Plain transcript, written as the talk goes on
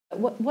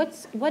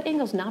what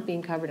angle's not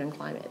being covered in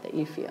climate that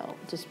you feel,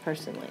 just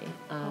personally?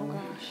 Oh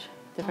gosh.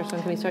 The first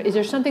one can we start? Is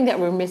there something that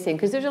we're missing?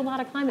 Because there's a lot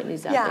of climate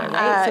news out there,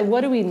 right? So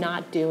what are we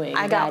not doing?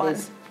 I got one.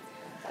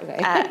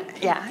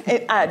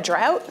 Okay.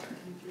 Drought,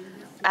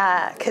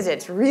 because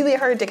it's really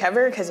hard to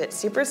cover because it's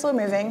super slow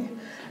moving,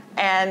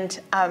 and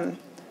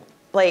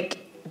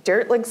like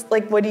dirt looks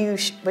like what do you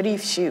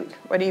shoot?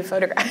 What do you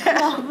photograph?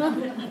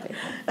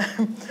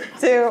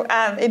 So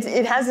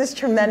it has this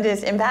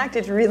tremendous impact.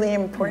 It's really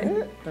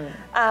important,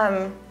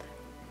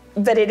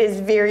 but it is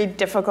very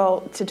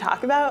difficult to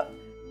talk about.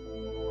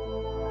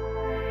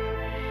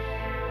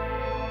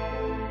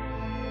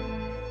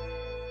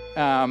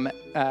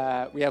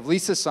 We have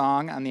Lisa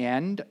Song on the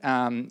end.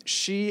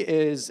 She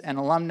is an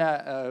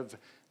alumna of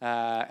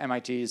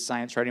MIT's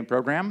science writing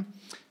program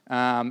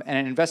and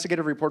an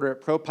investigative reporter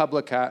at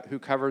Propublica who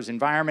covers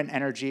environment,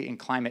 energy, and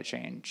climate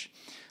change.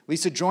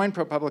 Lisa joined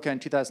Propublica in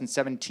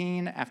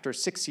 2017 after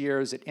 6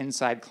 years at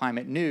Inside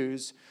Climate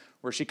News,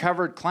 where she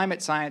covered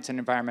climate science and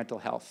environmental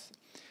health.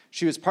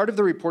 She was part of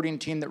the reporting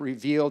team that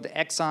revealed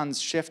Exxon's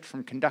shift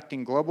from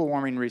conducting global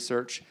warming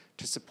research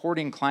to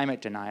supporting climate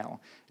denial,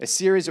 a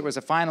series that was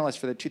a finalist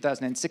for the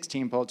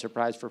 2016 Pulitzer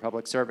Prize for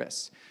Public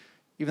Service.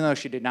 Even though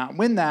she did not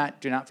win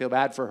that, do not feel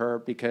bad for her,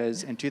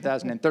 because in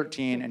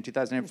 2013 and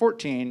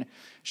 2014,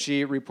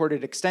 she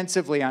reported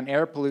extensively on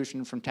air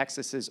pollution from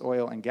Texas's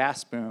oil and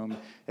gas boom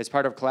as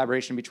part of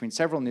collaboration between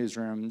several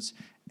newsrooms,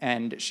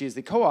 and she is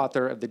the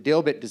co-author of the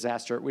Dilbit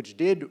disaster, which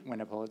did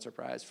win a Pulitzer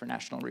Prize for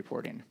national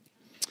reporting.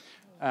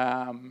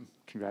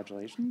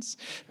 Congratulations.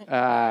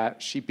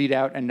 She beat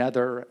out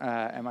another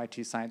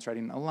MIT science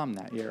writing alum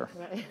that year.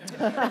 Right.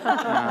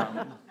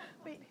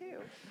 Wait, who?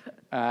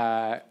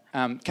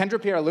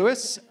 Kendra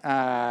Pierre-Louis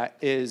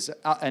is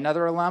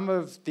another alum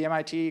of the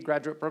MIT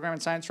graduate program in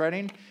science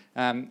writing.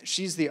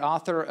 She's the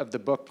author of the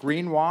book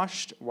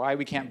Greenwashed: Why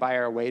We Can't Buy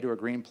Our Way to a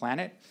Green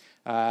Planet,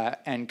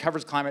 and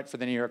covers climate for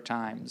the New York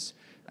Times.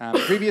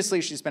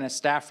 Previously, she's been a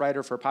staff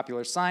writer for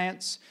Popular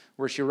Science,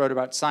 where she wrote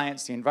about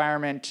science, the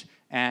environment,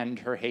 and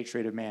her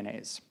hatred of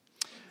mayonnaise.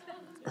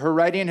 Her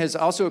writing has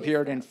also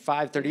appeared in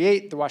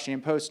 538, The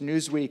Washington Post,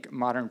 Newsweek,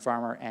 Modern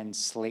Farmer, and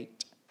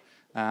Slate.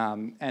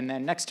 And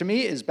then next to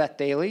me is Beth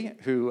Daley,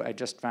 who I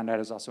just found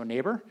out is also a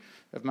neighbor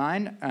of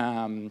mine.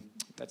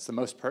 That's the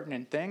most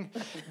pertinent thing.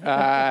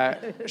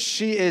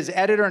 She is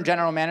editor and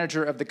general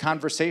manager of The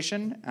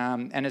Conversation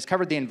and has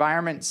covered the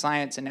environment,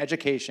 science, and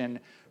education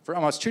for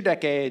almost 2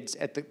 decades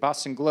at the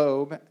Boston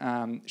Globe.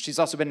 She's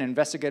also been an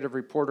investigative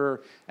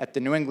reporter at the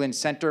New England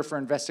Center for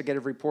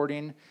Investigative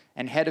Reporting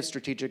and head of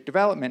strategic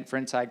development for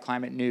Inside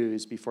Climate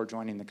News before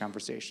joining The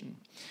Conversation.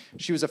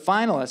 She was a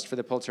finalist for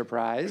the Pulitzer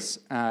Prize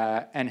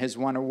and has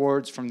won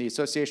awards from the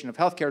Association of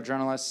Healthcare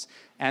Journalists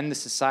and the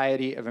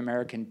Society of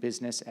American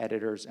Business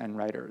Editors and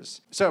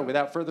Writers. So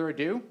without further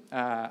ado,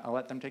 I'll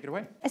let them take it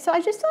away. So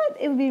I just thought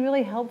it would be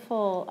really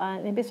helpful,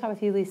 maybe I'll start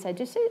with you, Lisa,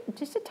 just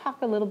to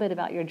talk a little bit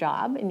about your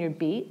job and your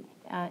beat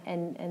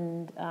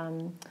and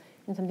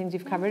some things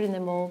you've covered, and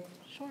then we'll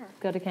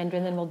go to Kendra,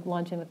 and then we'll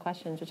launch into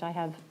questions, which I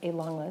have a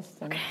long list,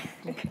 and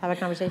have a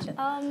conversation.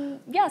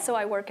 Yeah, so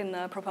I work in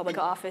the Propublica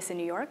office in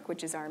New York,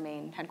 which is our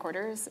main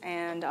headquarters,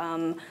 and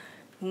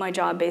my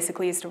job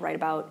basically is to write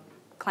about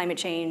climate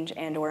change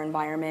and or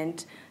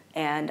environment,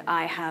 and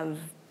I have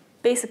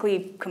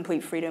basically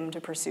complete freedom to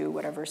pursue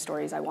whatever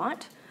stories I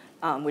want,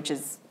 which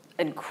is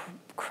an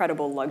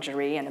incredible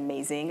luxury and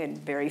amazing, and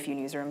very few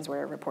newsrooms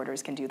where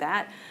reporters can do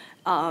that.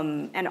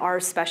 And our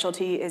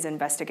specialty is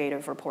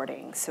investigative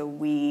reporting, so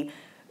we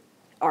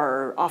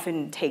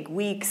often take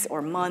weeks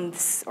or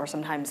months or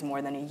sometimes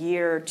more than a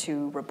year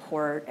to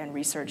report and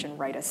research and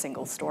write a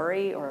single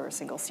story or a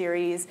single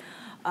series.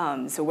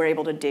 So we're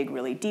able to dig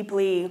really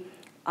deeply.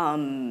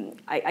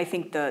 I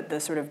think the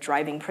sort of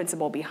driving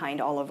principle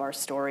behind all of our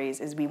stories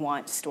is we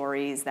want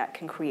stories that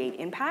can create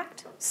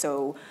impact.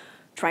 So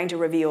trying to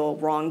reveal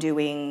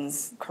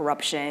wrongdoings,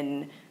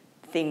 corruption,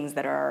 things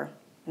that are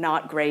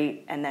not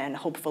great, and then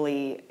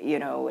hopefully, you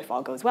know, if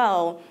all goes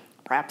well,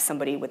 perhaps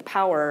somebody with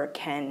power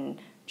can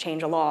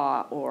change a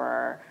law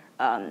or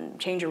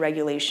change a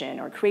regulation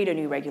or create a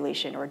new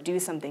regulation or do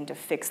something to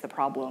fix the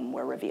problem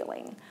we're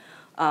revealing.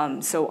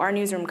 So our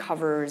newsroom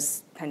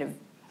covers kind of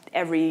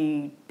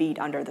every beat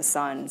under the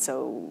sun.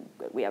 So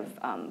we have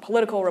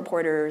political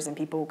reporters and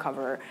people who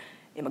cover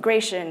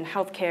immigration,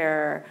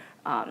 healthcare,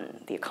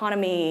 the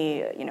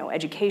economy, you know,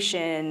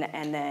 education,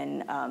 and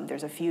then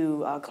there's a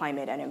few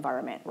climate and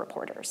environment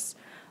reporters.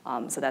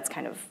 So that's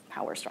kind of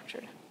how we're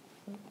structured.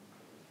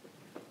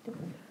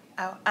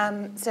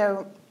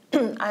 So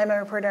I'm a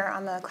reporter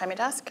on the climate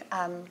desk.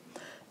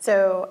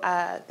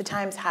 The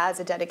Times has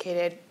a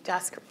dedicated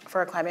desk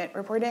for climate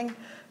reporting.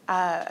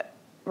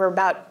 We're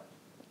about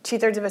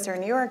 2/3 of us are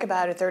in New York,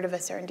 about 1/3 of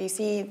us are in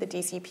DC. The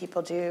DC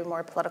people do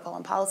more political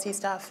and policy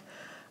stuff.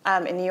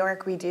 In New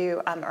York, we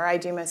do, or I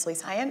do mostly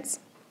science.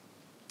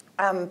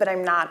 But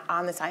I'm not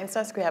on the science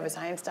desk. We have a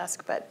science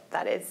desk, but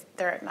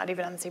they're not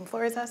even on the same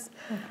floor as us.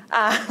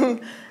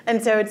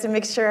 And so it's a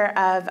mixture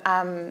of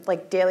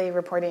like daily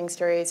reporting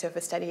stories, so if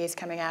a study is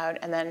coming out,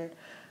 and then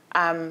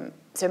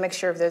so a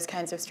mixture of those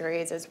kinds of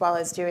stories, as well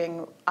as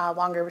doing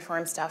longer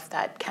form stuff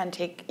that can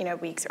take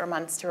weeks or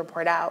months to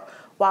report out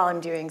while I'm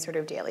doing sort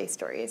of daily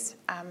stories.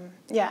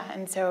 Yeah,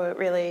 and so it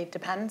really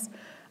depends.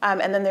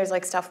 And then there's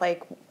like stuff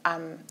like,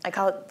 I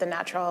call it the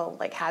natural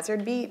like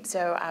hazard beat.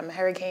 So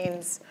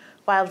hurricanes,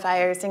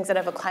 wildfires, things that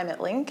have a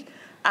climate link.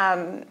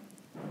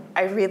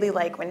 I really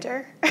like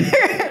winter,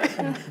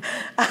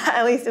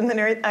 at least in the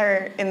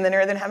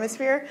northern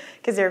hemisphere,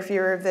 because there are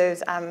fewer of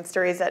those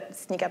stories that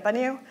sneak up on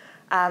you.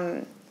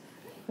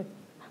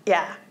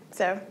 Yeah,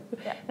 so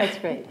yeah. That's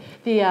great.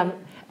 The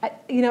I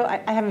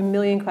have a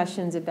million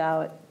questions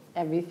about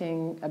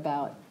everything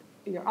about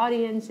your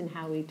audience and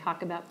how we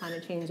talk about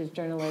climate change as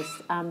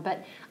journalists.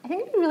 But I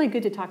think it'd be really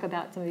good to talk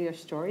about some of your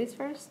stories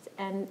first.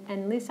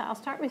 And Lisa, I'll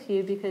start with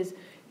you because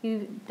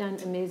you've done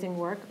amazing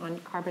work on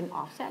carbon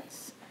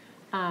offsets.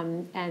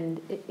 And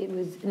it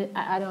was,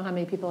 I don't know how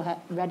many people have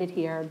read it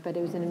here, but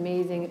it was an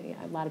amazing,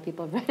 a lot of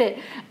people have read it,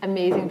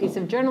 amazing piece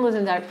of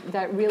journalism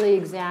that really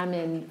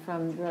examined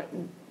from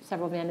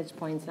several vantage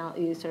points,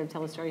 and you sort of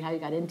tell a story how you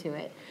got into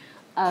it,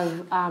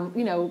 of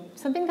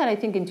something that I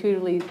think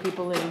intuitively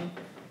people in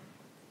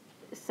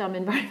some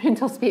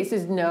environmental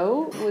spaces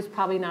know was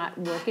probably not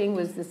working,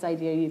 was this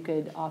idea you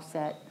could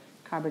offset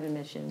carbon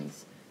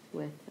emissions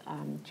with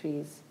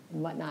trees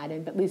and whatnot.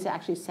 But Lisa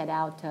actually set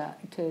out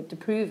to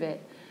prove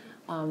it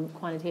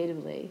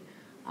quantitatively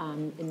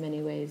in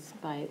many ways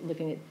by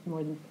looking at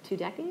more than 2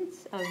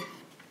 decades of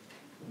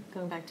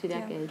going back 2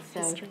 decades.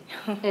 Yeah, so history.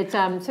 it's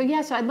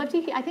so I'd love to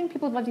hear, I think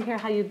people would love to hear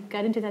how you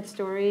got into that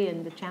story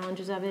and the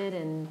challenges of it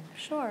and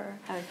Sure.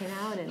 how it came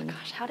out. And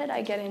Gosh, how did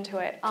I get into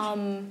it?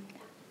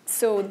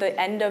 So the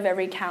end of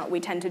every we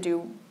tend to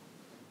do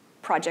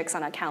projects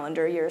on a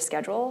calendar year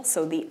schedule.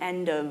 So the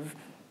end of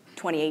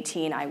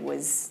 2018, I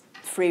was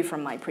free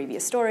from my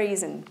previous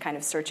stories and kind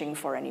of searching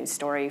for a new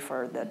story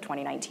for the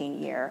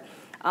 2019 year.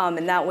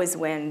 And that was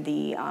when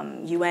the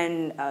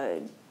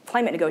UN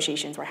climate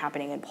negotiations were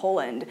happening in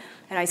Poland.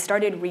 And I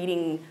started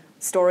reading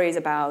stories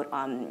about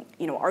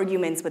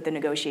arguments with the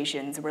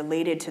negotiations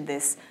related to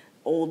this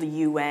old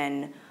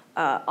UN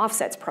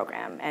offsets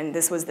program. And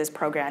this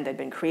program that had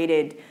been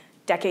created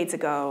decades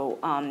ago,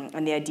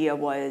 and the idea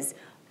was,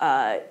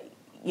 a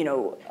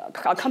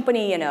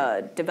company in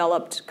a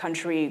developed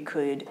country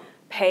could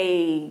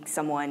pay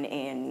someone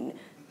in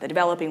the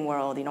developing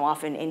world,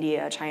 often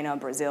India, China,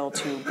 Brazil,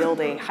 to build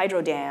a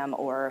hydro dam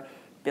or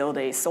build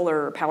a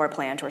solar power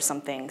plant or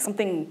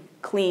something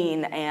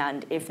clean.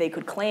 And if they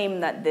could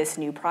claim that this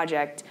new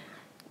project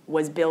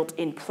was built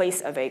in place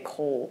of a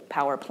coal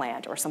power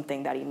plant or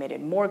something that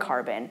emitted more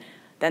carbon,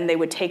 then they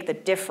would take the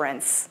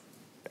difference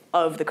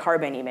of the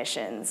carbon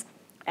emissions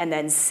and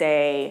then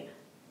say,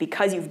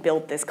 because you've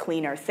built this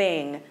cleaner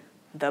thing,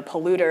 the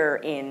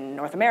polluter in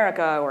North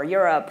America or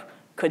Europe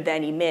could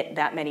then emit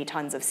that many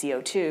tons of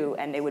CO2,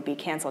 and they would be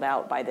canceled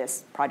out by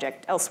this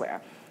project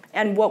elsewhere.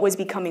 And what was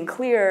becoming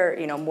clear,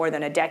 more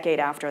than a decade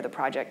after the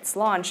project's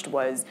launched,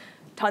 was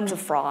tons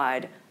of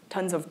fraud,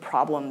 tons of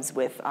problems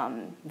with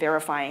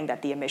verifying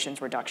that the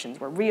emissions reductions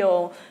were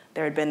real.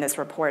 There had been this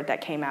report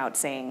that came out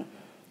saying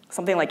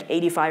something like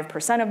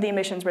 85% of the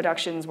emissions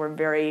reductions were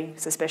very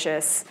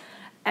suspicious.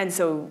 And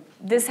so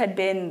this had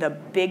been the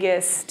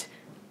biggest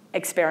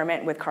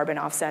experiment with carbon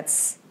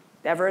offsets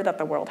ever that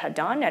the world had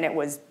done, and it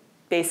was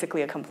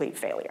basically a complete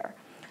failure.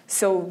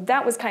 So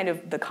that was kind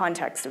of the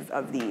context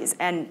of these.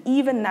 And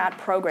even that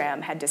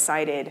program had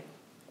decided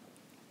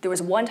there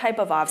was one type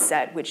of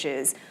offset, which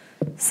is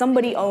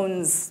somebody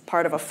owns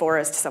part of a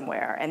forest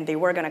somewhere, and they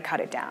were going to cut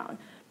it down.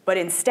 But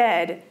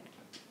instead,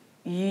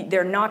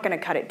 they're not going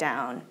to cut it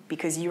down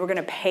because you were going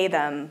to pay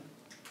them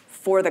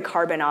for the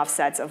carbon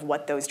offsets of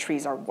what those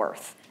trees are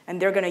worth.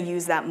 And they're going to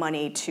use that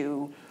money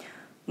to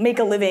make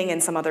a living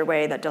in some other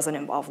way that doesn't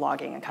involve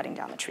logging and cutting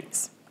down the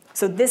trees.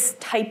 So this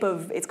type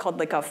of, it's called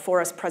like a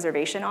forest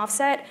preservation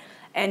offset.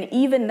 And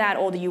even that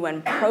old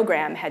UN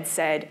program had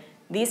said,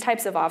 these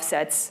types of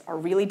offsets are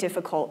really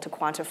difficult to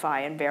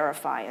quantify and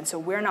verify, and so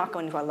we're not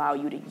going to allow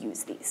you to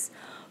use these.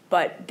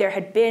 But there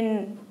had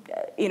been,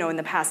 in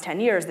the past 10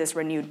 years, this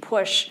renewed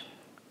push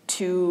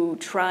to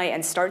try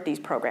and start these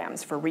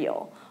programs for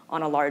real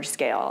on a large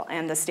scale.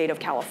 And the state of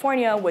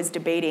California was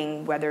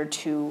debating whether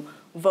to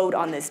vote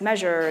on this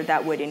measure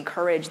that would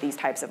encourage these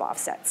types of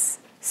offsets.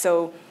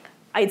 So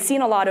I'd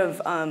seen a lot of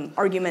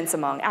arguments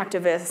among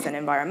activists and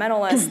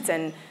environmentalists,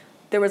 and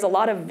there was a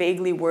lot of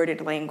vaguely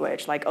worded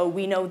language, like, oh,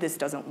 we know this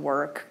doesn't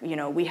work.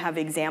 We have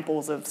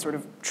examples of sort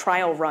of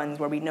trial runs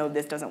where we know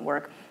this doesn't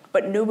work,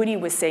 but nobody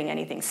was saying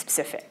anything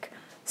specific.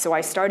 So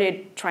I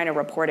started trying to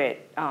report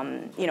it,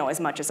 as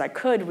much as I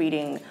could,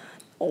 reading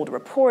old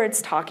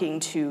reports, talking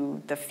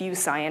to the few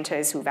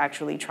scientists who've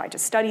actually tried to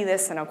study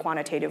this in a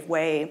quantitative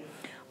way.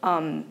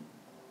 And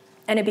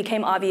it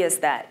became obvious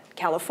that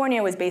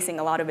California was basing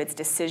a lot of its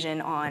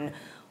decision on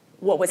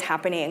what was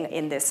happening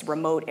in this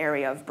remote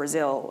area of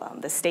Brazil,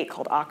 the state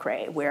called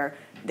Acre, where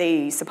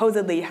they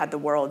supposedly had the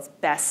world's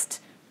best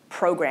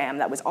program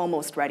that was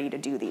almost ready to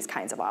do these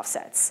kinds of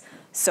offsets.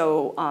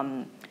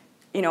 So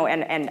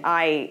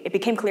it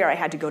became clear I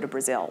had to go to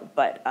Brazil,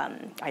 but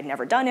I'd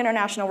never done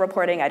international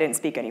reporting. I didn't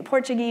speak any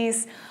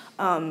Portuguese,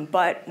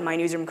 but my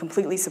newsroom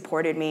completely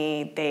supported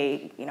me.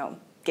 They,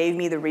 gave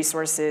me the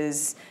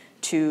resources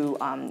to,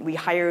 we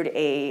hired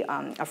a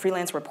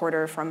freelance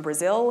reporter from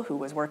Brazil who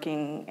was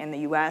working in the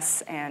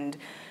US, and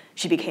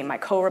she became my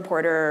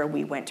co-reporter.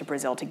 We went to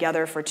Brazil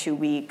together for 2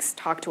 weeks,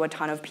 talked to a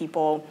ton of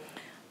people,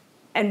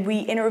 and we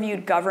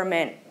interviewed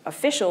government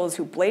officials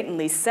who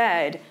blatantly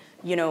said,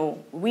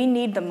 we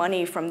need the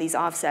money from these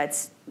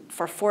offsets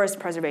for forest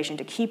preservation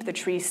to keep the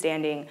trees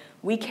standing.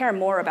 We care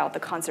more about the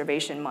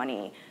conservation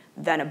money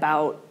than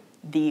about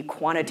the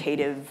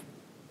quantitative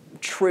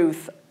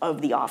truth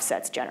of the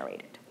offsets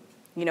generated.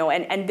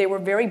 And they were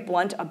very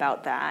blunt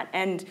about that.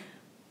 And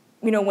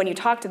when you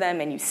talk to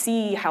them and you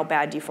see how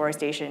bad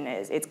deforestation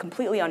is, it's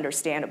completely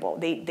understandable.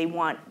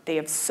 They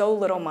have so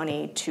little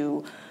money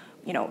to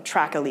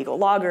track illegal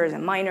loggers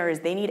and miners.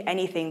 They need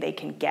anything they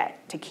can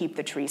get to keep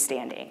the trees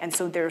standing. And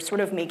so they're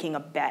sort of making a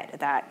bet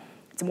that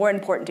it's more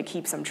important to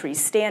keep some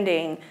trees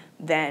standing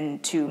than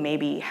to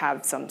maybe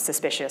have some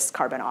suspicious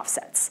carbon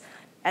offsets.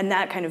 And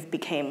that kind of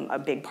became a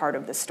big part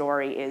of the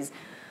story. Is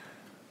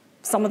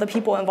some of the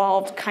people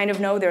involved kind of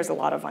know there's a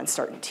lot of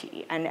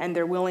uncertainty, and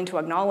they're willing to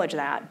acknowledge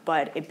that,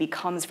 but it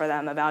becomes for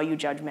them a value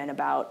judgment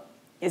about,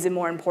 is it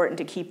more important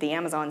to keep the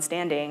Amazon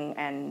standing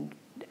and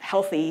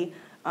healthy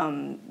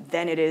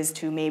than it is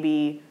to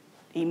maybe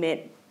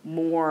emit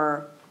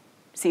more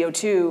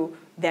CO2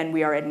 than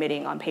we are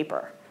admitting on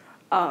paper.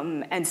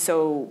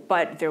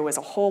 But there was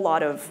a whole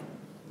lot of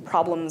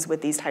problems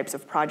with these types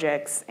of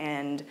projects,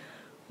 and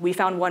we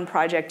found one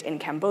project in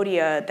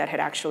Cambodia that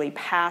had actually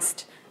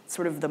passed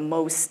sort of the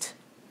most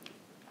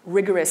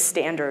rigorous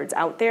standards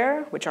out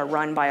there, which are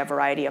run by a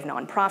variety of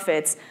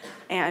nonprofits,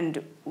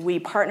 and we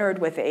partnered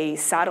with a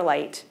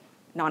satellite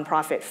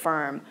nonprofit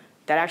firm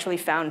that actually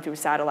found through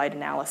satellite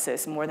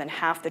analysis more than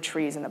half the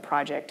trees in the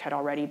project had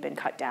already been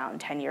cut down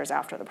 10 years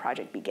after the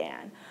project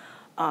began.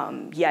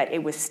 Yet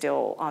it was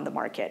still on the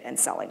market and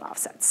selling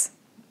offsets.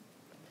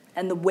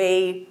 And the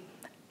way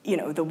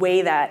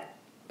that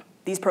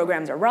these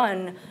programs are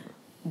run,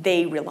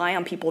 they rely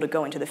on people to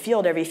go into the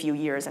field every few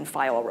years and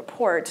file a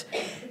report,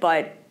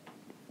 but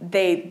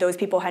those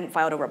people hadn't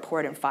filed a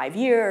report in 5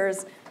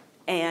 years,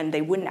 and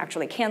they wouldn't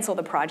actually cancel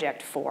the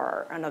project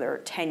for another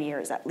 10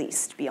 years at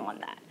least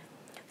beyond that.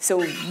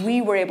 So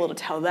we were able to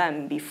tell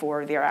them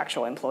before their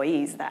actual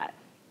employees that,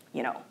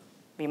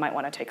 we might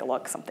want to take a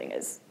look, something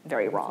is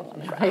very wrong on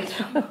the ground.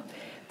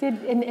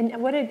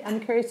 I'm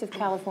curious if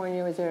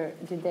California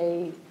did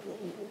they,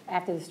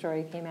 after the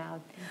story came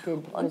out,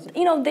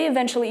 they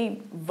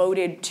eventually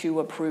voted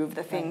to approve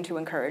the thing to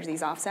encourage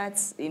these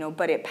offsets,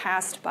 but it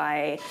passed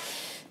by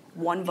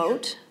 1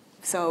 vote.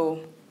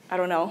 So I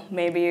don't know,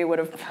 maybe it would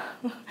have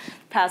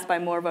passed by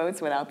more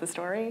votes without the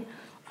story.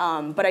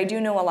 But I do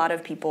know a lot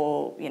of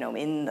people,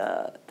 in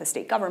the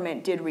state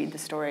government did read the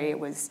story. It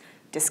was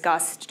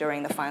discussed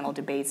during the final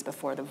debates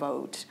before the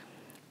vote.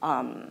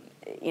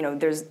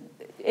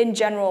 In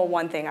general,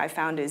 one thing I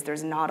found is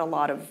there's not a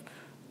lot of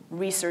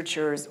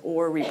researchers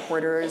or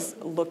reporters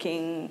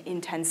looking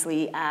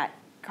intensely at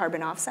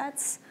carbon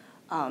offsets.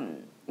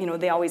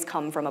 They always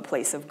come from a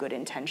place of good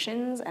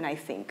intentions, and I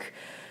think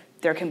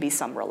there can be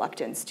some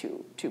reluctance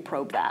to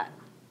probe that.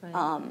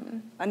 Right.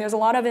 And there's a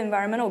lot of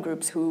environmental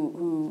groups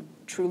who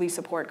truly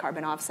support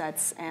carbon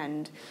offsets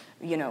and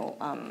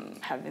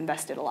have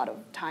invested a lot of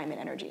time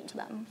and energy into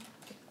them.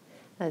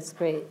 That's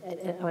great.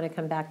 I want to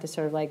come back to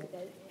sort of like,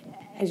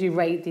 as you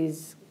write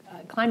these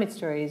climate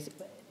stories,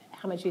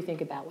 how much you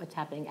think about what's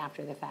happening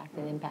after the fact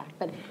and impact.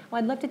 But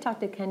I'd love to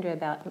talk to Kendra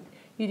about,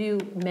 you do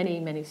many,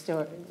 many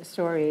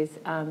stories,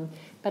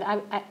 but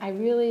I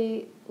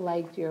really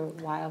liked your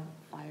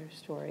wildfire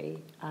story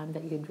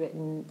that you'd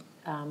written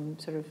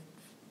sort of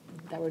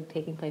that were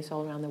taking place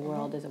all around the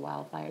world as a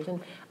wildfires. And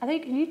I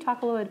think, can you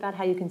talk a little bit about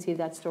how you conceived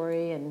that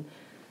story and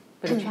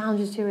what the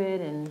challenges to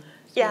it? And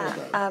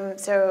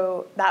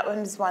so that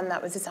was one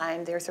that was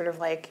assigned. They were sort of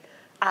like,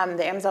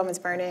 the Amazon was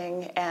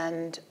burning,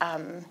 and I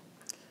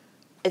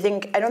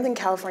don't think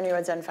California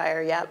was on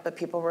fire yet, but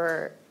people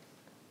were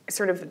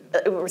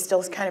were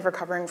still kind of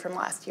recovering from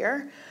last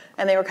year,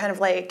 and they were kind of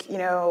like,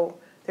 I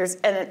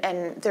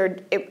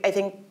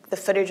think the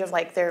footage of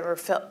like there were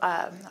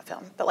not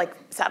film, but like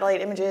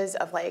satellite images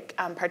of like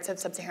parts of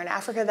sub-Saharan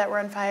Africa that were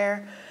on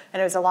fire, and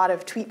there was a lot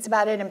of tweets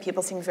about it, and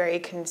people seemed very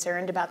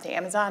concerned about the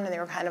Amazon, and they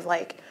were kind of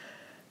like,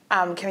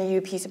 can we do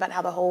a piece about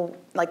how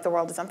the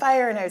world is on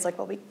fire? And I was like,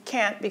 well, we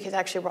can't, because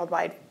actually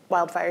worldwide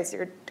wildfires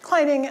are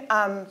declining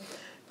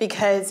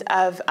because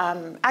of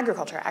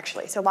agriculture,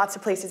 actually. So lots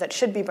of places that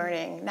should be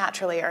burning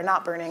naturally are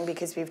not burning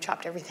because we've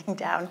chopped everything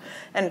down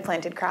and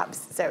planted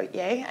crops. So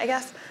yay, I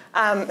guess.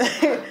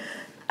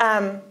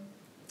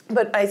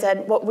 But I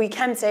said, what we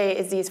can say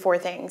is these 4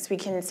 things. We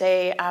can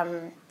say,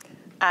 and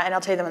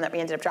I'll tell you the one that we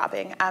ended up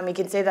dropping. We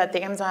can say that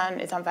the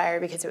Amazon is on fire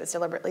because it was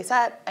deliberately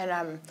set,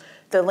 and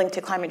the link to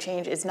climate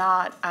change is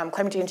not,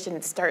 climate change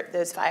didn't start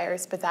those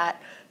fires, but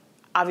that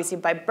obviously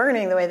by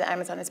burning the way the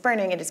Amazon is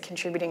burning, it is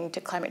contributing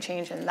to climate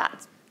change, and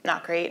that's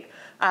not great.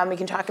 We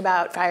can talk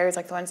about fires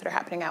like the ones that are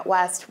happening out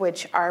west,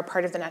 which are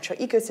part of the natural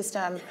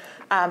ecosystem,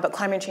 but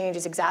climate change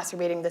is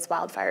exacerbating this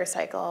wildfire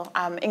cycle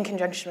in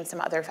conjunction with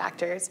some other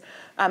factors.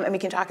 And we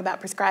can talk about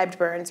prescribed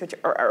burns, which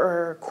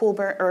or cool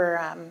burn,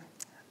 or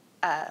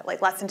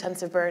like less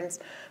intensive burns,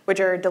 which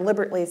are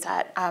deliberately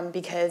set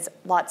because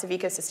lots of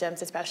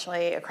ecosystems,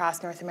 especially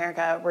across North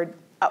America, were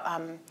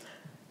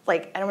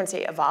like, I don't want to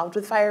say evolved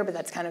with fire, but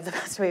that's kind of the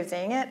best way of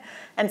saying it.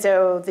 And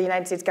so the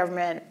United States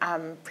government,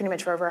 pretty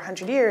much for over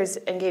 100 years,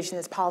 engaged in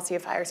this policy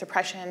of fire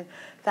suppression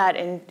that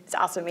is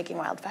also making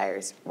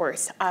wildfires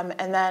worse.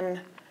 And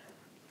then,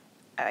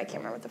 I can't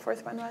remember what the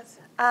fourth one was.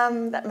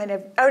 That might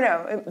have, oh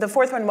no, the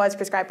fourth one was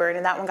prescribed burn,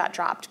 and that one got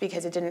dropped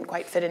because it didn't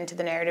quite fit into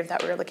the narrative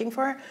that we were looking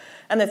for.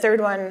 And the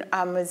third one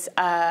was,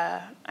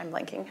 I'm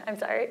blanking, I'm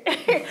sorry.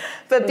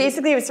 But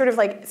basically it was sort of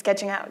like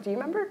sketching out. Do you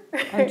remember?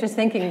 I'm just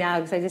thinking now,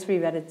 because I just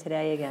reread it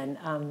today again.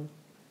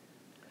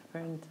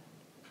 And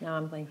now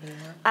I'm blanking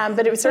now.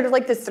 But it was sort of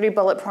like this 3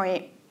 bullet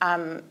point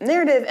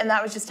narrative, and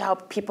that was just to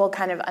help people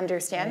kind of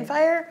understand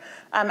fire.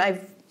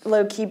 I've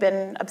low-key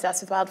been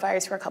obsessed with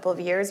wildfires for a couple of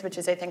years, which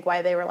is, I think,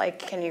 why they were like,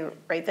 can you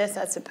write this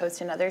as opposed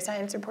to another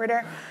science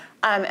reporter?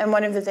 And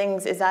one of the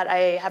things is that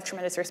I have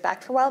tremendous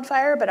respect for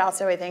wildfire, but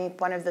also I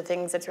think one of the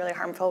things that's really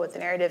harmful with the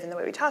narrative and the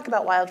way we talk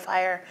about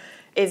wildfire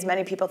is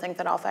many people think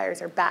that all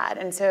fires are bad.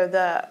 And so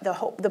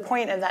the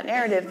point of that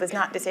narrative was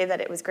not to say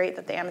that it was great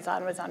that the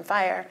Amazon was on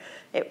fire.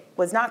 It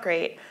was not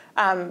great,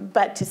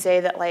 but to say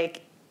that,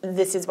 like,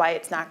 this is why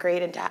it's not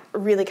great, and to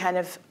really kind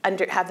of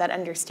have that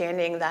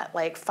understanding that,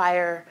 like,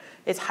 fire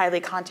is highly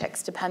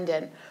context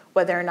dependent,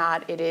 whether or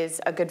not it is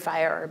a good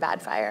fire or a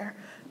bad fire.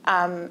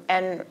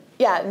 And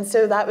yeah, and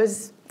so that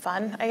was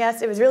fun, I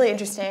guess. It was really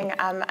interesting.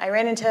 I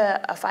ran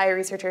into a fire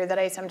researcher that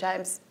I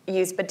sometimes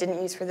use but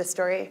didn't use for this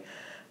story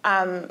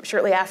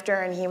shortly after,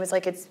 and he was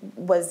like, it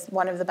was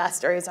one of the best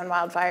stories on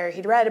wildfire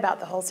he'd read about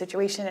the whole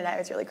situation, and I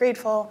was really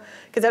grateful,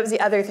 because that was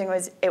the other thing,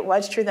 was it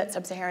was true that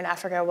sub-Saharan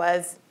Africa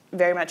was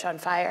very much on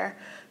fire,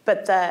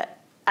 but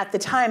at the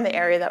time, the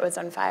area that was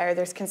on fire,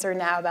 there's concern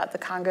now about the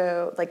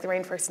Congo, like the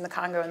rainforest in the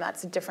Congo, and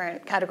that's a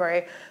different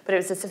category, but it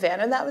was the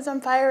savanna that was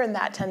on fire, and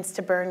that tends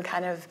to burn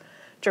kind of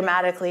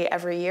dramatically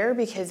every year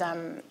because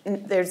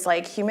there's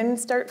like human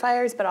start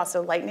fires, but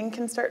also lightning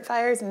can start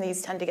fires, and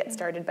these tend to get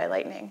started by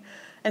lightning.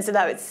 And so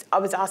it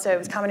was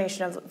a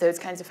combination of those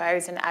kinds of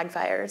fires and ag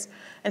fires.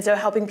 And so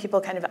helping people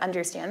kind of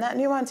understand that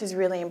nuance is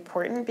really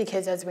important,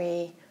 because as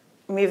we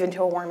move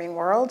into a warming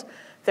world,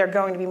 there are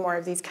going to be more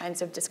of these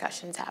kinds of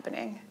discussions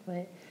happening.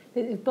 Right.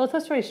 Both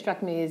those stories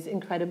struck me as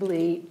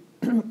incredibly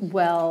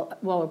well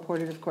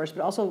reported, of course,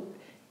 but also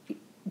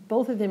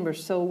both of them were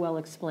so well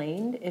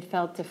explained. It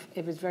felt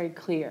it was very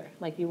clear.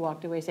 Like you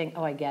walked away saying,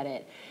 "Oh, I get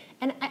it."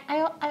 And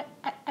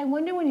I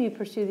wonder, when you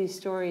pursue these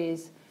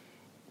stories,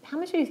 how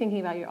much are you thinking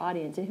about your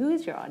audience, and who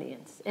is your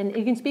audience? And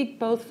you can speak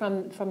both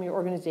from your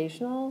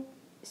organizational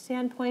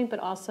standpoint, but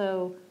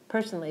also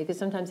personally, because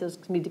sometimes those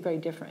can be very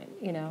different,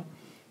 you know.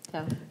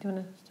 So, do you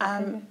want to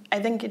start? I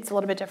think it's a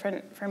little bit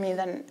different for me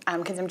than,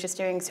 because I'm just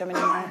doing so many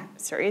more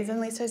stories than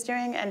Lisa's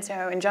doing. And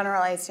so in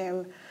general, I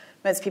assume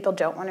most people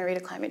don't want to read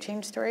a climate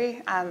change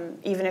story,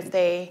 even if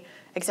they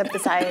accept the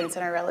science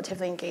and are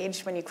relatively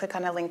engaged. When you click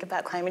on a link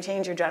about climate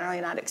change, you're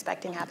generally not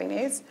expecting happy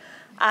news.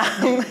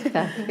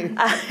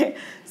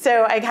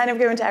 So I kind of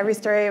go into every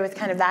story with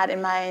kind of that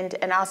in mind,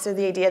 and also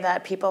the idea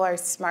that people are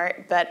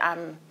smart but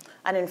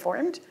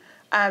uninformed.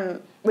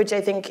 Which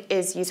I think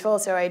is useful.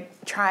 So I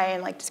try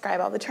and like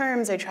describe all the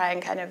terms. I try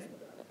and kind of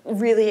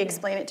really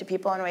explain it to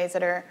people in ways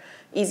that are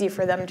easy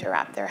for them to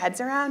wrap their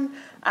heads around.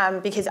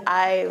 Because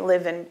I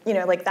live in, you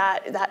know, like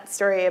that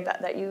story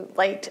about that you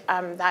liked,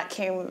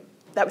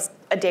 that was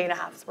a day and a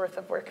half's worth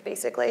of work,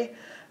 basically.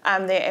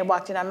 I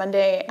walked in on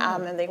Monday,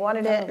 and they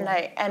wanted it,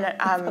 and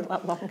a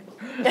lot longer.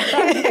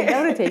 That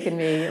would have taken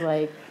me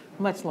like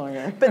much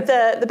longer. But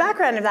the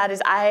background of that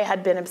is I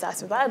had been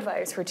obsessed with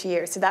wildfires for 2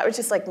 years, so that was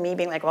just like me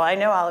being like, well, I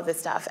know all of this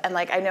stuff, and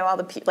like I know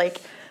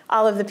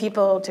all of the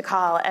people to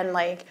call, and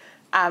like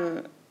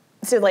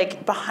so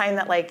like behind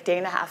that like day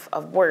and a half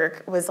of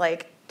work was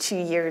like 2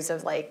 years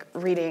of like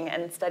reading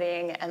and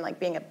studying and like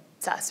being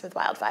obsessed with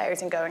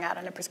wildfires and going out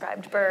on a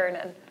prescribed burn.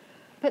 And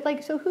but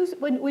like, so who's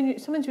when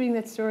someone's reading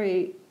that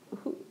story,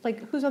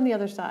 who's on the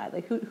other side?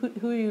 Like,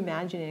 who are you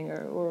imagining,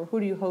 or who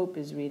do you hope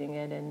is reading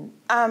it? And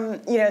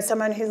you know,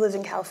 someone who lives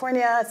in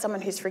California,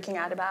 someone who's freaking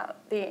out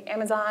about the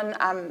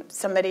Amazon,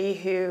 somebody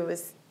who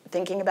was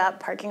thinking about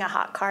parking a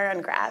hot car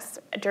on grass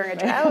during a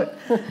drought.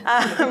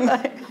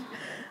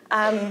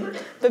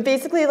 But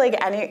basically, like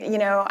you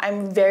know,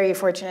 I'm very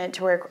fortunate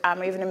to work.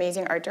 We have an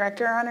amazing art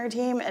director on our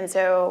team, and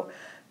so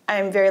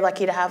I'm very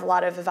lucky to have a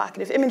lot of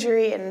evocative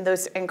imagery and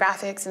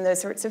graphics and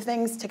those sorts of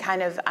things to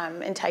kind of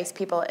entice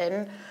people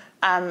in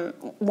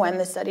when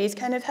the study is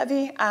kind of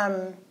heavy.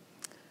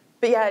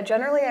 But yeah,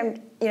 generally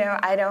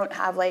I don't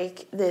have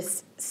like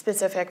this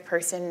specific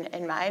person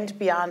in mind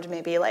beyond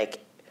maybe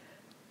like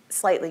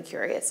slightly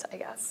curious, I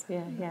guess.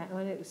 Yeah. I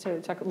want to sort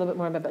of talk a little bit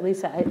more about, but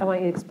Lisa, I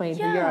want you to explain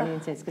who your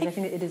audience is, because I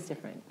think it is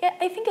different. Yeah,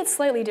 I think it's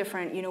slightly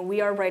different. You know,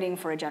 we are writing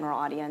for a general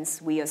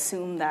audience. We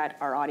assume that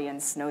our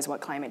audience knows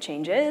what climate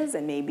change is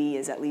and maybe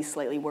is at least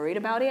slightly worried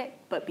about it.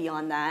 But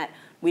beyond that,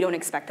 we don't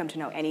expect them to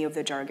know any of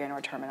the jargon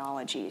or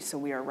terminology. So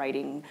we are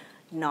writing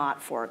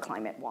not for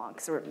climate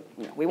wonks. Or,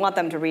 you know, we want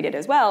them to read it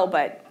as well,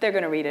 but they're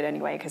going to read it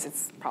anyway because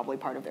it's probably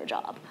part of their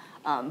job.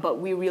 But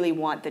we really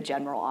want the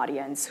general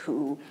audience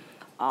who,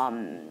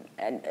 and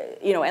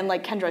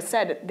like Kendra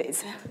said,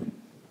 it's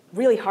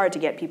really hard to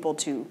get people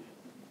to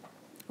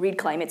read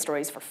climate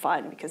stories for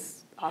fun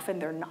because often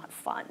they're not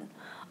fun.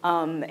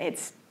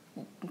 It's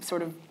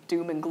sort of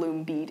doom and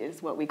gloom beat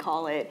is what we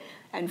call it.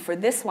 And for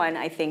this one,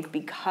 I think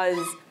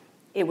because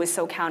it was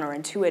so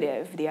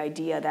counterintuitive, the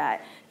idea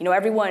that, you know,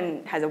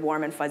 everyone has a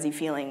warm and fuzzy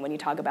feeling when you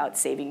talk about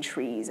saving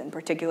trees, and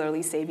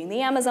particularly saving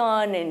the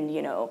Amazon, and,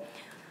 you know,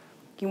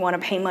 you want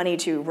to pay money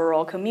to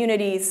rural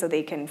communities so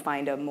they can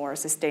find a more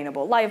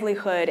sustainable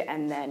livelihood,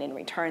 and then in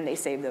return they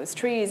save those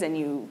trees and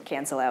you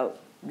cancel out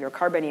your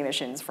carbon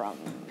emissions from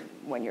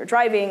when you're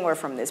driving or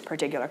from this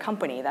particular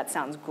company. That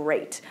sounds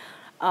great.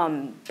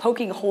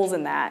 Poking holes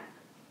in that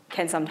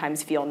can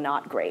sometimes feel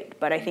not great,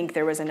 but I think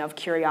there was enough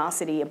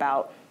curiosity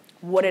about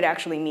what it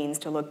actually means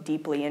to look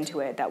deeply into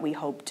it that we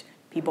hoped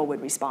people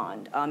would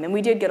respond. And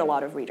we did get a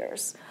lot of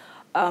readers.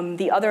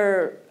 The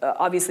other,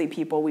 obviously,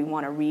 people we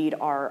want to read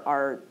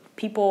are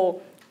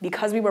people,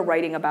 because we were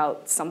writing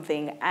about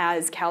something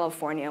as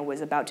California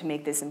was about to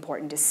make this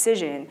important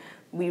decision,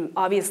 we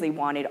obviously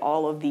wanted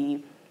all of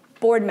the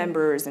board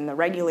members and the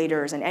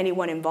regulators and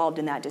anyone involved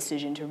in that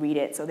decision to read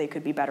it so they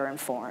could be better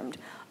informed.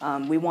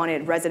 We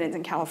wanted residents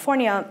in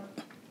California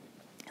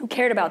who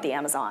cared about the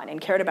Amazon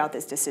and cared about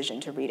this decision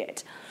to read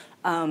it.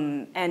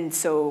 And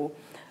so,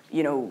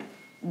 you know,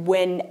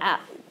 when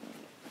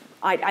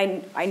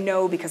I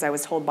know because I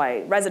was told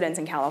by residents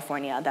in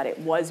California that it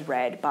was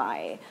read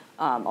by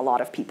a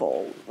lot of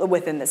people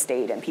within the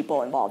state and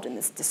people involved in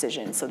this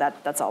decision. So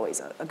that's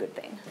always a good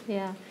thing.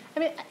 Yeah, I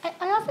mean,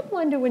 I often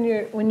wonder when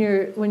you're,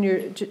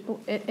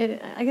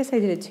 and I guess I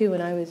did it too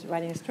when I was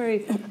writing a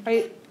story.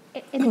 Right?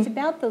 And it's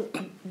about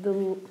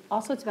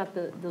it's about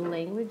the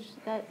language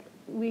that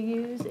we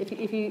use.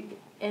 If you,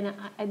 and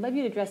I'd love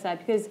you to address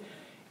that because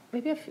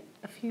maybe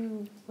a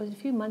few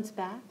months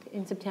back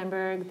in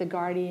September, The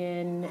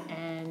Guardian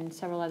and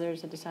several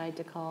others had decided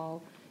to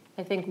call,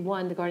 I think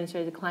The Guardian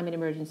started a climate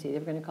emergency. They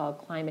were going to call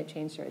climate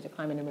change stories a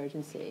climate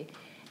emergency.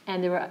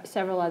 And there were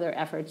several other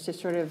efforts to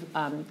sort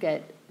of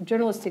get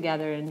journalists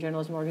together and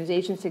journalism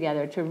organizations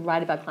together to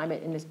write about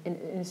climate in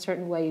a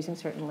certain way using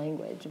certain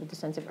language with a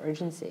sense of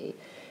urgency.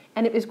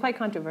 And it was quite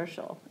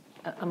controversial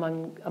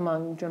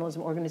among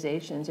journalism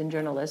organizations and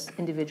journalists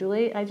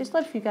individually. I'd just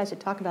love for you guys to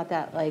talk about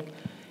that. Like,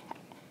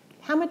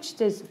 how much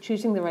does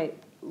choosing the right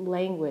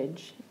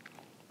language,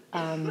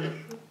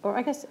 or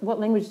I guess what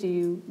language do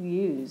you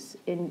use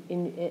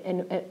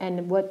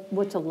and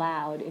what's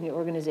allowed in your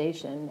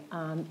organization,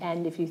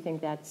 and if you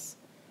think that's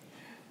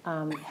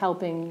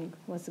helping?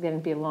 Once again,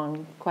 it'd be a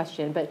long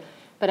question, but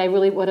what I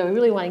really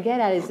want to get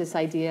at is this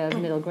idea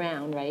of middle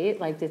ground, right?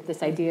 Like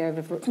this idea of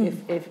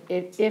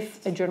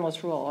if a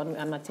journalist's role, and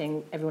I'm not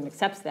saying everyone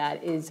accepts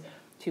that, is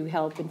to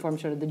help inform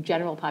sort of the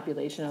general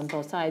population on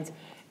both sides.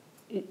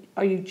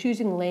 Are you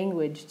choosing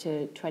language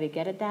to try to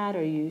get at that, or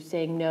are you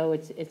saying, no,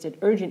 it's an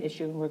urgent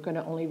issue and we're going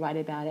to only write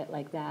about it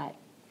like that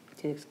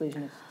to the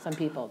exclusion of some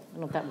people? I don't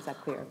know if that was that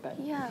clear, but.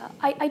 Yeah,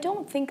 I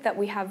don't think that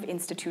we have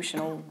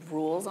institutional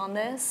rules on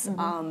this.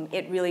 Mm-hmm.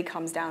 It really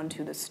comes down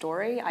to the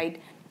story.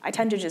 I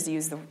tend to just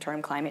use the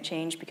term climate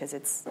change because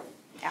it's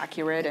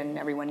accurate and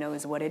everyone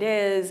knows what it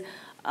is,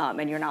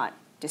 and you're not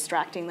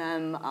distracting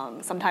them.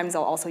 Sometimes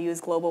I'll also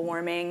use global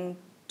warming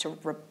to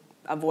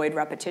avoid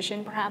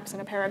repetition, perhaps, in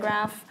a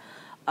paragraph.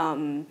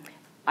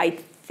 I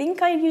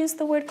think I used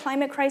the word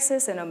climate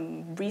crisis in a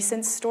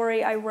recent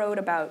story I wrote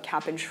about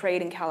cap and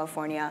trade in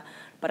California,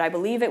 but I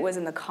believe it was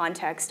in the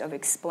context of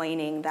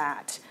explaining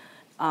that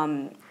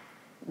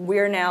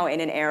we're now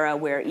in an era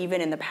where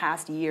even in the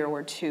past year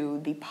or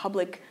two, the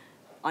public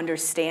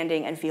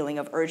understanding and feeling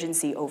of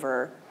urgency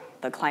over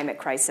the climate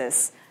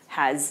crisis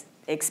has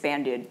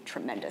expanded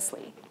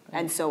tremendously.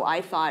 And so I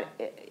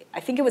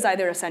think it was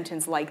either a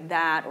sentence like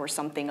that or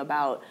something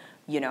about,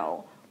 you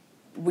know,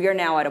 we are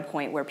now at a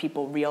point where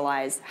people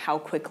realize how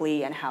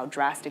quickly and how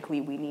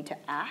drastically we need to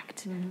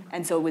act. Mm-hmm.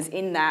 And so it was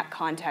in that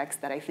context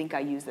that I think I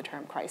used the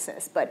term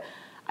crisis. But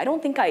I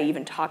don't think I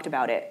even talked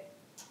about it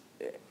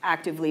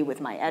actively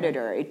with my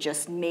editor. It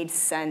just made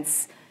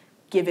sense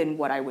given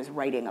what I was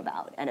writing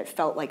about, and it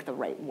felt like the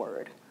right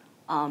word.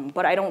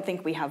 But I don't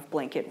think we have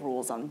blanket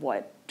rules on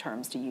what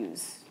terms to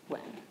use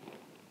when.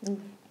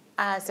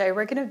 So I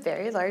work in a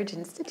very large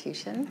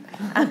institution.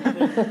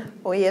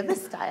 We have a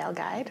style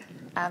guide.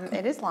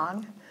 It is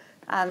long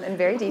and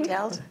very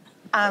detailed.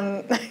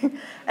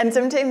 And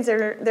sometimes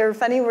there are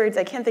funny words.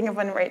 I can't think of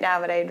one right now,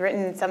 but I had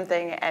written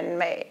something and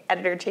my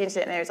editor changed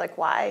it and I was like,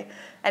 why?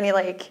 And he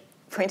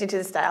pointed to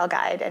the style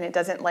guide and it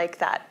doesn't like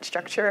that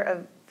structure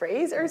of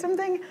phrase or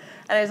something.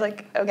 And I was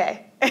like,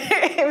 okay.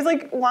 It was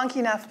like wonky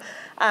enough.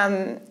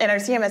 And our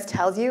CMS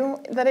tells you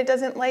that it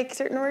doesn't like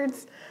certain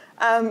words,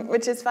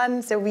 which is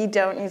fun. So we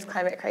don't use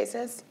climate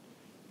crisis.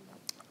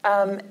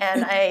 And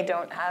I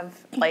don't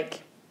have,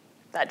 like,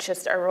 that's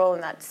just our role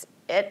and that's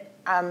it.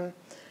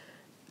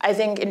 I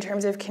think in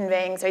terms of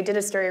conveying, so I did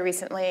a story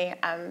recently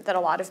that a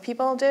lot of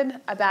people did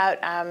about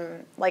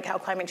like how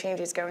climate change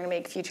is going to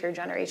make future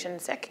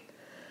generations sick.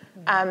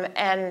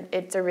 And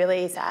it's a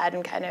really sad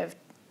and kind of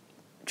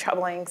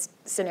troubling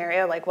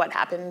scenario, like what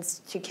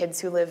happens to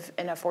kids who live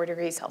in a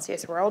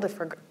 4°C world,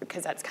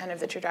 because that's kind of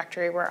the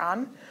trajectory we're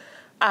on.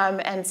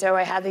 And so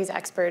I had these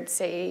experts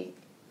say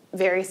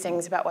various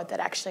things about what that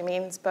actually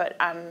means, but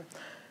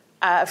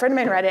a friend of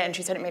mine read it and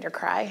she said it made her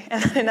cry,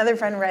 and then another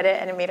friend read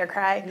it and it made her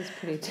cry. It was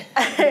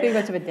pretty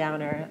much of a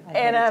downer.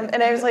 And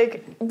I was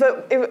like,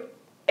 but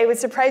it was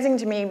surprising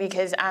to me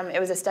because it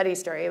was a study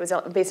story. It was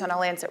based on a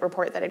Lancet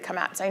report that had come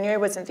out, so I knew I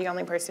wasn't the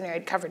only person who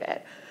had covered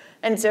it.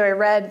 And so I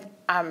read,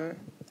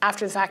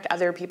 after the fact,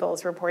 other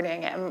people's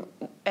reporting, and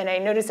I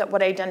noticed that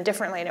what I'd done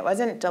differently, and it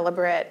wasn't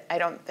deliberate, I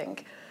don't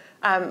think,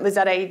 was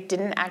that I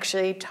didn't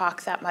actually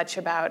talk that much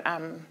about,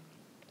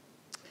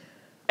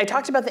 I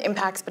talked about the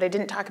impacts, but I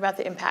didn't talk about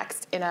the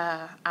impacts in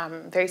a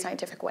very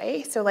scientific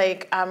way. So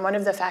like one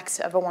of the effects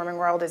of a warming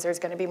world is there's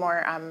going to be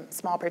more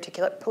small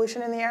particulate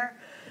pollution in the air.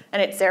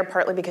 And it's there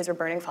partly because we're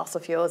burning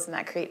fossil fuels and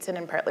that creates it,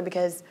 and partly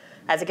because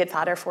as it gets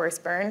hotter, forests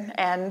burn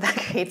and that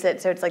creates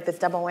it. So it's like this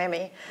double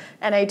whammy.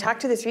 And I talked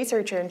to this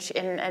researcher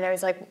and I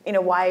was like, you know,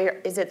 why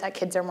is it that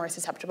kids are more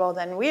susceptible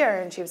than we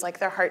are? And she was like,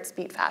 their hearts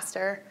beat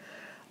faster.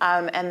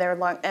 And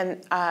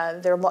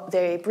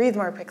they breathe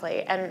more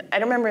quickly. And I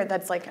don't remember,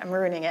 that's like, I'm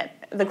ruining it.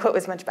 The quote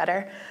was much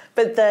better.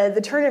 But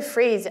the turn of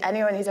phrase,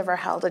 anyone who's ever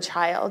held a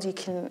child, you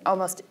can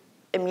almost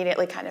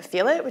immediately kind of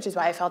feel it, which is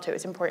why I felt it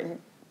was important,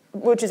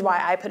 which is why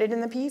I put it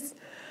in the piece.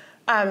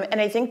 And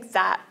I think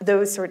that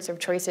those sorts of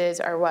choices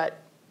are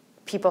what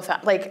people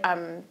found. Like,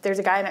 there's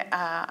a guy,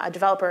 a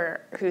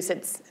developer who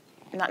sits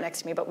not next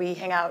to me, but we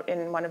hang out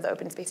in one of the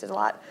open spaces a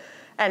lot.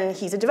 And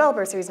he's a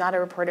developer, so he's not a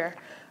reporter.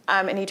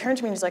 And he turned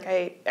to me and he's like,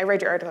 I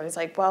read your article. And I was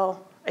like,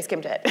 well, I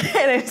skimmed it.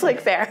 And it was like,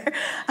 fair.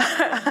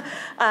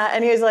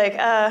 And he was like,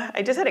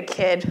 I just had a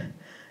kid.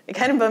 It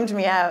kind of bummed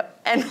me out.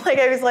 And like,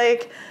 I was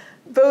like,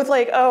 both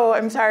like, oh,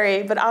 I'm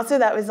sorry. But also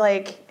that was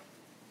like,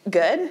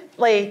 good.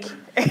 Like,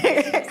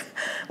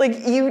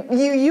 like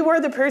you are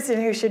the person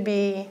who should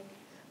be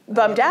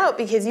bummed out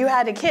because you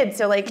had a kid.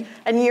 So like,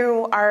 and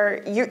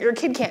your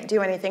kid can't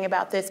do anything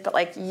about this, but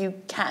like you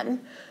can.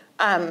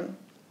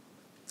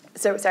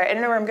 So sorry, I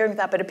don't know where I'm going with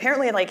that, but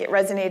apparently like it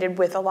resonated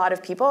with a lot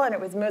of people, and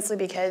it was mostly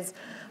because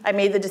I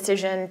made the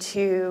decision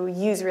to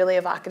use really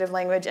evocative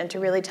language and to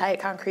really tie it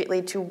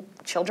concretely to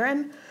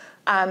children.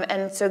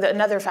 And so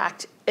another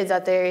fact is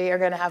that they are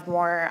going to have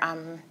more,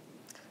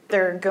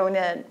 they're going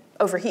to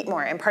overheat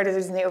more, and part of the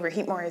reason they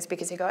overheat more is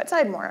because they go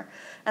outside more.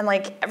 And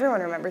like everyone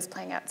remembers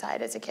playing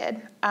outside as a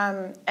kid.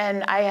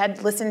 And I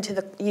had listened to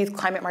the youth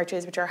climate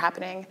marches, which are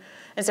happening,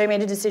 and so I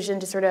made a decision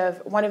to sort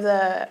of, one of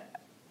the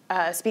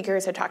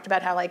speakers had talked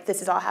about how like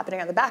this is all happening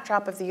on the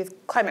backdrop of the youth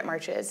climate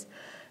marches.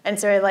 And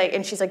so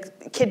and she's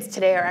like, kids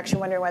today are actually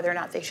wondering whether or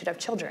not they should have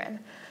children.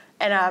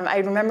 And I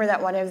remember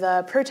that one of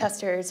the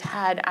protesters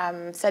had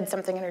said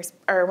something in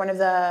or one of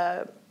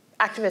the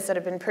activists that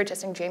have been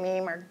protesting,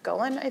 Jamie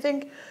Margolin, I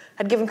think,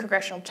 had given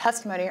congressional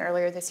testimony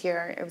earlier this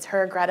year. It was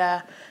her,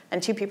 Greta,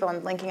 and two people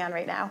I'm linking on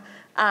right now.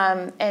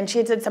 And she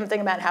had said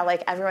something about how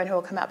like everyone who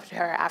will come up to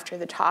her after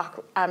the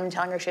talk,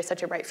 telling her she has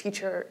such a bright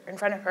future in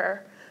front of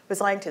her, was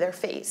lying to her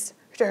face,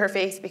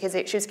 because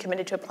she was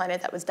committed to a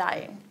planet that was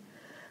dying.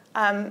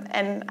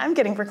 And I'm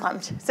getting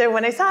verklempt. So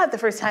when I saw it the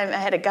first time, I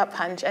had a gut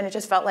punch, and it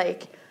just felt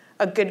like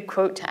a good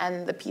quote to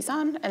end the piece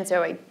on, and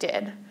so I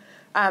did.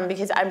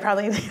 Because I'm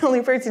probably the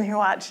only person who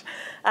watched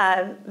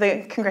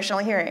the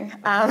congressional hearing.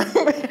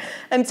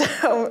 And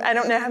so I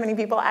don't know how many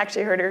people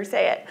actually heard her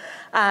say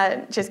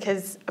it, just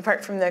because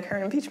apart from the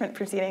current impeachment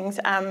proceedings,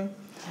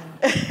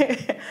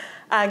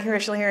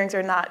 congressional hearings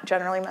are not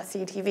generally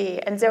must-see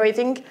TV. And so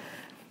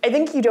I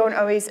think you don't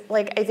always,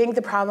 like, I think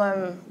the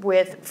problem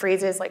with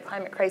phrases like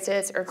climate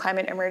crisis or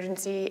climate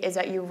emergency is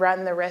that you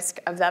run the risk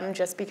of them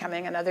just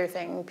becoming another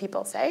thing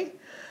people say.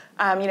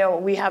 You know,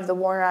 we have the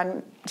war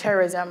on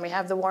terrorism, we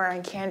have the war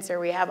on cancer,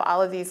 we have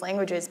all of these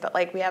languages, but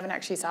like we haven't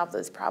actually solved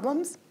those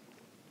problems.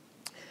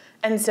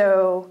 And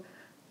so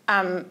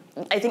I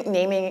think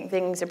naming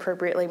things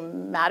appropriately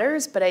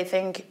matters, but I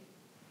think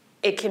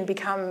it can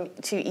become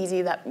too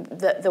easy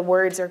that the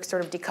words are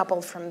sort of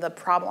decoupled from the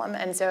problem.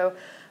 And so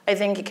I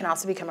think it can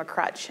also become a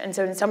crutch. And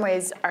so in some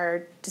ways,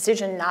 our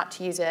decision not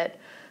to use it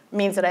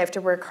means that I have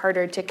to work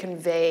harder to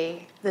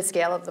convey the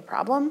scale of the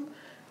problem.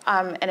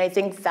 And I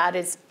think that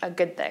is a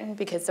good thing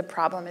because the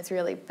problem is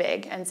really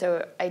big. And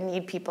so I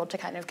need people to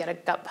kind of get a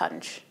gut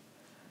punch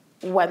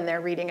when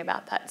they're reading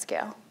about that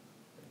scale.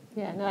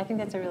 Yeah, no, I think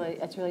that's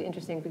really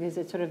interesting because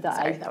it's sort of the.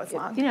 Sorry, that was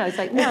long. You know, it's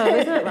like no,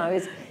 it's not long.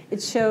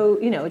 It's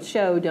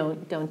show,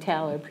 don't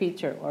tell, or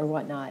preach, or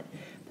whatnot.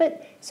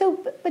 But still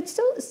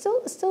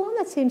on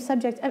that same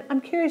subject, I'm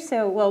curious.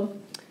 So, well,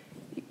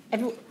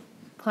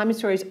 climate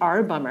stories are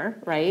a bummer,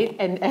 right?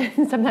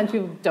 And sometimes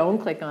people don't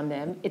click on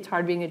them. It's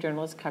hard being a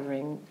journalist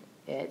covering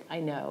it, I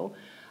know.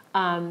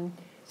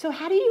 So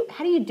how do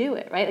you do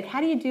it, right? Like, how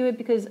do you do it?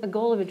 Because a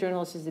goal of a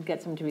journalist is to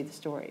get someone to read the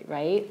story,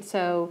 right?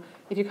 So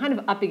if you're kind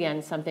of up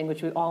against something,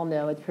 which we all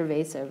know it's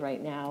pervasive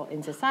right now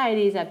in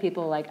societies, that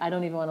people like, I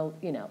don't even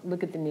want to,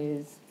 look at the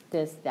news,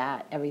 this,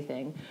 that,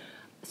 everything.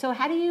 So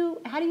how do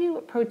you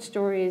approach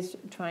stories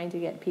trying to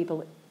get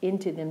people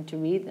into them to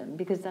read them?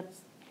 Because that's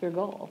your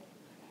goal.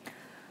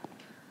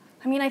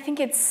 I mean, I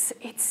think it's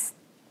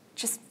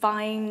just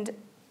find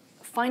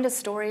a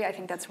story, I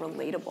think that's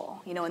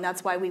relatable, and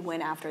that's why we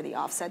went after the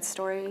offset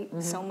story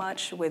so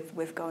much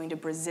with going to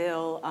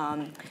Brazil.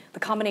 The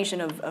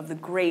combination of the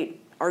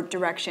great art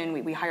direction,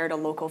 we hired a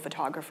local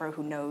photographer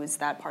who knows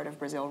that part of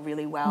Brazil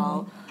really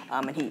well,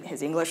 and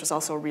his English was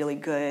also really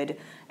good,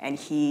 and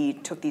he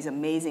took these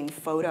amazing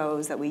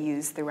photos that we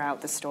used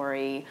throughout the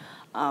story.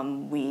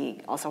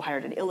 We also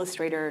hired an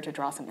illustrator to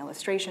draw some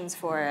illustrations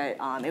for it.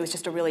 It was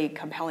just a really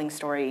compelling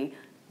story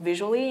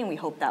visually, and we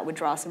hoped that would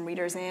draw some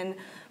readers in.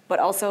 But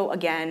also,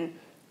 again,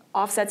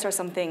 offsets are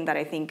something that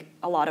I think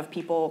a lot of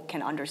people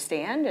can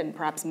understand, and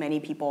perhaps many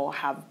people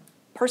have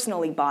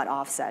personally bought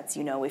offsets.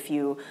 If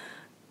you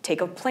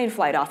take a plane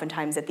flight,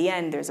 oftentimes at the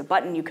end, there's a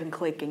button you can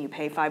click and you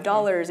pay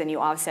 $5 and you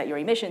offset your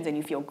emissions and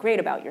you feel great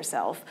about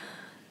yourself.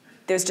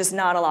 There's just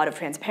not a lot of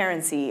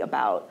transparency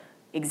about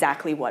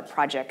exactly what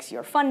projects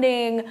you're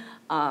funding,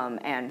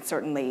 and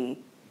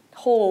certainly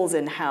holes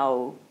in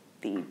how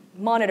the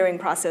monitoring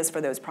process for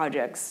those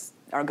projects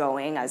are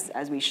going,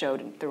 as we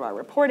showed through our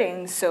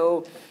reporting.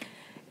 So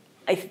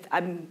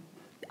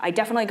I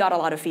definitely got a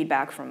lot of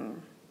feedback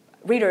from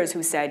readers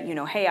who said,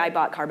 hey, I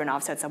bought carbon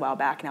offsets a while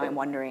back, now I'm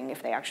wondering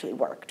if they actually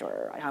worked,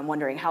 or I'm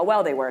wondering how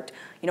well they worked.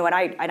 And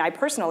I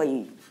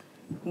personally,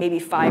 maybe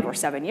 5 or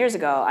 7 years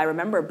ago, I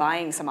remember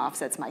buying some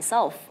offsets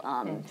myself.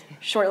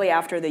 Shortly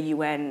after the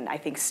UN, I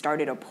think,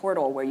 started a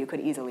portal where you could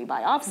easily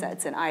buy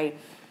offsets, and I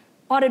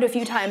bought it a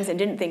few times and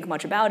didn't think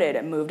much about it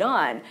and moved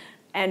on.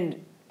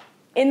 And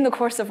in the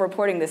course of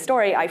reporting this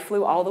story, I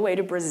flew all the way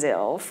to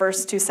Brazil,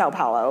 first to Sao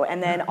Paulo,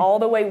 and then all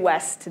the way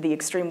west to the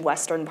extreme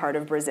western part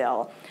of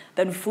Brazil,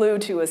 then flew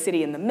to a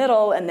city in the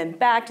middle, and then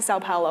back to Sao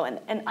Paulo,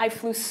 and I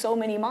flew so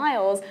many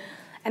miles.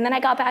 And then I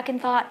got back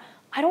and thought,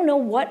 I don't know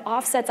what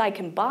offsets I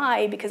can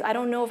buy because I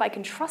don't know if I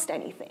can trust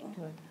anything.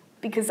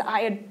 Because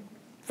I had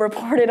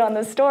reported on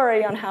the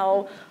story on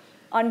how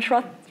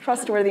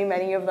untrustworthy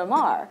many of them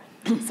are.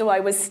 So I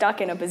was stuck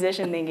in a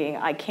position thinking,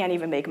 I can't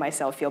even make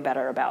myself feel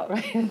better about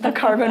the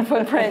carbon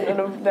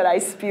footprint that I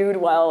spewed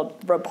while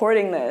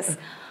reporting this.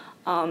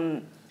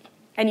 And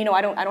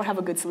I don't have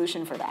a good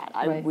solution for that.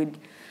 I would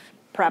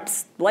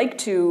perhaps like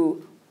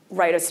to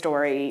write a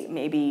story,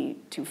 maybe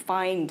to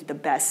find the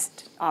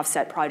best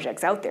offset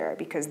projects out there,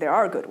 because there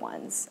are good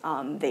ones.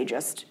 They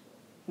just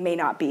may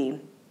not be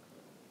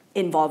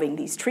involving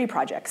these tree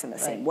projects in the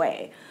same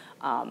way.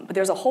 But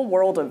there's a whole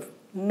world of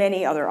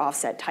many other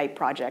offset type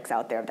projects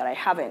out there that I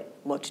haven't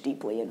looked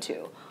deeply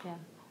into. Yeah.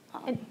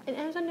 And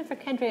I was wondering for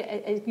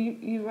Kendra,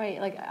 you write,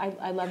 like,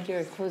 I loved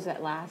your Close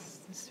That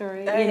Last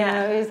story.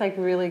 It was like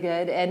really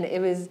good, and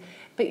it was,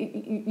 but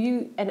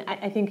you and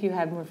I think you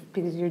have more,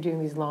 because you're doing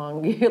these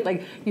long,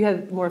 you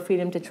have more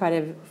freedom to try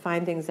to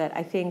find things that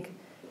I think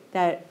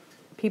that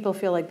people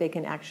feel like they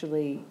can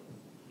actually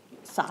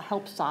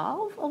help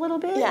solve a little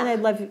bit. And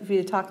I'd love for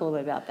you to talk a little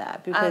bit about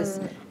that, because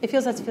it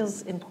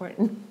feels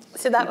important.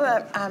 So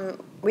that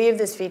we have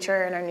this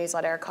feature in our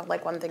newsletter called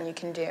One Thing You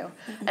Can Do.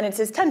 And it's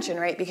this tension,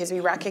 right? Because we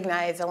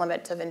recognize the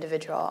limits of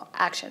individual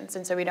actions.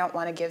 And so we don't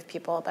want to give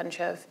people a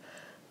bunch of,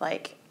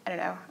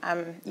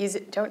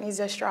 don't use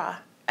a straw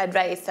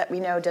advice that we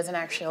know doesn't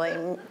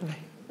actually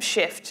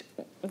shift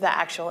the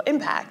actual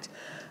impact.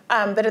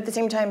 But at the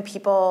same time,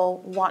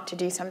 people want to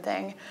do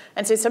something.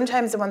 And so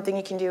sometimes the one thing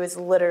you can do is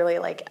literally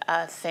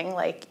a thing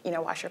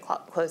wash your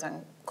clothes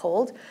on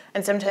cold.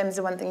 And sometimes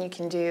the one thing you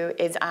can do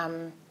is,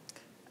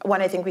 one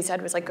I think we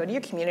said was go to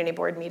your community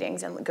board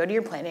meetings and go to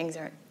your planning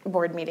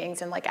board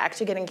meetings and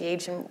actually get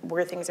engaged in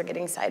where things are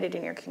getting cited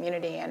in your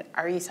community. And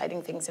are you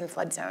citing things in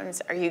flood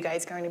zones? Are you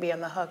guys going to be on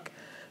the hook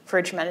for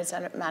a tremendous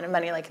amount of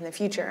money in the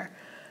future?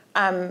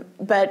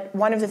 But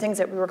one of the things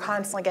that we were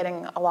constantly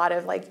getting a lot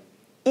of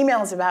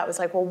emails about was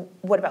well,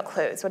 what about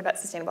clothes? What about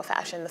sustainable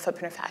fashion? The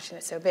footprint of fashion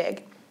is so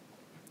big.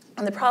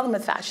 And the problem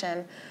with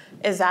fashion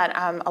is that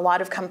a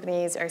lot of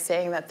companies are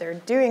saying that they're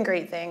doing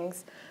great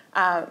things,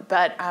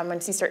 but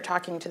once you start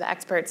talking to the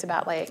experts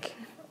about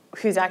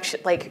who's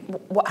actually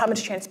how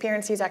much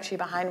transparency is actually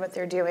behind what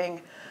they're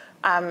doing,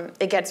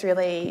 it gets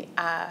really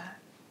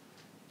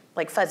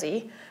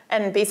fuzzy.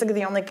 And basically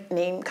the only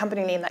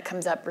company name that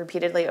comes up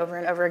repeatedly over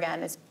and over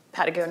again is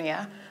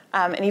Patagonia.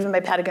 And even by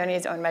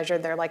Patagonia's own measure,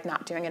 they're like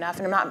not doing enough.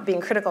 And I'm not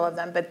being critical of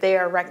them, but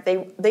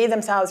they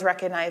themselves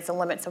recognize the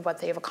limits of what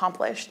they've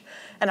accomplished.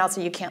 And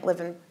also, you can't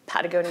live in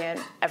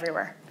Patagonia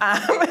everywhere.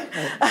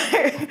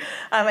 I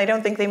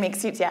don't think they make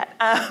suits yet.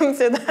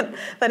 So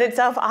that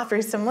itself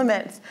offers some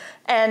limits.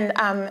 And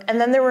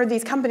then there were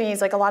these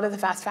companies, like a lot of the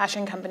fast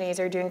fashion companies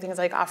are doing things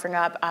like offering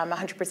up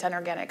 100%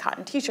 organic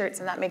cotton t-shirts,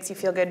 and that makes you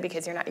feel good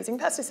because you're not using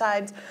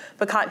pesticides.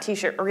 But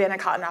organic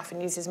cotton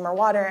often uses more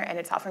water, and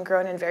it's often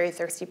grown in very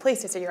thirsty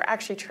places, so you're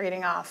actually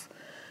trading off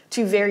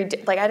to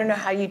I don't know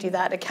how you do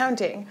that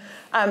accounting.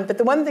 But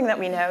the one thing that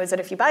we know is that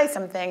if you buy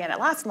something and it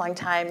lasts a long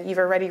time, you've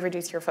already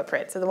reduced your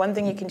footprint. So the one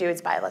thing you can do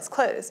is buy less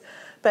clothes.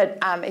 But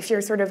if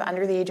you're sort of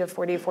under the age of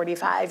 40,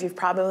 45, you've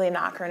probably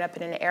not grown up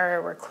in an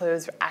era where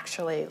clothes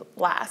actually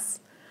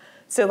last.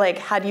 So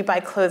how do you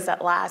buy clothes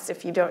that last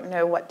if you don't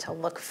know what to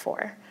look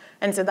for?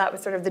 And so that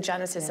was sort of the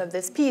genesis of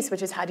this piece,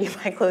 which is how do you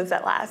buy clothes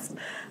that last?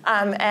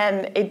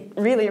 And it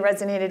really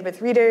resonated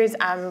with readers.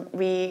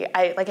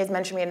 Like I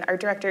mentioned, we had an art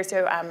director,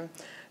 so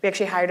we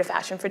actually hired a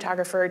fashion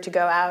photographer to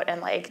go out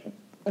and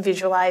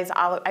visualize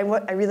all of, I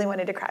really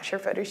wanted to crash her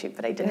photo shoot,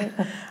 but I didn't,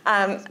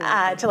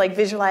 to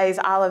visualize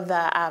all of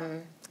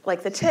the,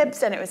 the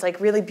tips, and it was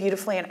really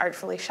beautifully and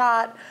artfully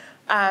shot.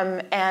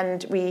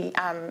 And we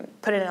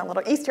put in a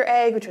little Easter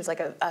egg, which was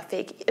a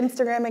fake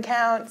Instagram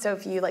account. So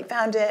if you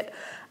found it,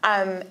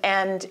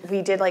 and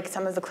we did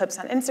some of the clips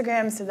on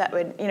Instagram, so that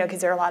would,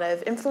 because there are a lot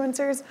of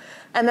influencers.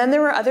 And then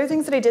there were other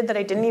things that I did that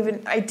I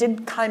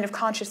did kind of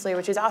consciously,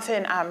 which is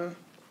often,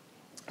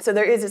 so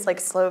there is this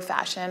slow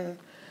fashion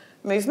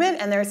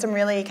movement, and there are some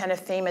really kind of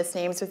famous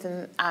names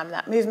within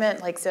that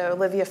movement. So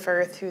Olivia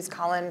Firth, who's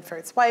Colin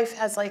Firth's wife,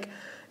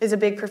 is a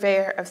big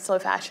purveyor of slow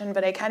fashion,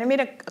 but I kind of made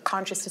a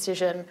conscious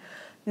decision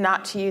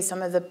not to use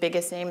some of the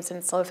biggest names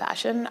in slow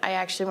fashion. I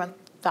actually went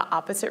the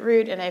opposite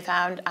route, and I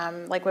found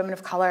women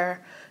of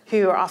color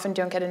who often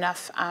don't get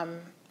enough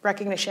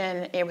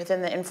recognition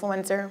within the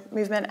influencer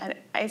movement. And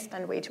I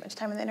spend way too much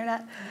time on the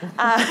internet.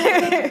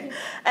 And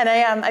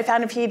I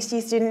found a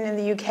PhD student in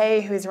the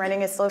UK who's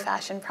running a slow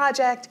fashion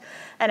project,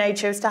 and I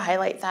chose to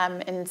highlight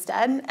them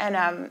instead.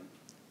 And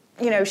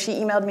she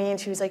emailed me, and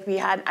she was like,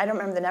 I don't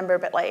remember the number,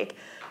 but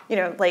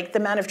the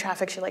amount of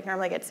traffic she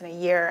normally gets in a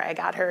year, I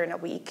got her in a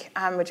week,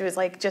 which was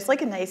just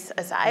a nice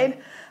aside.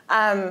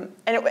 And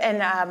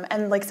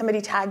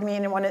somebody tagged me,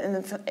 and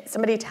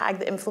somebody tagged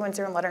the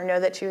influencer and let her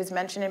know that she was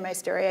mentioned in my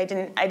story. I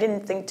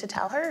didn't think to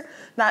tell her,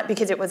 not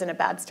because it wasn't a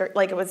bad story.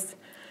 It was.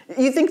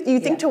 You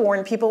think to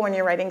warn people when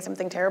you're writing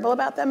something terrible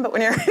about them, but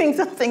when you're writing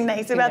something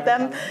nice about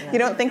them, you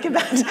don't think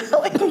about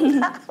telling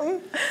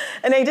them.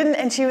 And I didn't.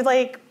 And she was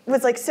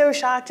so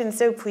shocked and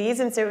so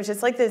pleased, and so it was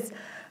just this.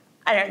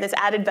 I don't know, this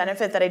added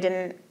benefit that I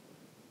didn't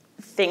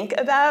think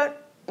about.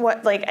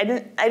 This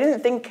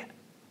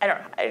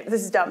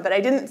is dumb, but I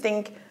didn't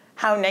think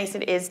how nice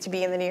it is to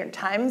be in the New York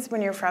Times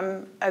when you're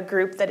from a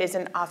group that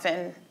isn't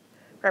often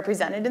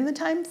represented in the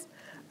Times.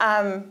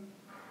 So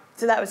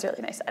that was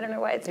really nice. I don't know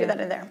why I threw that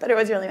in there, but it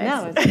was really nice.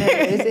 No, it's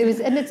great. It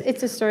was, and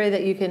it's a story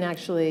that you can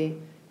actually,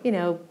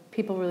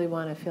 people really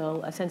want to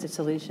feel a sense of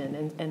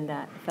solution, and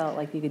that felt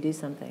like you could do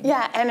something.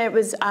 Yeah, and it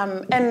was,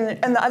 and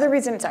the other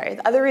reason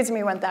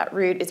we went that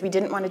route is we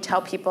didn't want to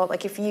tell people, we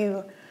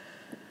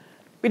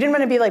didn't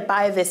want to be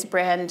buy this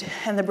brand,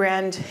 and the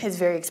brand is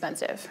very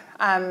expensive.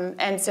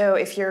 And so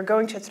if you're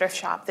going to a thrift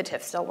shop, the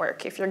tips still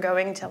work. If you're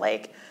going to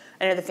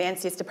the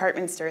fanciest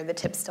department store, the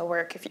tips still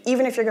work.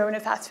 Even if you're going to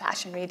a fast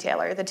fashion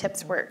retailer, the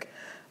tips work.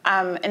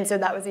 And so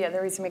that was the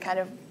other reason we kind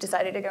of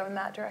decided to go in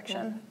that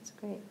direction. Yeah, that's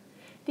great.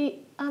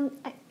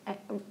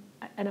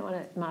 I don't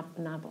want to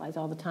monopolize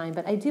all the time,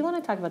 but I do want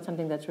to talk about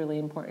something that's really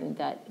important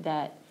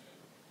that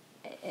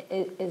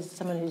is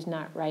someone who's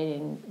not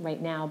writing right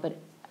now, but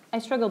I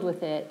struggled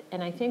with it,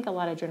 and I think a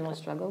lot of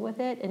journalists struggle with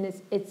it, and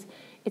it's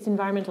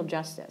environmental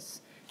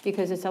justice,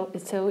 because it's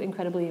so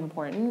incredibly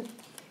important.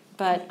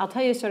 But I'll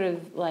tell you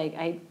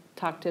I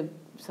talked to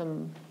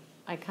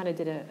I kind of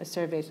did a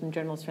survey of some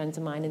journalist friends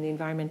of mine in the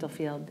environmental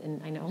field, and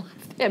I know a lot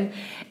of them,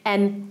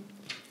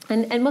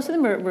 and most of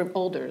them were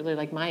older. They're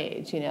my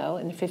age, in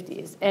the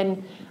 50s.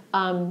 And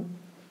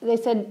they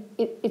said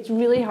it's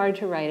really hard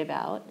to write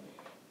about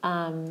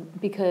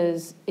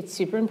because it's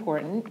super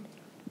important,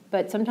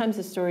 but sometimes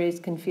the stories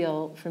can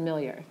feel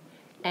familiar.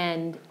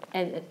 And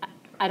I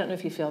don't know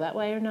if you feel that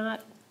way or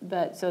not,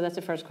 but so that's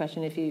the first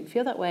question, if you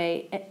feel that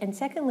way. And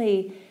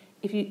secondly,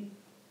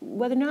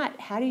 whether or not,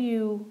 how do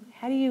you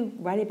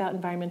write about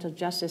environmental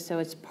justice so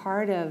it's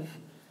part of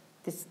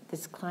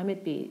this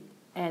climate beat?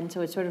 And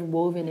so it's sort of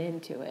woven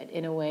into it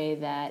in a way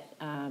that,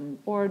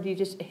 or do you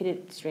just hit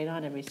it straight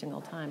on every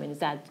single time? And is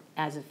that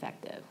as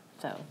effective?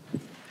 So,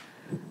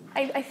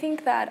 I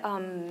think that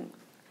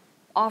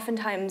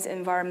oftentimes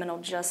environmental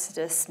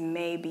justice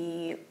may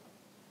be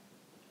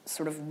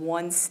sort of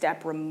one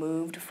step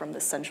removed from the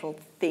central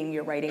thing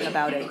you're writing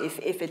about it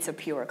if it's a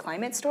pure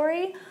climate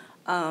story.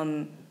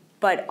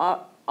 But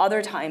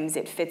other times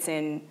it fits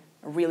in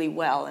really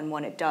well, and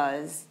when it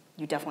does,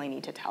 you definitely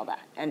need to tell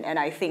that. And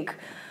I think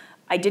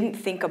I didn't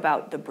think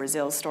about the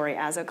Brazil story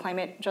as a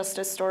climate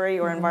justice story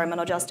or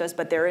environmental justice,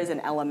 but there is an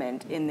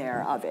element in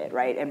there of it,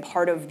 right? And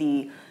part of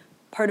the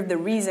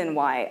reason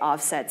why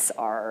offsets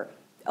are,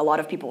 a lot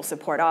of people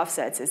support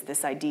offsets, is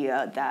this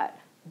idea that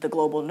the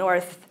global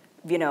north,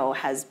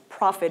 has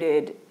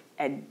profited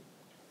and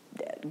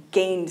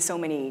gained so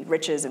many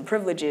riches and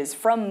privileges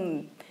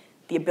from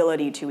the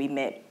ability to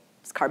emit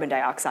carbon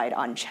dioxide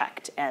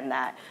unchecked, and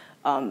that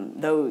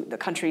though the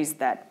countries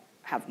that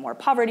have more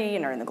poverty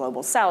and are in the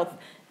global south,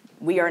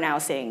 we are now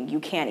saying you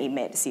can't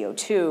emit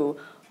CO2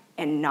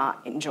 and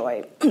not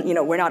enjoy,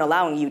 we're not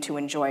allowing you to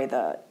enjoy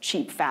the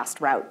cheap, fast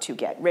route to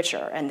get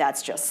richer, and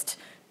that's just,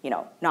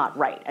 not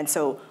right. And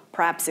so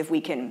perhaps if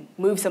we can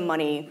move some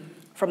money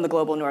from the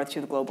global north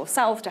to the global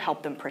south to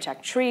help them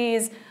protect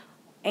trees,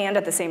 and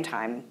at the same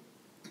time,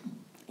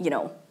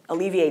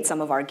 alleviate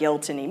some of our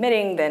guilt in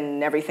emitting,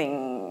 then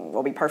everything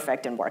will be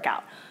perfect and work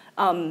out.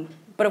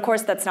 But of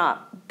course,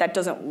 that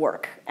doesn't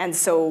work. And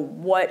so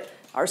what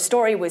our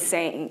story was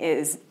saying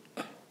is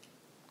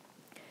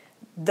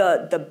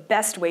the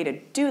best way to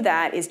do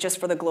that is just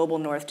for the global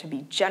north to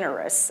be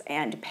generous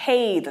and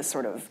pay the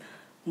sort of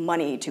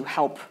money to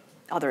help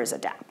others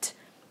adapt.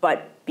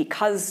 But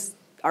because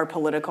our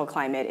political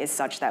climate is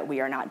such that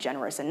we are not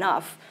generous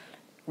enough,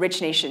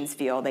 rich nations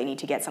feel they need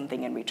to get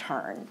something in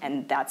return,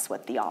 and that's where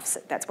the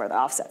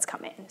offsets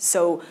come in.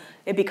 So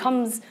it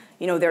becomes,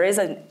 there is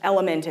an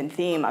element and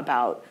theme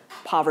about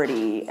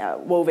poverty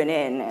woven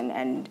in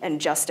and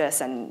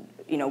justice, and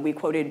we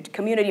quoted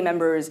community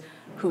members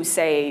who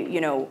say,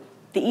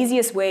 the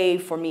easiest way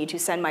for me to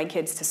send my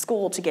kids to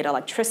school to get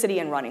electricity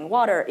and running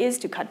water is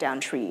to cut down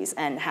trees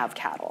and have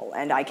cattle,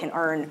 and I can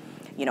earn,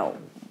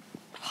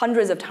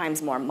 hundreds of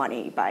times more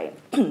money by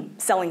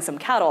selling some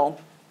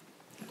cattle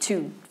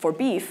for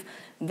beef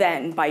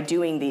than by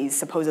doing these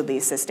supposedly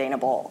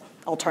sustainable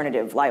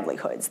alternative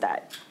livelihoods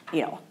that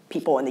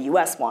people in the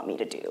US want me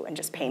to do and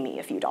just pay me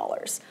a few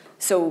dollars.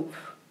 So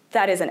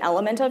that is an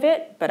element of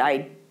it, but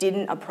I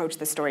didn't approach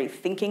the story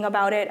thinking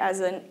about it as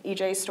an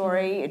EJ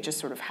story. It just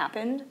sort of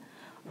happened.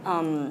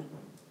 And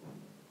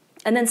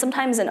then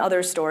sometimes in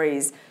other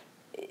stories,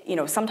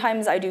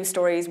 sometimes I do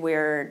stories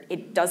where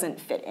it doesn't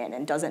fit in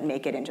and doesn't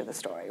make it into the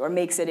story, or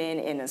makes it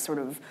in a sort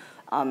of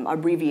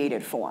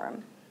abbreviated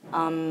form.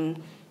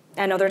 And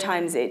other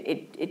times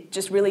it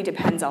just really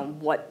depends on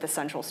what the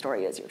central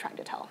story is you're trying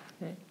to tell.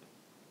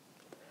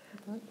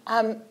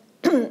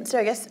 So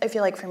I guess I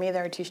feel like for me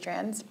there are two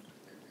strands.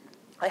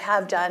 I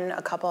have done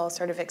a couple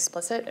sort of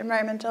explicit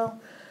environmental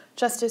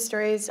justice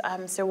stories.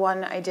 So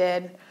one I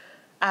did,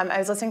 I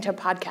was listening to a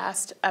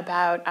podcast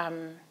about,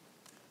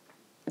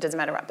 it doesn't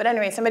matter what, but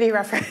anyway, somebody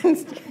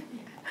referenced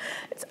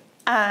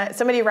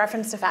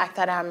the fact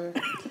that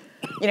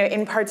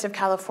in parts of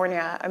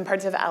California, in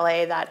parts of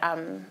LA, that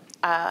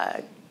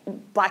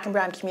Black and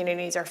brown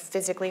communities are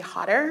physically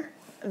hotter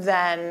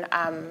than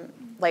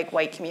like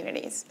white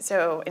communities.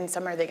 So in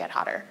summer they get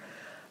hotter.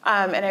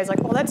 And I was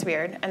like, well, that's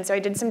weird. And so I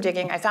did some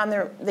digging. I found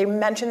they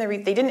mentioned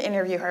they didn't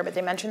interview her, but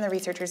they mentioned the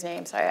researcher's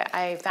name. So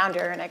I found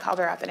her and I called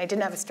her up, and I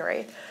didn't have a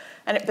story.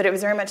 But it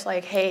was very much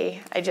like,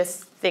 hey, I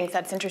just think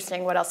that's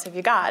interesting. What else have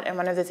you got? And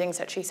one of the things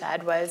that she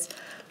said was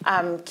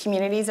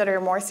communities that are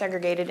more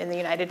segregated in the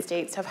United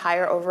States have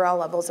higher overall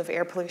levels of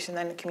air pollution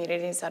than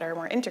communities that are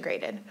more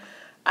integrated.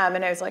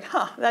 And I was like,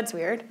 huh, that's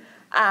weird.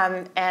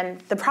 But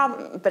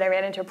I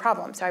ran into a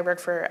problem. So I work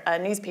for a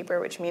newspaper,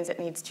 which means it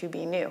needs to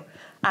be new.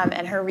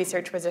 And her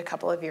research was a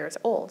couple of years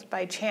old.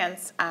 By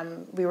chance,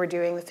 we were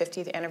doing the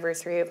 50th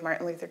anniversary of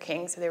Martin Luther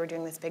King, so they were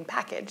doing this big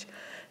package.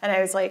 And I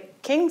was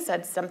like, King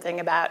said something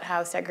about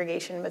how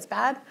segregation was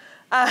bad.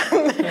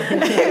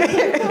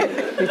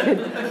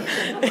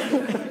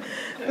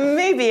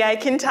 Maybe I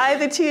can tie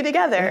the two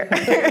together.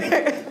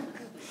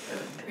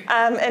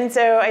 And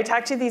so I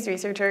talked to these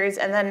researchers,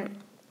 and then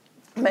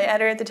my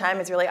editor at the time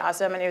was really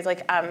awesome, and he was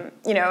like,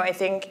 I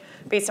think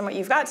based on what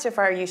you've got so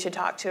far, you should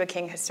talk to a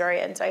King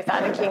historian. So I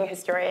found a King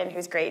historian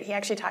who's great. He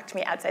actually talked to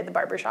me outside the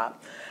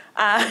barbershop.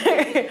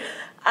 I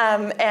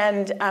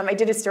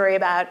did a story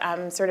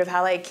about sort of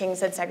how like King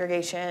said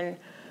segregation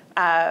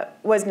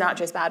was not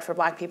just bad for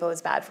Black people, it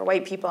was bad for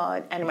white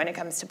people, and when it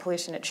comes to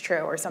pollution, it's true,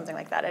 or something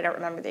like that. I don't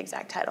remember the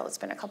exact title. It's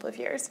been a couple of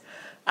years.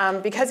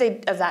 Because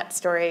of that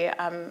story,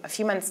 a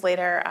few months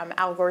later,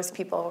 Al Gore's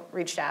people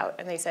reached out,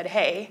 and they said,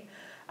 hey,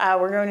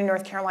 we're going to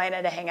North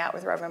Carolina to hang out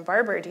with Reverend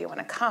Barber. Do you want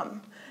to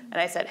come? And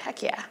I said,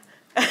 heck yeah.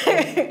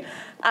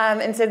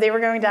 And so they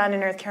were going down to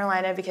North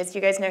Carolina because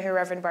you guys know who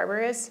Reverend Barber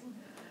is?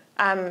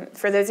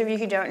 For those of you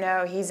who don't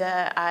know, he's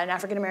an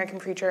African-American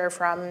preacher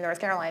from North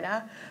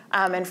Carolina.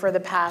 And for the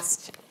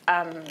past,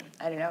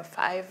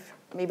 5,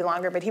 maybe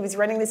longer, but he was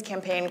running this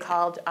campaign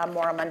called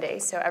Moral Monday.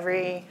 So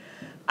every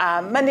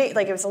Monday,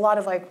 like it was a lot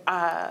of like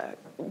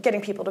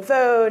getting people to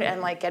vote and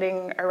like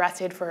getting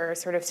arrested for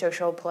sort of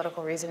social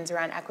political reasons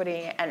around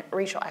equity and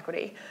racial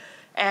equity.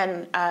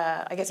 And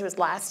I guess it was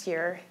last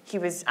year, he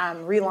was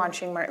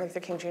relaunching Martin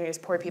Luther King Jr.'s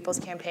Poor People's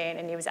Campaign,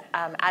 and he was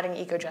adding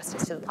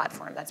eco-justice to the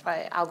platform. That's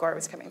why Al Gore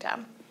was coming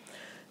down.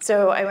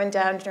 So I went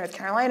down to North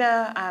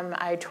Carolina.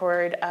 I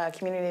toured a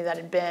community that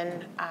had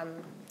been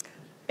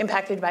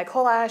impacted by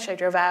coal ash. I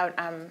drove out.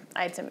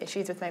 I had some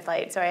issues with my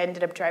flight, so I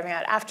ended up driving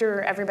out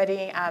after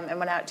everybody and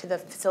went out to the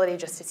facility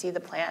just to see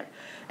the plant.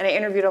 And I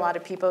interviewed a lot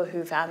of people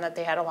who found that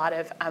they had a lot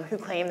of, who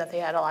claimed that they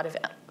had a lot of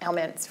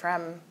ailments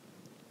from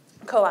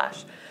coal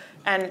ash.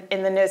 And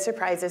in the No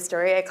Surprises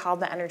story, I called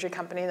the energy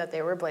company that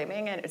they were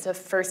blaming, and it was the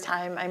first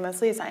time. I'm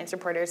mostly a science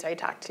reporter, so I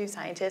talked to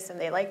scientists, and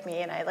they like me,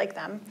 and I like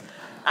them.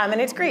 And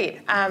it's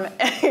great. I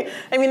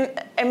mean,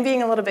 I'm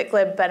being a little bit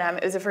glib, but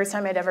it was the first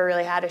time I'd ever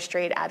really had a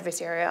straight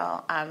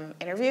adversarial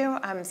interview.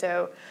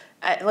 So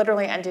it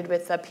literally ended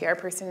with the PR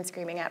person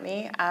screaming at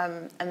me,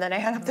 and then I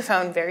hung up the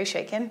phone very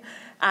shaken,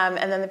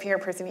 and then the PR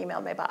person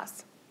emailed my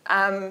boss.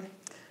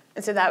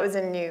 And so that was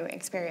a new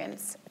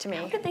experience to me.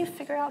 How did they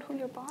figure out who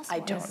your boss was? I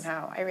don't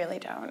know. I really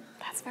don't.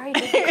 That's very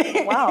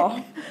difficult.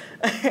 Wow.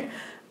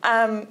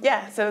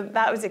 Yeah, so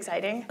that was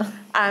exciting.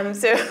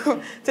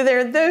 So there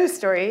are those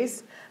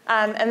stories.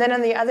 And then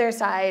on the other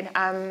side,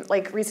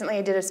 like recently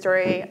I did a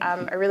story,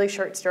 a really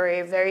short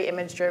story, very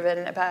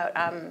image-driven, about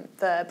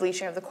the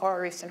bleaching of the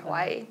coral reefs in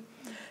Hawaii.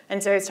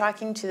 And so I was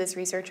talking to this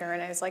researcher,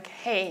 and I was like,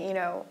 hey, you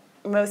know,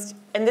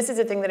 and this is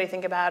a thing that I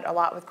think about a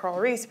lot with coral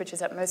reefs, which is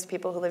that most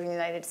people who live in the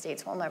United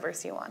States will never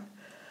see one.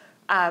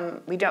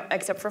 We don't,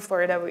 except for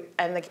Florida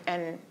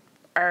and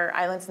our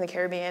islands in the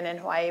Caribbean and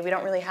Hawaii, we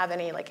don't really have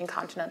any, like in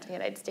continental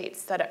United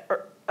States, that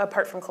are,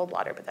 apart from cold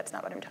water, but that's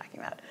not what I'm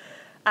talking about.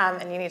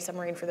 And you need a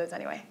submarine for those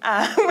anyway.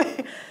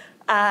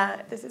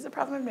 This is a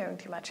problem of knowing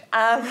too much.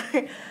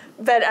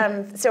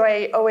 So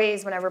I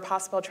always, whenever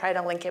possible, try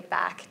to link it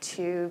back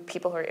to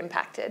people who are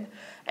impacted.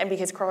 And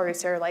because coral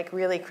reefs are like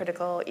really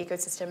critical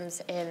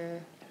ecosystems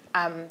in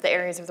the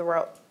areas of the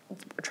world,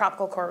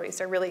 tropical coral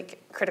reefs are really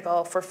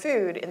critical for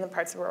food in the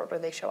parts of the world where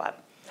they show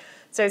up.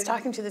 So I was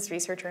talking to this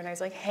researcher, and I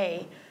was like,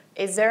 hey,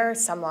 is there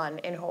someone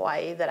in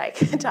Hawaii that I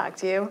can talk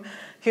to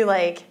who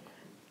like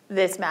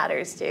this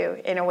matters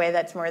to in a way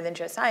that's more than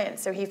just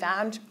science? So he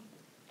found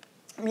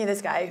me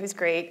this guy who's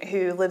great,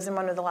 who lives in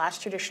one of the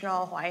last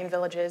traditional Hawaiian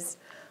villages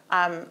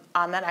on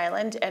that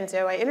island. And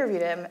so I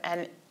interviewed him,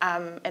 and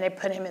I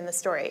put him in the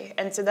story.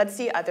 And so that's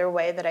the other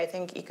way that I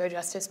think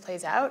eco-justice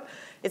plays out,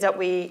 is that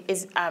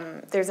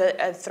there's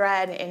a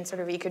thread in sort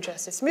of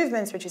eco-justice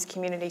movements, which is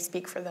communities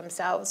speak for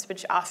themselves,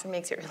 which often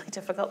makes it really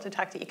difficult to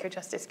talk to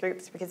eco-justice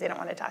groups because they don't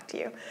want to talk to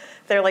you.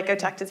 They're like, go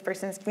talk to this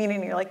person's community,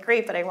 and you're like,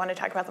 great, but I want to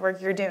talk about the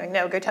work you're doing.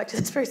 No, go talk to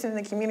this person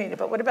in the community,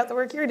 but what about the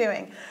work you're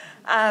doing?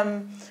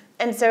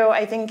 And so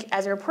I think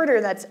as a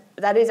reporter,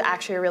 that is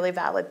actually a really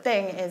valid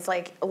thing, is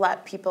like,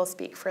 let people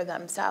speak for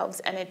themselves.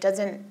 And it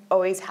doesn't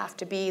always have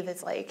to be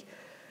this like,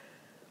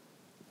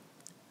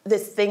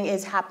 this thing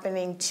is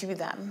happening to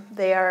them.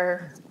 They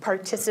are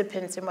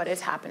participants in what is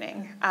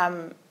happening.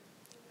 I'm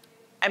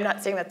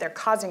not saying that they're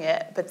causing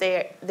it, but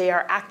they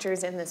are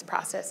actors in this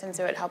process. And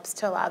so it helps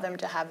to allow them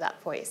to have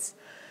that voice.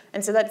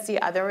 And so that's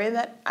the other way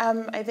that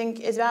I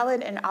think is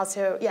valid. And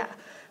also,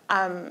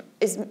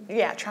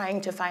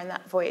 trying to find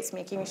that voice,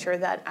 making sure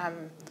that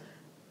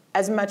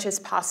as much as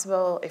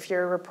possible, if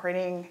you're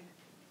reporting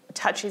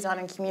touches on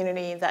a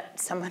community, that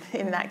someone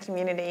in that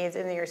community is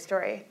in your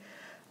story,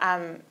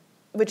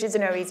 which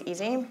isn't always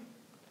easy,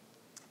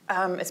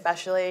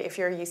 especially if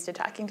you're used to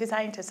talking to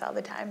scientists all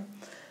the time.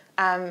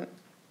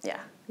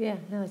 Yeah,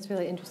 no, it's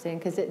really interesting,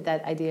 because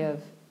that idea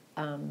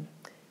of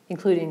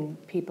including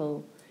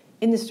people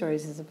in the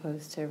stories as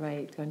opposed to,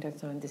 going to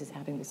someone, this is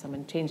happening to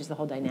someone, changes the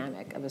whole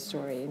dynamic of a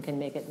story and can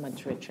make it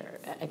much richer.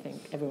 I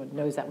think everyone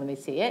knows that when they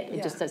see it.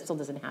 It just still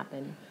doesn't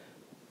happen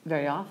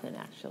very often,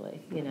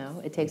 actually. You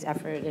know, it takes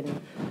effort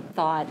and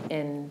thought,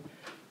 and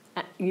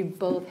you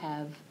both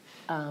have,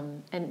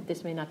 and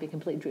this may not be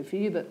completely true for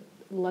you, but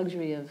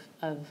luxury of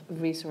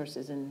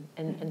resources and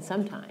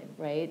some time,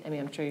 right? I mean,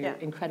 I'm sure you're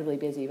incredibly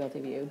busy, both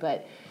of you,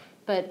 but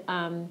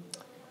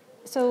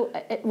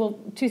well,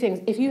 two things.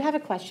 If you have a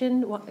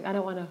question, I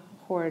don't want to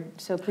hoard,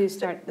 so please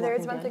start. There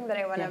is one thing that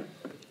I want to,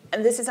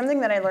 and this is something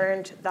that I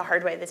learned the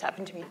hard way. This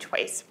happened to me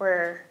twice,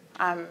 where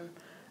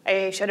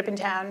I showed up in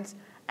towns,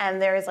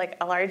 and there was like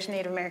a large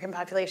Native American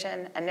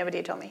population, and nobody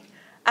had told me.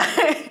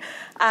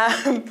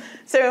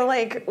 So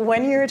like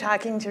when you're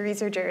talking to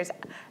researchers,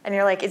 and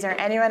you're like, is there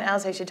anyone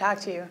else I should talk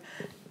to?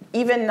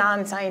 Even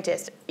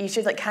non-scientists, you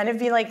should like kind of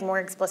be like more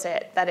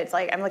explicit that it's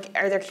like, I'm like,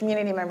 are there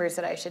community members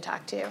that I should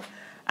talk to?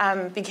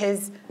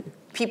 Because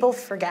people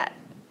forget.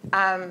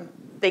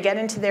 They get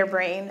into their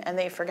brain and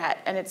they forget.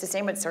 And it's the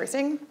same with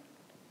sourcing.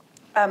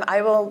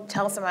 I will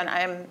tell someone,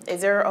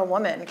 is there a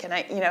woman? Can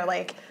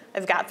I,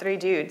 I've got 3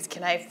 dudes.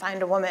 Can I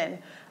find a woman?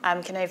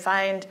 Can I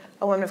find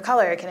a woman of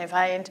color? Can I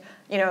find,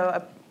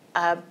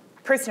 a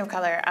person of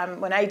color?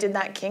 When I did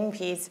that King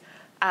piece,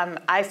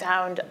 I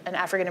found an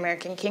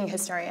African-American King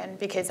historian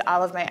because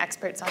all of my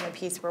experts on the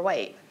piece were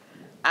white.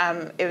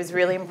 It was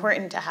really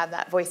important to have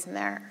that voice in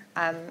there.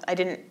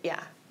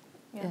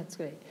 That's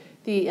great.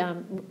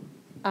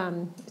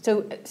 I'm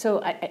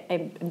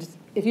just,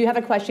 if you have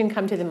a question,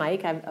 come to the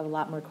mic. I have a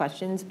lot more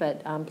questions,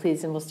 but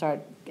please, and we'll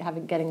start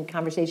getting a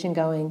conversation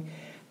going.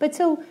 But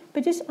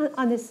just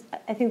on this,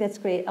 I think that's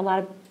great. A lot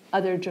of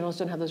other journals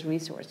don't have those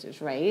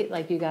resources, right?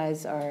 Like you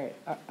guys are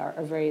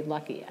very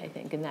lucky, I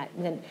think, in that.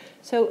 And then,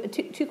 so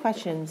two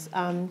questions.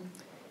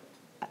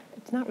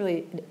 It's not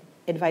really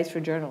advice for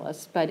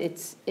journalists, but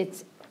it's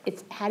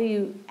can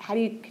you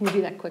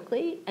do that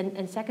quickly?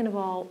 And second of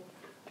all,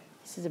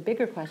 this is a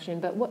bigger question,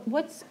 but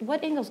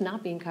what angle's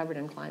not being covered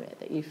in climate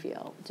that you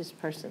feel, just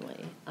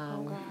personally?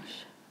 Oh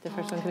gosh. The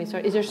first one can we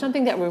start? Is there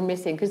something that we're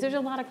missing? Because there's a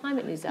lot of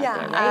climate news out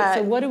there, right?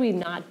 So what are we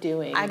not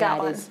doing? I got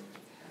one.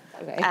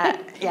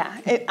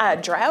 Okay.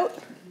 Drought,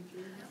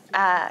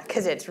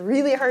 because it's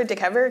really hard to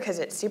cover because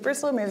it's super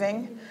slow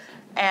moving,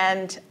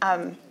 and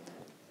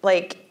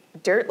like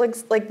dirt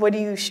looks like what do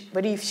you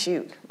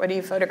shoot? What do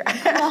you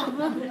photograph?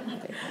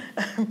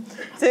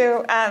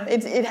 So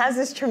it has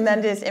this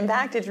tremendous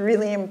impact. It's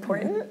really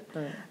important,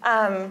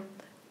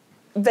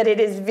 but it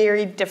is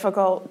very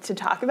difficult to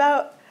talk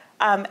about.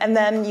 And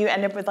then you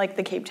end up with like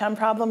the Cape Town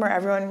problem where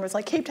everyone was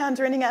like, Cape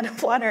Town's running out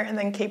of water, and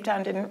then Cape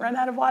Town didn't run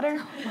out of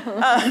water.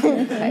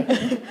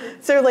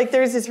 So like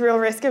there's this real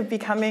risk of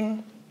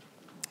becoming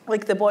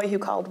like the boy who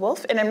called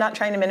wolf. And I'm not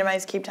trying to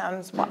minimize Cape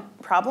Town's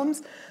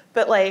problems,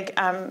 but like,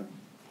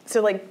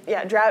 so like,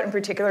 yeah, drought in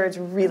particular is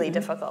really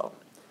difficult.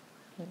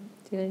 Do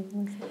you have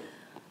anything to say?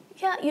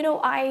 Yeah, you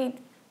know,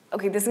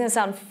 okay, this is gonna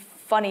sound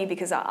funny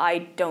because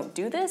I don't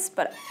do this,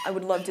 but I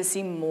would love to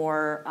see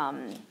more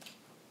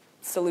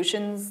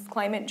solutions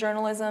climate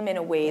journalism in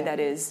a way that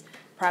is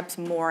perhaps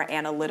more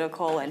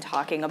analytical and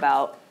talking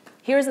about,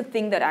 here's a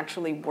thing that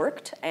actually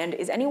worked, and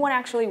is anyone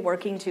actually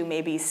working to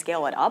maybe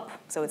scale it up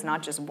so it's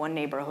not just one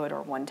neighborhood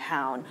or one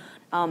town?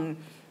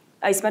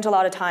 I spent a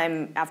lot of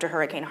time after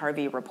Hurricane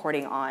Harvey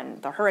reporting on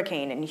the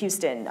hurricane in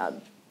Houston.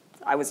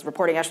 I was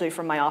reporting actually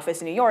from my office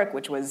in New York,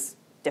 which was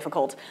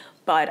difficult,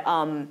 but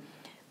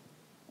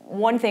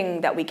one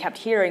thing that we kept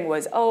hearing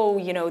was, oh,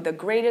 you know, the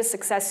greatest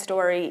success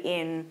story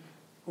in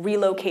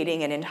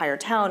relocating an entire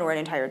town or an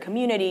entire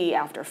community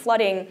after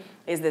flooding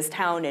is this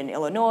town in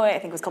Illinois, I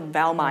think it was called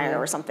Valmeyer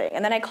or something.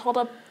 And then I called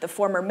up the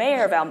former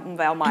mayor of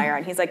Valmeyer,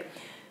 and he's like,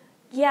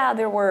 yeah,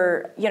 there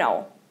were, you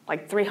know,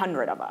 like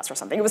 300 of us or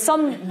something. It was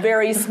some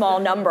very small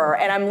number,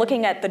 and I'm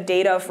looking at the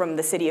data from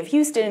the city of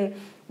Houston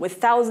with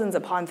thousands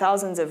upon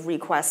thousands of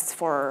requests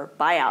for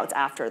buyouts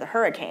after the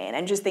hurricane,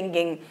 and just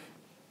thinking,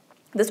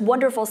 this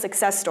wonderful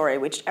success story,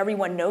 which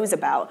everyone knows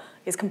about,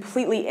 is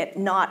completely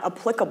not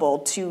applicable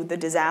to the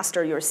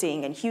disaster you're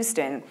seeing in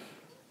Houston,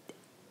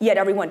 yet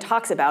everyone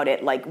talks about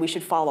it like we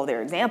should follow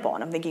their example.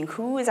 And I'm thinking,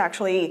 who is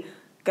actually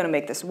gonna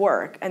make this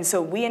work? And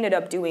so we ended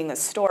up doing a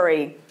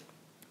story,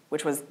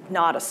 which was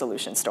not a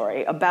solution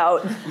story,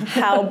 about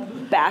how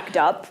backed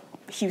up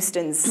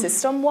Houston's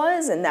system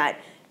was, and that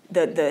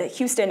the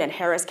Houston and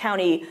Harris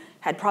County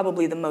had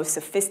probably the most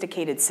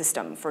sophisticated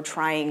system for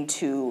trying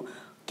to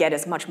get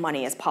as much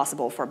money as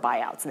possible for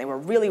buyouts. And they were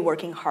really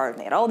working hard, and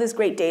they had all this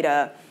great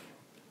data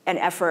and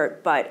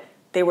effort, but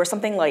they were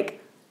something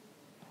like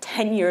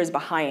 10 years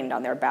behind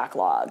on their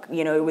backlog.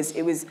 You know,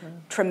 it was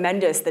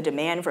tremendous, the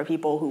demand for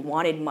people who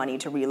wanted money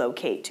to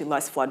relocate to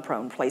less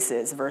flood-prone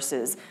places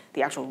versus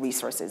the actual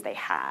resources they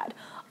had.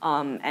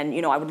 And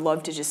you know, I would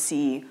love to just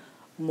see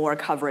more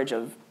coverage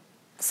of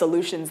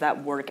solutions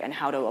that work and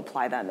how to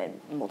apply them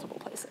in multiple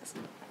places.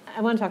 I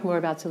want to talk more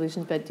about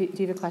solutions, but do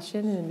you have a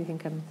question, and then we can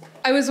come?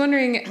 I was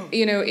wondering,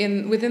 you know,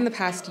 within the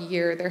past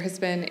year, there has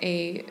been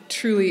a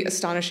truly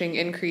astonishing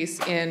increase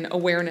in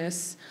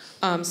awareness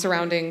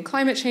surrounding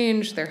climate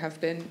change. There have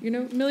been, you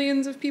know,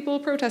 millions of people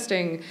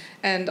protesting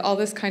and all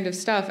this kind of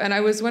stuff. And I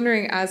was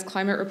wondering, as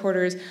climate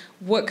reporters,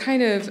 what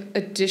kind of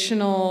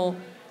additional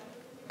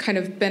kind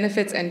of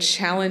benefits and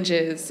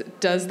challenges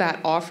does that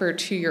offer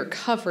to your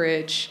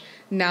coverage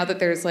now that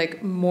there's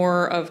like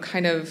more of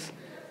kind of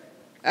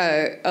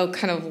a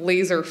kind of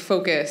laser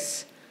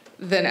focus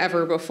than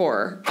ever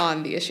before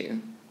on the issue?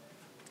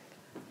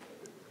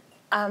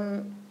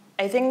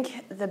 I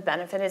think the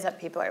benefit is that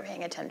people are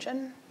paying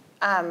attention.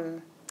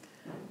 And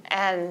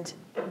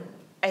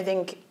I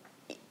think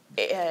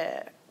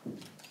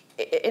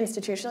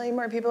institutionally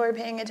more people are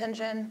paying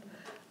attention,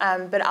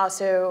 but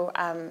also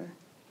I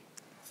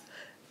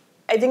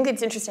think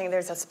it's interesting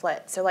there's a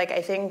split. So like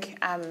I think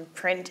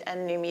print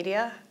and new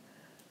media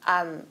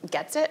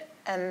gets it,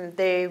 and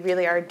they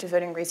really are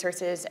devoting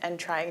resources and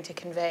trying to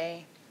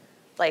convey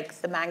like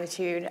the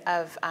magnitude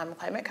of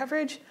climate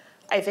coverage.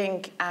 I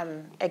think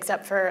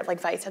except for like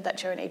Vice had that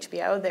show on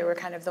HBO, they were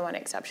kind of the one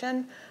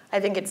exception. I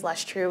think it's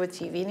less true with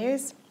TV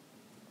news.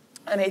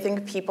 And I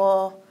think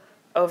people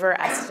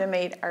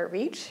overestimate our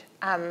reach.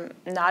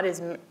 Not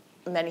as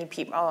many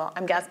people,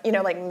 I'm guessing, you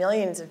know, like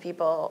millions of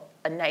people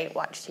a night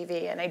watch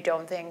TV, and I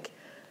don't think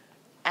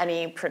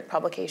any print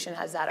publication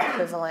has that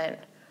equivalent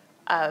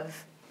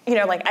of, you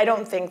know, like I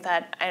don't think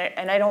that,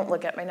 and I don't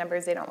look at my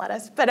numbers, they don't let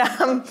us, but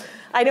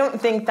I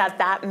don't think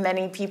that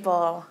many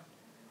people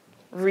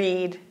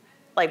read,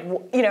 like,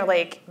 you know,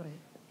 like,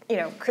 you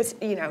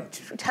know,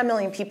 10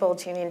 million people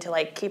tune into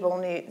like cable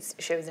news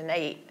shows a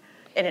night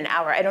in an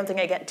hour. I don't think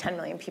I get 10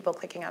 million people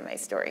clicking on my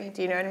story.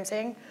 Do you know what I'm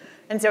saying?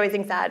 And so I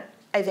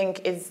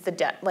think is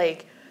the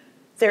like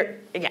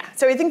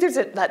So I think there's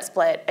that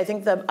split. I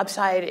think the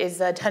upside is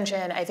the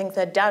attention. I think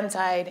the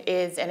downside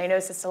is, and I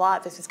noticed this a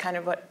lot, this is kind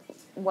of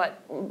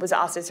what was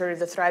also sort of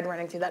the thread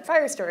running through that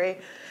fire story,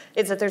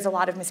 is that there's a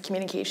lot of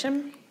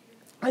miscommunication.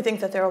 I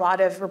think that there are a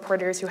lot of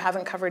reporters who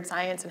haven't covered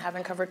science and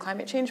haven't covered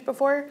climate change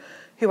before,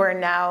 who are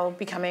now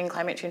becoming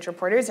climate change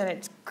reporters, and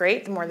it's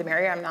great, the more the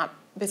merrier, I'm not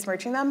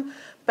besmirching them.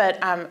 But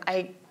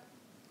I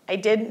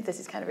did, this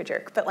is kind of a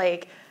jerk, but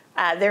like,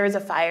 there was a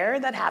fire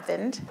that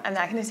happened. I'm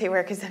not going to say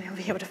where because then you'll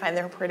be able to find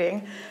the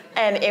reporting.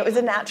 And it was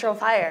a natural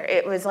fire.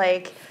 It was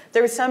like,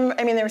 there were some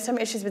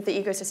issues with the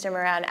ecosystem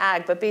around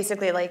ag, but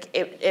basically like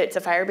it's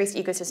a fire-based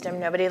ecosystem.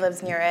 Nobody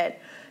lives near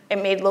it.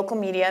 It made local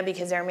media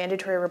because there are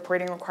mandatory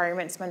reporting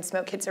requirements when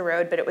smoke hits a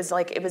road, but it was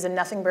a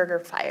nothing burger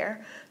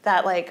fire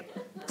that like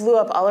blew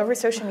up all over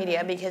social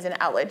media because an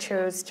outlet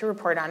chose to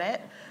report on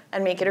it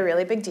and make it a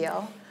really big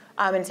deal.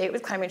 And say it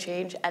was climate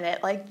change, and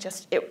it like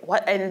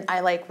and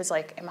I like was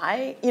like, am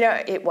I?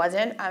 It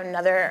wasn't.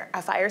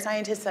 A fire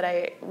scientist that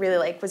I really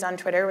like was on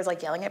Twitter, was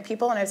like yelling at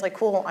people, and I was like,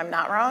 cool, I'm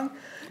not wrong.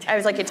 I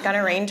was like, it's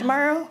gonna rain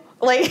tomorrow.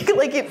 Like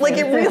it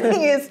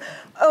really is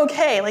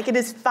okay. Like it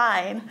is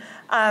fine.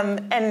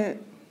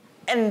 And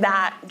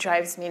that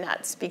drives me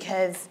nuts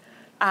because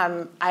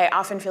I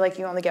often feel like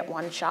you only get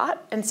one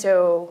shot, and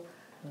so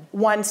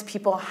once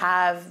people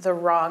have the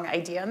wrong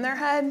idea in their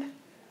head.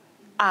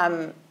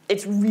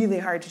 It's really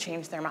hard to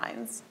change their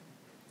minds.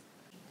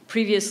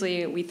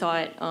 Previously, we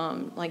thought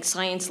like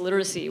science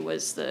literacy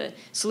was the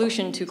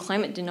solution to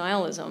climate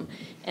denialism,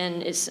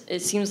 and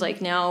it seems like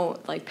now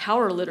like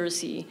power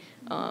literacy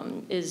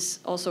is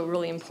also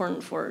really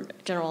important for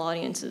general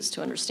audiences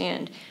to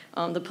understand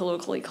the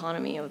political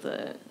economy of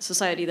the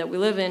society that we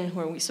live in,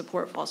 where we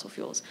support fossil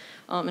fuels.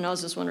 And I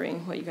was just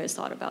wondering what you guys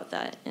thought about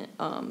that,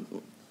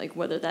 like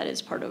whether that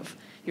is part of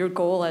your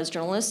goal as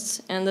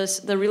journalists. And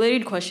the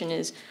related question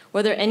is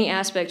whether any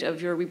aspect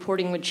of your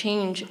reporting would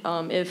change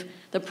if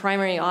the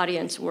primary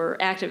audience were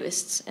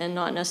activists and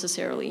not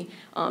necessarily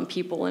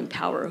people in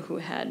power who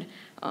had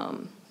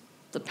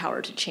the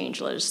power to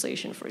change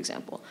legislation, for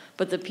example,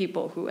 but the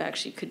people who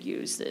actually could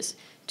use this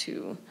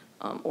to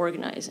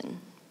organize and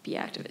be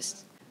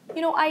activists.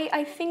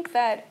 I think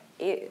that,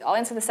 I'll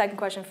answer the second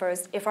question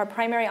first. If our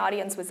primary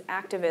audience was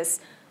activists,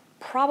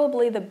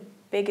 probably the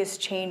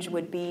biggest change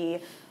would be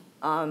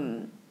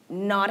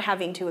not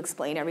having to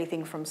explain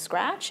everything from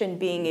scratch and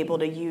being able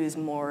to use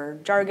more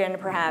jargon,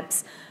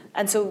 perhaps.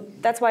 And so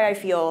that's why I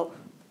feel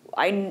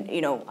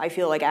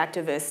like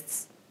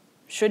activists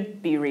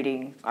should be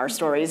reading our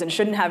stories and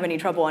shouldn't have any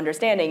trouble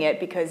understanding it,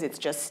 because it's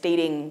just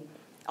stating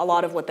a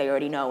lot of what they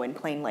already know in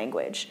plain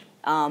language.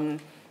 And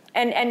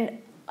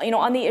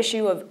on the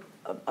issue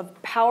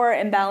of power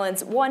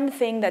imbalance, one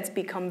thing that's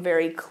become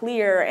very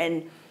clear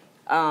and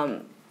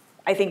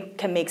I think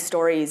can make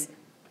stories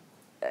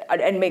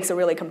and makes a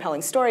really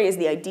compelling story is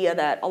the idea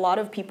that a lot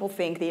of people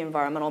think the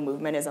environmental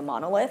movement is a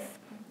monolith,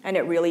 and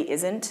it really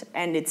isn't.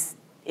 And it's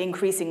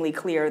increasingly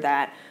clear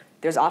that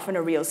there's often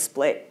a real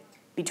split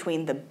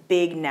between the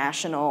big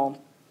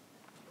national,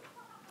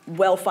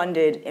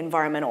 well-funded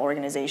environmental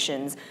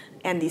organizations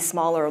and the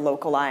smaller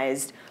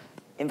localized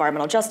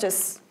environmental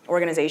justice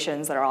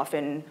organizations that are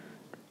often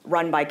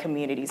run by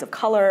communities of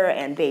color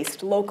and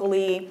based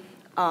locally.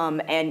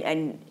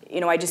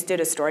 I just did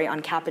a story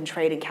on cap and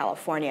trade in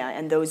California,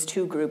 and those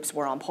two groups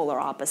were on polar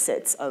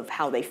opposites of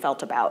how they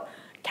felt about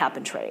cap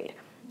and trade.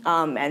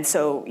 And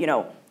so,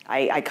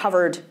 I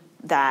covered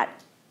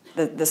that.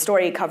 The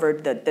story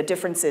covered the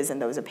differences in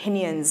those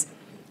opinions.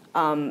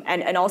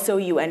 And also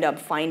you end up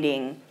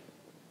finding,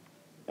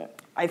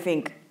 I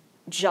think,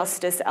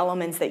 justice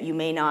elements that you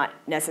may not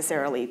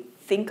necessarily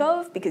think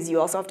of, because you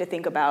also have to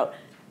think about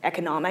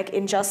economic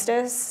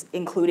injustice,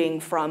 including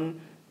from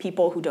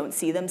people who don't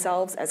see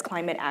themselves as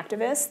climate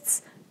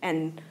activists,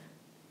 and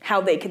how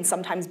they can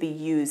sometimes be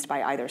used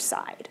by either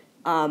side.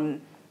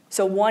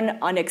 So one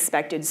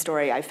unexpected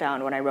story I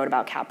found when I wrote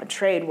about cap and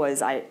trade was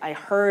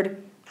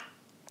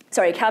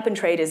cap and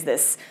trade is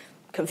this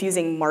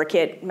confusing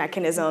market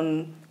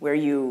mechanism where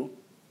you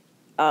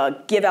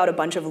give out a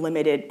bunch of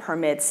limited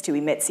permits to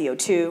emit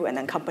CO2, and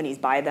then companies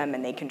buy them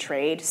and they can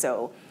trade.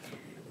 So,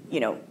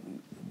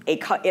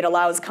 it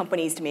allows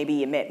companies to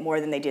maybe emit more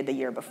than they did the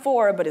year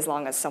before, but as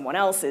long as someone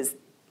else is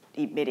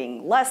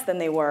emitting less than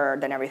they were,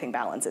 then everything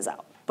balances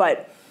out.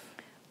 But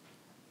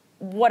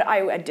what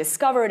I had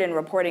discovered in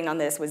reporting on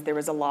this was there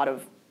was a lot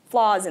of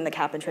flaws in the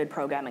cap and trade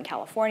program in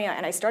California,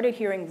 and I started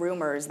hearing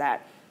rumors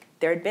that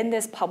there had been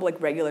this public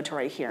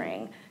regulatory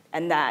hearing,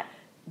 and that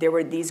there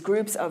were these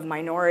groups of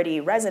minority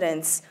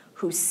residents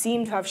who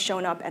seemed to have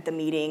shown up at the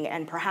meeting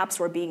and perhaps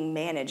were being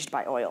managed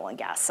by oil and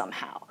gas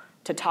somehow,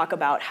 to talk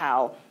about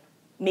how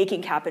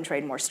making cap and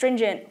trade more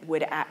stringent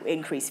would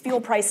increase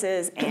fuel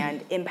prices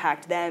and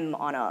impact them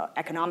on an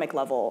economic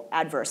level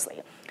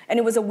adversely. And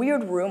it was a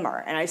weird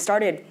rumor, and I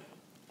started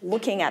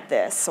looking at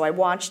this. So I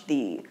watched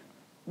the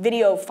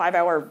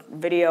 5-hour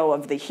video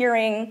of the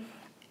hearing,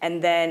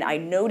 and then I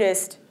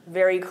noticed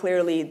very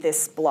clearly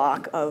this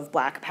block of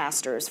black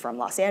pastors from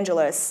Los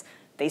Angeles.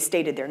 They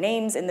stated their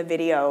names in the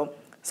video,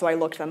 so I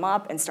looked them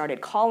up and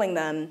started calling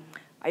them.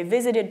 I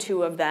visited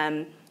 2 of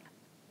them,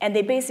 and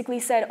they basically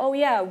said, oh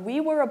yeah, we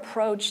were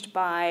approached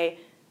by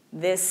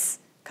this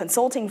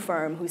consulting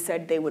firm who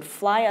said they would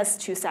fly us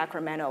to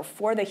Sacramento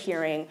for the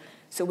hearing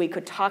so we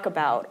could talk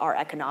about our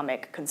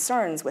economic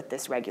concerns with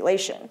this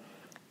regulation.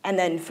 And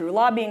then through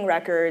lobbying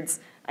records,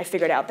 I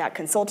figured out that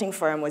consulting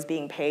firm was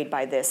being paid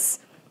by this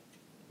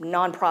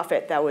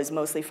nonprofit that was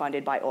mostly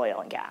funded by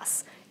oil and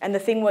gas. And the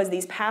thing was,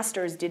 these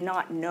pastors did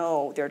not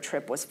know their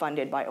trip was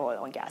funded by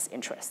oil and gas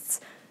interests.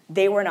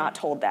 They were not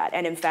told that.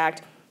 And in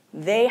fact,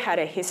 they had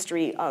a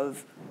history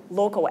of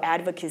local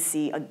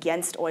advocacy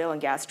against oil and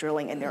gas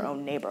drilling in their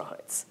own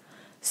neighborhoods.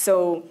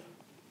 So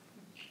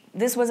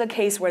this was a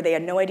case where they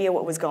had no idea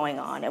what was going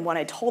on. And when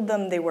I told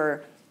them, they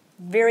were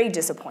very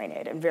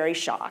disappointed and very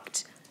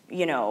shocked.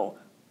 You know,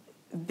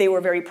 they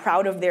were very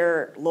proud of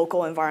their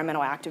local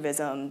environmental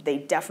activism. They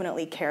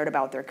definitely cared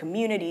about their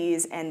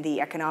communities, and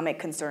the economic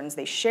concerns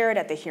they shared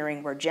at the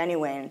hearing were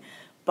genuine,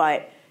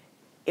 but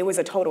it was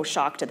a total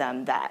shock to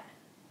them that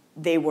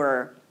they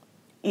were,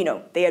 you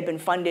know, they had been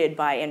funded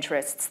by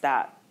interests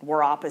that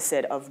were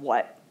opposite of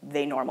what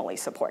they normally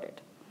supported.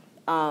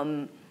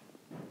 And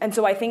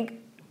so I think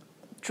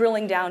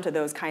drilling down to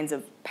those kinds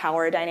of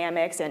power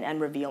dynamics and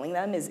revealing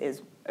them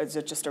is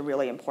just a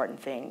really important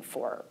thing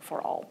for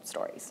all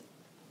stories.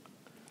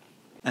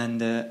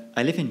 And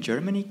I live in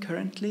Germany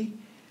currently,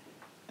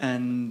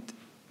 and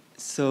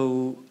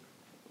so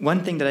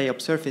one thing that I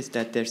observe is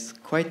that there's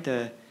quite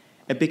a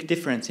big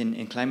difference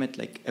in climate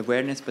like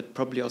awareness, but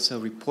probably also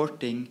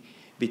reporting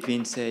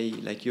between, say,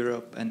 like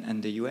Europe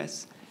and the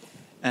US.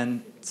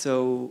 And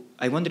so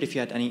I wondered if you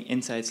had any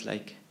insights,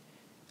 like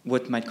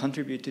what might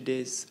contribute to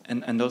this,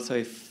 and also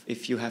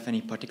if you have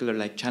any particular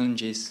like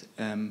challenges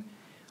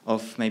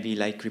of maybe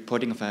like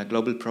reporting of a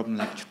global problem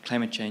like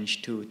climate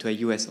change to a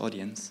US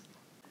audience.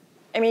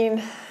 I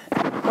mean,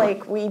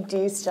 like we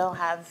do still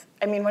have,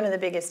 I mean, one of the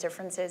biggest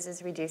differences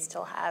is we do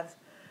still have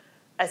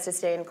a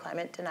sustained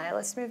climate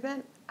denialist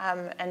movement.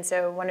 And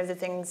so one of the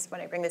things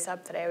when I bring this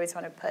up that I always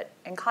want to put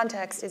in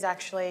context is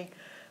actually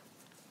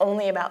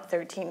only about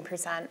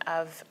 13%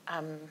 of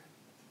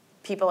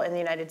people in the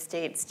United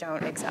States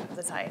don't accept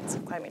the science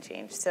of climate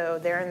change. So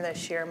they're in the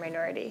sheer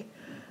minority.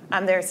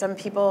 There are some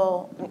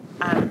people,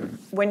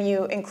 when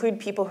you include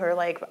people who are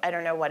like, I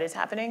don't know what is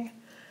happening,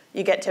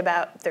 you get to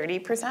about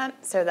 30%.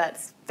 So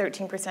that's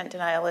 13%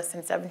 denialists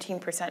and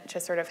 17%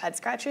 just sort of head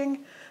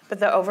scratching. But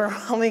the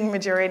overwhelming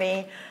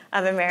majority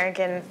of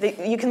Americans,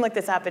 you can look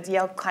this up, it's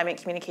Yale Climate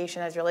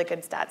Communication has really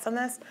good stats on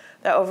this.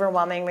 The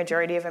overwhelming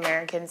majority of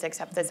Americans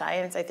accept the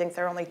science. I think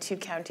there are only 2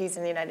 counties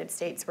in the United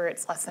States where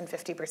it's less than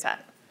 50%.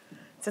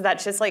 So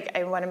that's just like,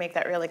 I want to make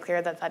that really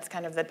clear that that's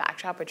kind of the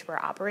backdrop which we're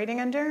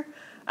operating under.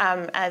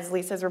 As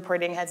Lisa's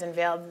reporting has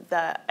unveiled,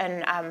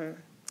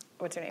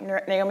 what's her name?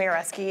 Naomi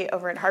Oreskes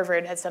over at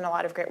Harvard has done a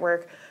lot of great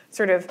work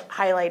sort of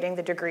highlighting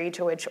the degree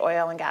to which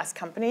oil and gas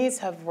companies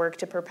have worked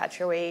to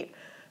perpetuate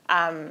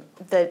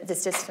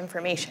this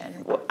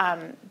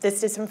disinformation.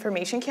 This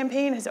disinformation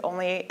campaign has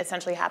only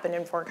essentially happened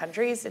in 4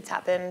 countries. It's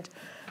happened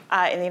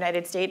in the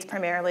United States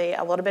primarily.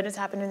 A little bit has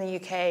happened in the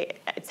UK.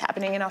 It's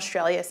happening in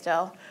Australia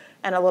still,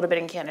 and a little bit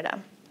in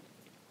Canada.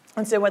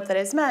 And so what that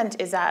has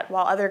meant is that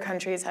while other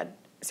countries had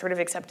sort of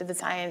accepted the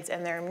science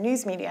and their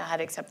news media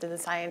had accepted the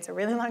science a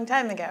really long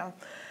time ago,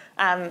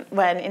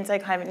 when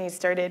Inside Climate News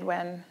started,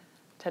 10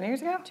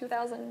 years ago?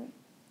 2009,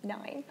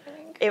 I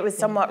think. It was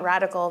somewhat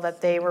radical that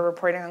they were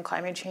reporting on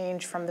climate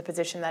change from the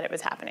position that it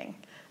was happening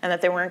and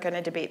that they weren't going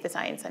to debate the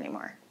science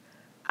anymore.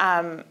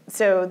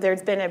 So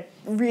there's been a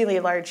really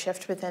large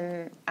shift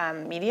within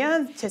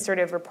media to sort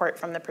of report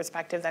from the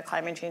perspective that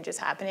climate change is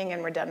happening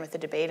and we're done with the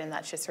debate, and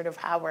that's just sort of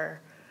how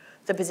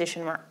the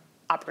position we're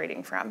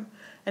operating from.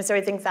 And so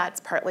I think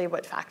that's partly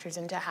what factors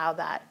into how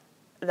that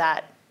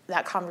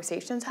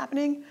conversation is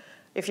happening.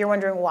 If you're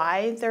wondering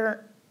why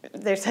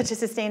there's such a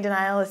sustained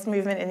denialist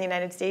movement in the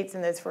United States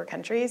in those 4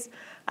 countries,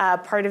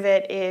 part of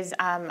it is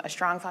a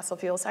strong fossil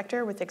fuel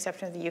sector. With the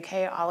exception of the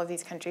UK, all of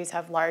these countries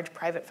have large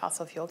private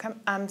fossil fuel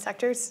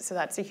sectors, so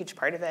that's a huge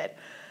part of it.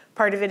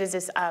 Part of it is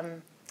this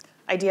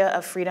idea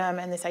of freedom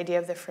and this idea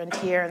of the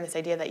frontier and this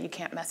idea that you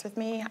can't mess with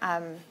me.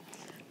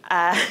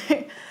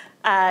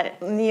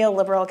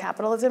 Neoliberal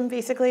capitalism,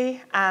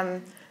 basically,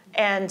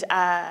 and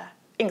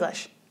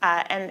English.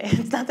 And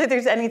it's not that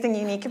there's anything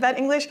unique about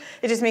English,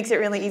 it just makes it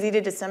really easy to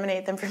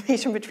disseminate the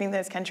information between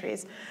those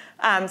countries.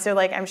 So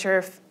like, I'm sure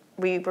if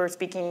we were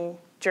speaking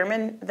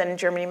German, then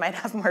Germany might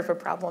have more of a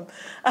problem.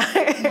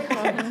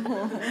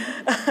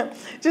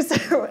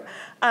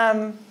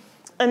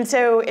 And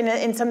so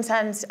in some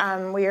sense,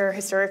 we are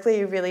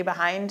historically really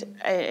behind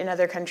in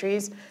other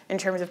countries in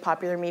terms of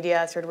popular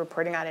media sort of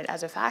reporting on it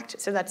as a fact.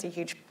 So that's a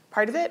huge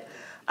part of it.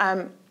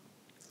 And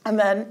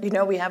then,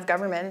 we have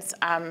governments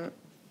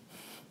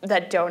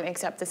that don't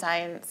accept the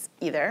science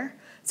either.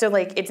 So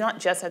like, it's not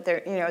just that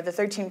they're, the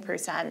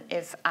 13%,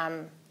 if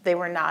they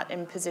were not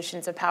in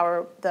positions of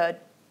power,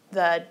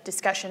 the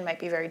discussion might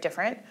be very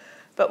different.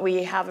 But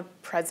we have a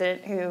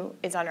president who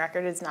is on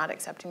record as not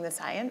accepting the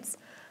science.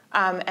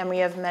 And we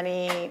have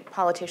many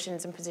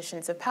politicians in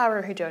positions of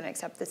power who don't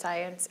accept the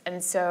science.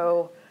 And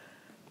so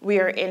we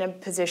are in a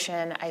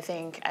position, I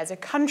think, as a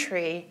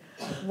country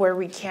where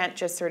we can't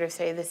just sort of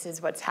say this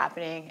is what's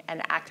happening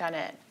and act on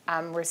it.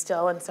 We're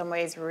still in some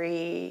ways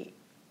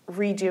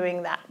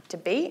redoing that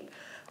debate.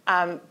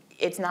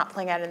 It's not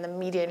playing out in the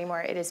media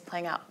anymore. It is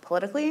playing out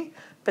politically.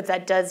 But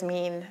that does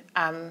mean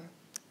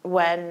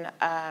when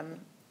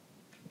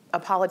a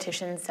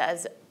politician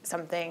says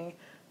something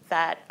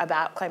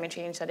about climate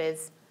change that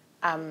is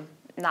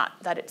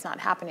it's not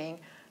happening,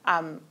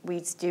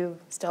 we do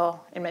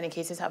still, in many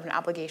cases, have an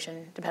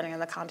obligation, depending on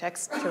the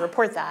context, to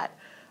report that.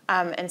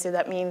 And so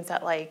that means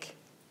that, like,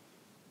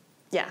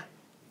 yeah.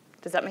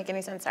 Does that make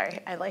any sense? Sorry,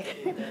 I like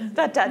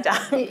that.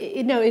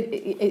 No,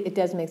 it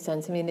does make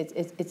sense. I mean,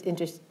 it's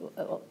interesting.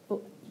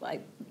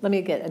 Let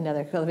me get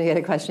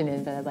a question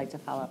in, but I'd like to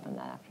follow up on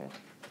that after.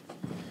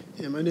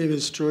 Yeah, my name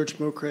is George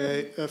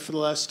Mokray. For the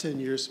last 10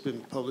 years, I've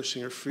been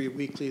publishing a free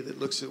weekly that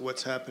looks at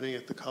what's happening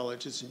at the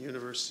colleges and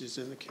universities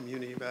in the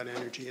community about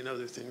energy and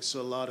other things. So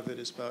a lot of it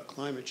is about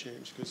climate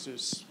change, because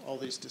there's all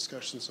these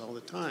discussions all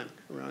the time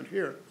around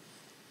here.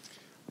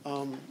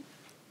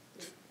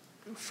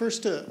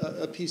 First,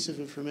 a piece of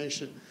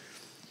information.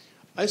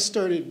 I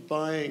started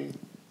buying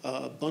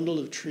a bundle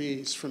of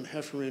trees from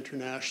Heifer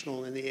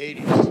International in the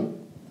 80s,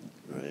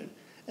 right?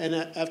 And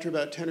after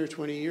about 10 or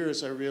 20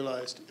 years, I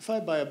realized if I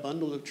buy a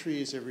bundle of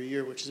trees every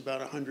year, which is about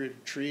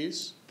 100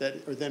 trees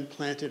that are then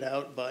planted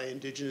out by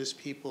indigenous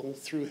people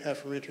through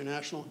Heifer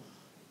International,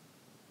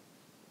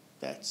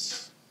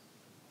 that's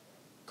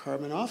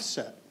carbon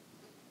offset,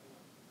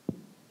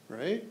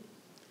 right?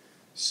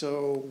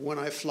 So when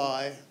I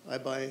fly, I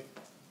buy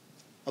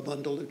a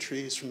bundle of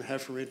trees from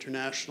Heifer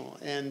International,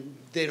 and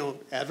they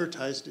don't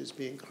advertise it as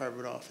being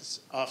carbon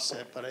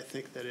offset, but I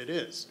think that it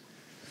is.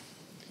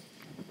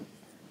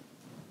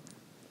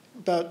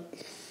 About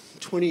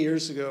 20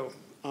 years ago,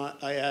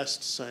 I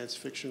asked science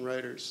fiction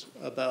writers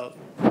about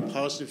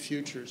positive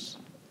futures,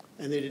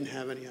 and they didn't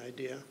have any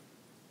idea.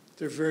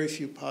 There are very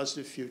few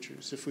positive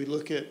futures. If we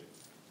look at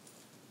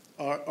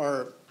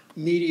our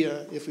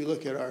media, if we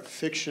look at our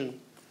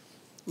fiction,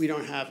 we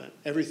don't have it.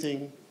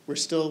 Everything, we're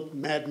still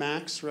Mad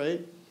Max,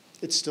 right?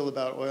 It's still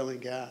about oil and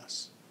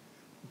gas.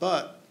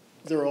 But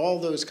there are all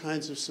those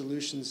kinds of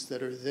solutions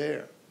that are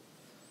there.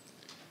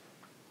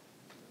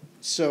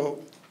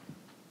 So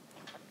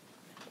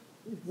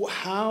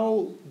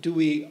how do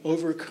we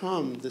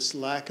overcome this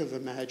lack of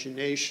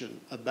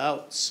imagination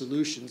about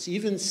solutions,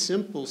 even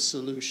simple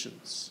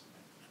solutions,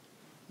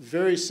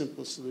 very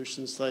simple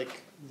solutions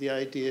like the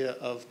idea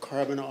of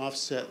carbon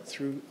offset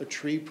through a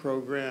tree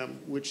program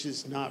which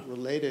is not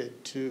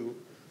related to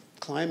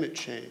climate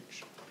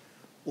change,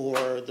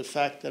 or the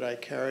fact that I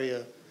carry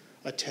a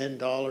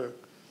 $10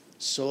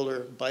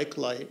 solar bike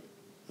light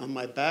on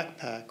my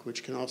backpack,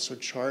 which can also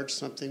charge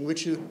something,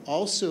 which would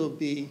also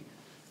be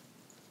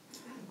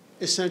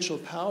essential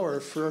power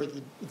for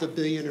the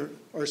billion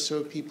or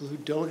so people who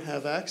don't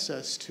have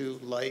access to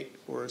light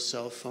or a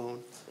cell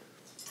phone.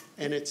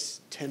 And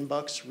it's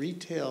 $10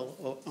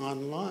 retail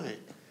online.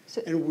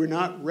 And we're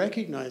not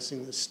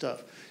recognizing this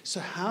stuff. So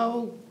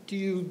how do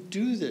you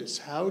do this?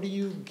 How do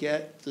you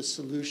get the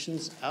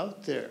solutions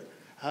out there?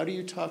 How do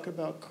you talk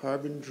about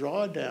carbon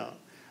drawdown?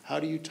 How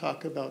do you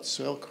talk about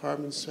soil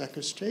carbon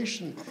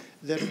sequestration?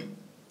 That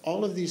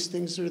all of these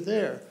things are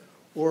there.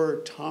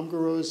 Or Tom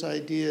Garreau's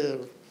idea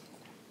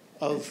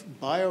of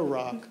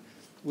biorock,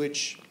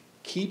 which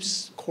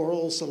keeps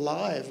corals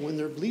alive when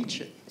they're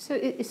bleaching. So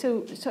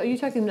are you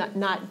talking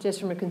not just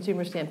from a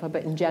consumer standpoint,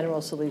 but in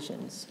general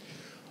solutions?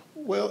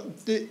 Well,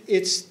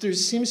 there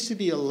seems to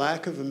be a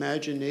lack of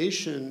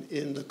imagination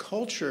in the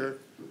culture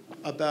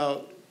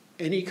about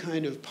any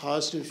kind of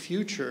positive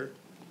future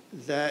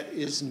that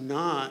is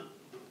not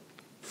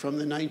from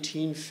the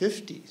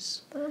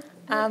 1950s.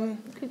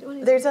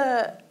 There's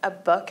a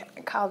book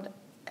called,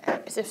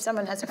 if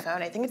someone has a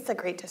phone, I think it's The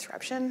Great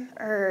Disruption,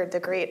 or The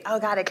Great, oh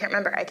God, I can't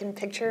remember. I can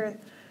picture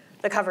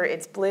the cover.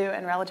 It's blue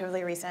and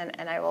relatively recent,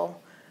 and I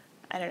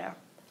don't know.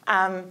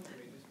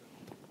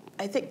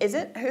 I think, is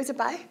it? Who's it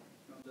by?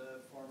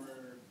 The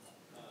former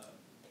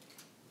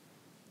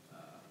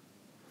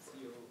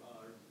CEO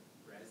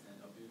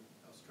president of the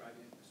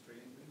Australian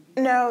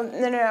No.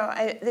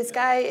 This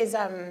guy is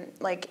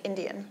like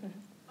Indian.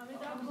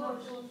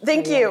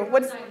 Thank you.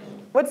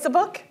 What's the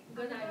book?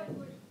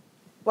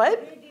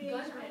 What?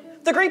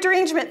 The Great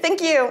Derangement. Thank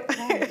you.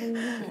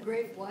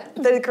 Great what?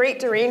 The Great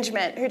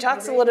Derangement. Who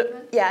talks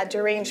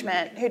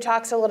derangement. Who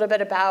talks a little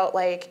bit about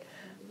like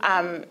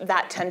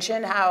that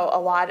tension, how a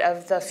lot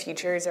of the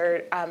futures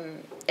are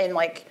in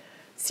like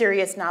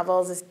serious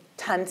novels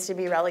tends to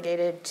be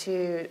relegated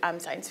to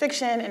science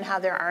fiction, and how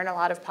there aren't a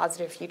lot of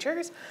positive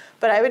futures.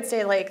 But I would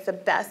say like the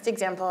best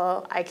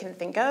example I can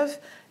think of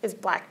is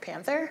Black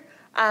Panther.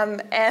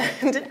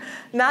 And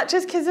not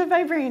just because of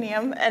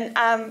vibranium,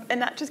 and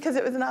not just because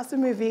it was an awesome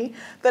movie,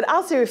 but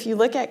also if you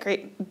look at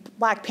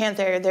Black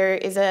Panther, there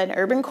is an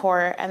urban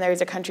core and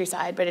there's a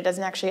countryside, but it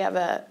doesn't actually have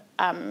a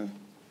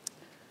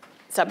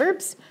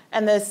suburbs,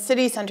 and the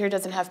city center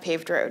doesn't have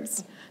paved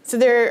roads. So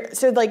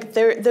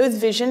those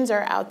visions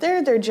are out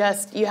there. They're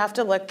just, you have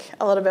to look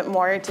a little bit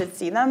more to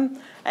see them.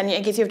 And I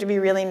guess you have to be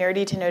really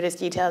nerdy to notice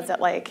details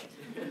that, like,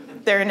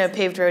 there are no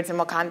paved roads in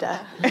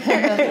Wakanda. And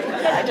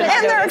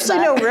there are actually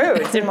no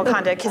roads in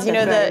Wakanda because, you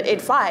know,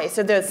 it flies.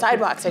 So the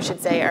sidewalks, I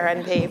should say, are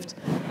unpaved.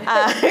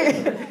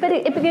 But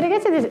it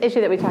gets to this issue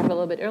that we talked about a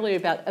little bit earlier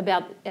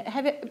about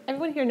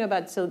everyone here know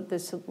about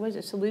what is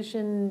it,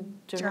 Solution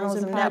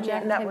Journalism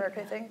Project? Network,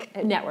 I think.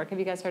 Network, have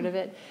you guys heard of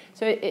it?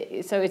 So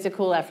it's a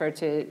cool effort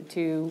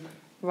to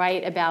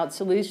write about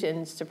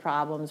solutions to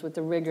problems with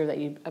the rigor that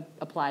you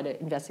apply to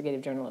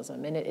investigative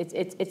journalism. And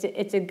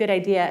it's a good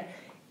idea.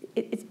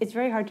 It's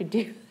very hard to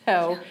do,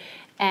 though.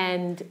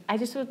 And I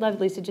just would love,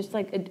 Lisa, just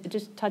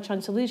touch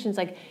on solutions.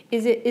 Like,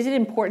 is it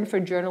important for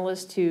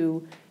journalists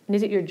to, and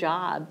is it your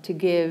job to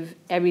give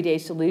everyday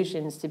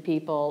solutions to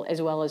people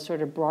as well as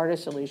sort of broader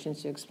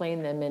solutions to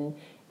explain them?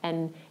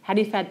 And how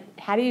do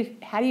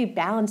you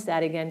balance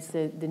that against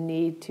the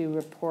need to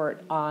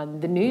report on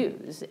the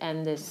news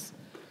and this?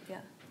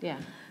 Yeah.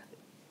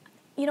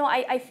 You know,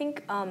 I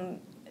think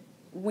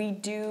we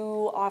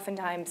do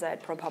oftentimes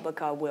at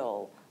Propublica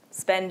will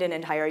spend an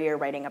entire year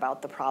writing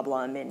about the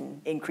problem in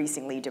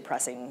increasingly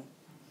depressing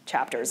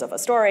chapters of a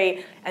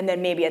story, and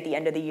then maybe at the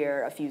end of the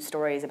year, a few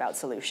stories about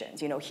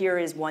solutions. You know, here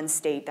is one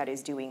state that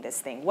is doing this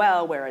thing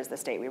well, whereas the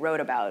state we wrote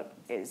about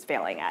is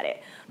failing at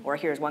it. Or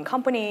here's one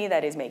company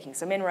that is making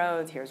some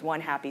inroads, here's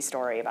one happy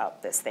story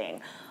about this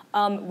thing.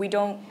 We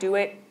don't do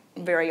it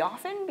very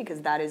often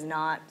because that is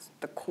not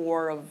the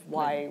core of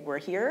why we're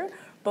here,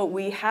 but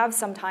we have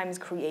sometimes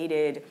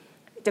created,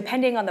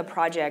 depending on the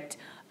project,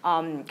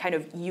 kind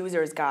of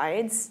users'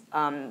 guides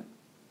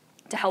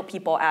to help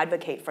people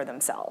advocate for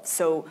themselves.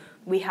 So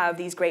we have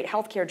these great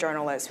healthcare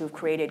journalists who've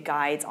created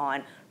guides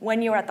on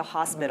when you're at the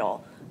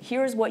hospital,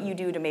 here's what you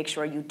do to make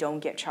sure you don't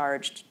get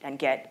charged and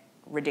get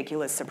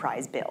ridiculous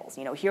surprise bills.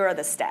 You know, here are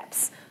the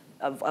steps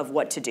of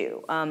what to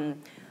do.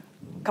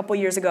 A couple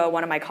years ago,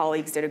 one of my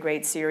colleagues did a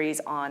great series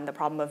on the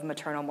problem of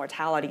maternal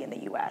mortality in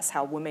the US,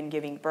 how women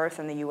giving birth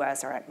in the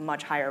US are at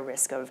much higher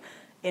risk of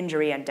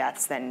injury and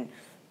deaths than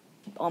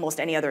almost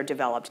any other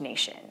developed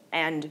nation.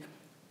 And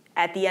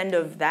at the end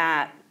of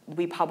that,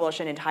 we publish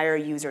an entire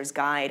user's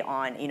guide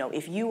on, you know,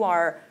 if you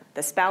are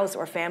the spouse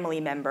or family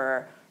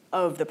member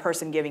of the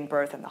person giving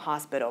birth in the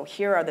hospital,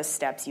 here are the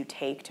steps you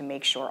take to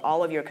make sure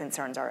all of your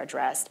concerns are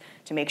addressed,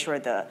 to make sure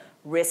the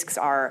risks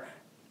are,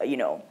 you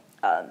know,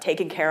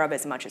 taken care of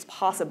as much as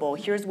possible.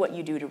 Here's what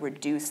you do to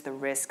reduce the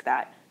risk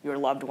that your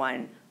loved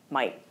one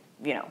might,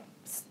 you know,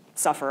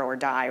 suffer or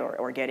die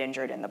or get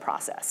injured in the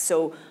process.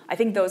 So I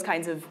think those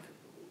kinds of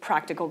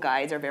practical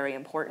guides are very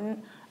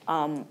important.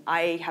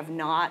 I have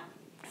not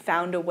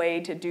found a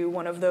way to do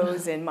one of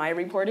those in my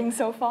reporting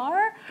so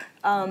far.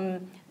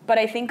 But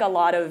I think a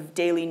lot of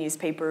daily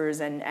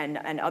newspapers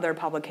and other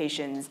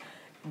publications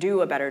do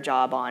a better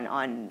job on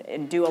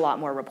and do a lot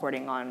more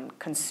reporting on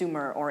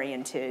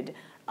consumer-oriented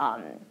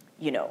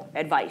you know,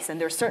 advice. And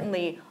there's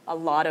certainly a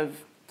lot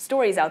of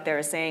stories out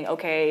there saying,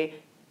 okay,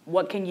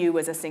 what can you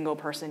as a single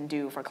person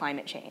do for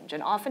climate change?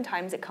 And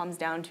oftentimes it comes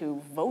down to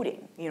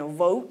voting. You know,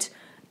 vote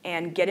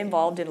and get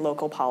involved in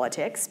local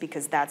politics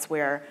because that's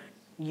where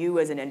you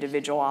as an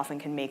individual often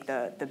can make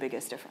the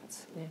biggest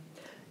difference.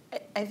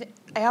 Yeah.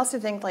 I also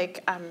think,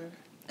 like, I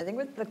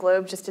think the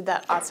Globe just did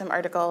that awesome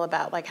article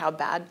about, like, how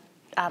bad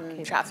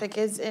traffic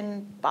is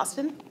in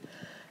Boston.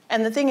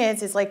 And the thing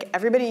is like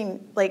everybody,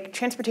 like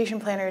transportation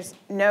planners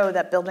know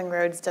that building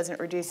roads doesn't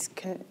reduce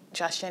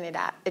congestion,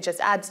 it just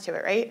adds to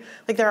it, right?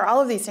 Like there are all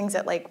of these things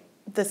that like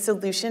the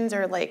solutions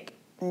are like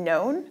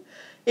known.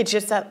 It's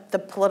just that the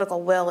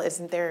political will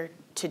isn't there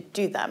to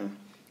do them.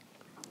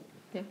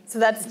 Yeah. So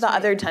that's the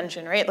other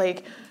tension, right?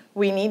 Like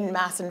we need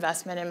mass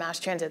investment in mass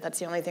transit. That's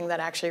the only thing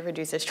that actually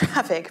reduces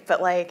traffic, but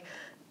like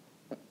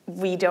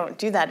we don't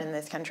do that in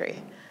this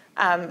country.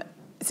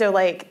 So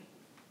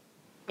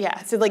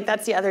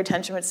that's the other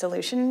tension with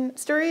solution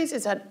stories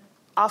is that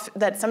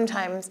that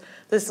sometimes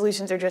the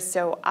solutions are just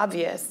so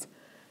obvious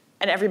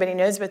and everybody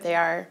knows what they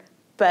are,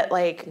 but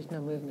like there's no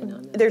movement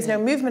on them. There's no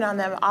movement on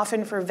them,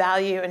 often for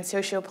value and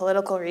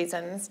socio-political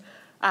reasons,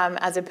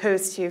 as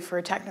opposed to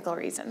for technical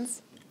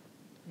reasons.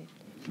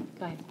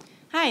 Go ahead.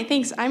 Hi,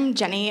 thanks. I'm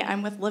Jenny.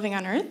 I'm with Living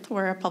on Earth.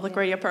 We're a public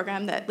radio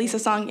program that Lisa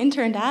Song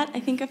interned at, I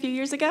think, a few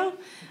years ago.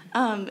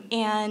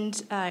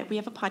 And we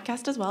have a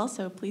podcast as well,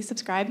 so please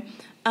subscribe.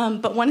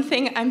 But one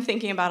thing I'm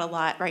thinking about a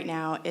lot right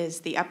now is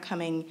the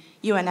upcoming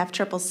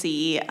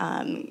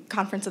UNFCCC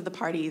Conference of the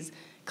Parties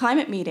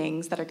climate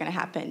meetings that are going to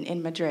happen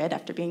in Madrid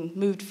after being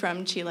moved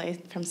from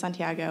Chile, from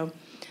Santiago.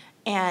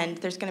 And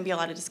there's going to be a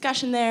lot of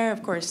discussion there.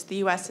 Of course, the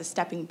U.S. is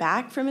stepping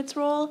back from its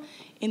role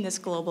in this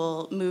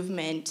global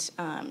movement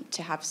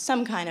to have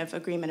some kind of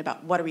agreement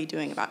about what are we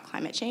doing about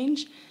climate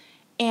change.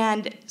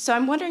 And so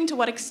I'm wondering to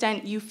what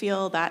extent you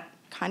feel that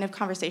kind of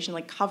conversation,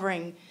 like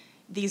covering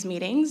these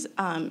meetings,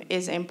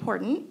 is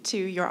important to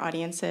your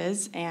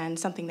audiences and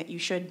something that you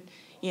should,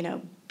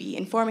 be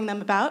informing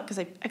them about, because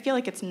I feel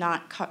like it's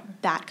not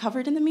that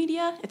covered in the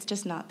media. It's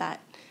just not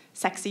that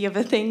sexy of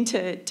a thing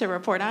to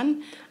report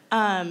on.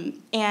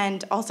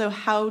 And also,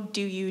 how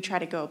do you try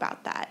to go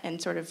about that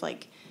and sort of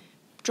like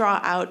draw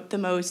out the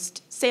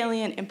most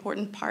salient,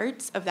 important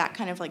parts of that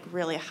kind of like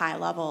really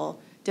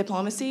high-level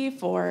diplomacy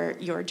for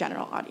your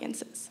general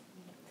audiences.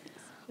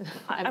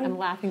 I'm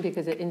laughing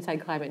because at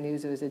Inside Climate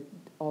News, it was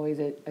always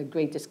a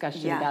great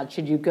discussion about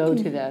should you go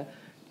to the,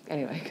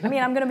 anyway. I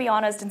mean, I'm going to be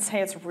honest and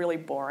say it's really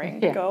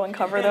boring to go and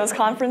cover those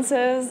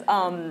conferences.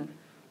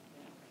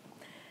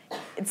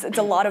 It's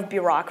a lot of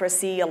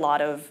bureaucracy, a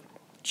lot of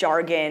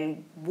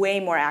jargon, way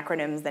more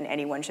acronyms than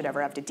anyone should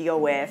ever have to deal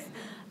with.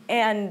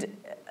 And,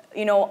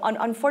 you know,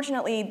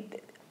 unfortunately,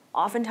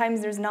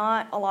 oftentimes there's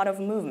not a lot of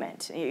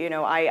movement. You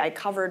know, I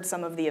covered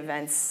some of the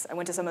events, I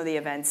went to some of the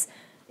events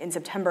in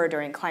September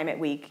during Climate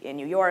Week in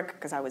New York,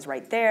 because I was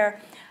right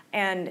there,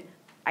 and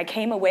I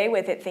came away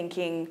with it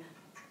thinking,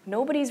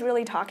 nobody's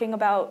really talking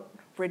about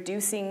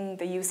reducing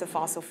the use of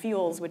fossil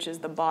fuels, which is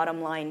the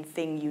bottom line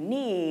thing you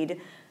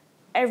need.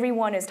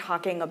 Everyone is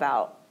talking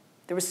about,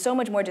 there was so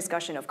much more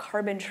discussion of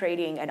carbon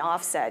trading and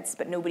offsets,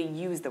 but nobody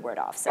used the word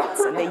offsets,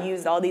 and they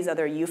used all these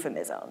other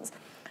euphemisms.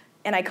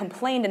 And I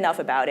complained enough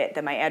about it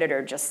that my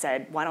editor just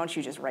said, why don't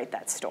you just write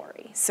that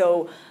story?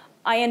 So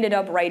I ended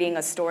up writing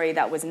a story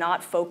that was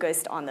not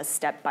focused on the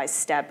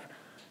step-by-step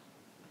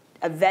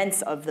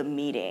events of the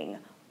meeting,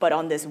 but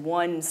on this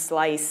one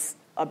slice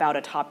about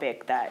a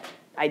topic that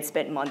I'd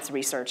spent months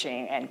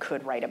researching and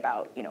could write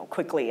about, you know,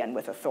 quickly and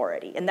with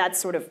authority. And that's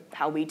sort of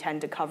how we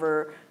tend to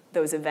cover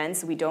those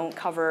events. We don't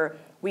cover,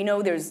 we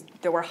know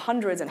there were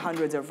hundreds and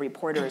hundreds of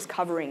reporters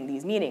covering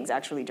these meetings.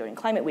 Actually, during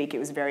Climate Week, it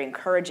was very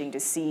encouraging to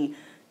see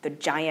the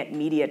giant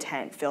media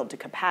tent filled to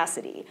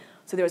capacity.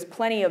 So there was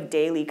plenty of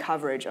daily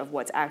coverage of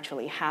what's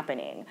actually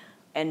happening.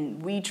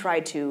 And we try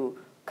to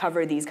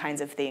cover these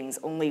kinds of things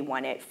only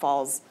when it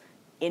falls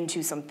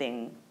into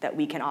something that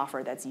we can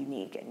offer that's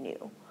unique and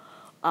new.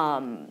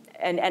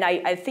 And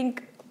I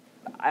think,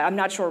 I'm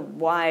not sure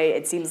why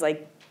it seems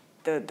like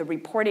the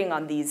reporting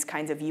on these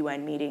kinds of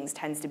UN meetings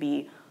tends to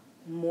be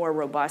more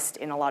robust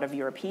in a lot of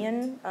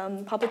European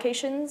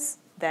publications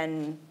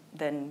than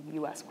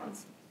US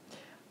ones.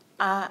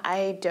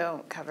 I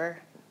don't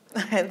cover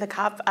the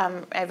COP.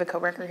 I have a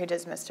coworker who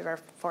does most of our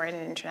foreign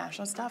and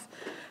international stuff,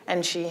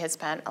 and she has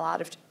spent a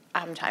lot of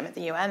time at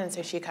the UN, and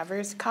so she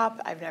covers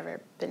COP. I've never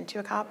been to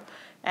a COP,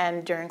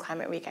 and during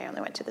Climate Week, I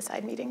only went to the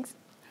side meetings.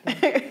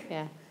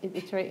 Yeah,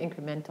 it's very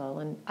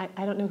incremental, and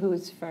I don't know who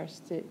was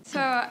first. So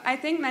I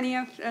think many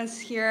of us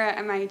here at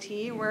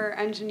MIT were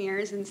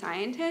engineers and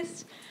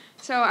scientists.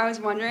 So I was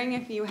wondering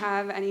if you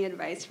have any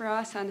advice for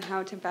us on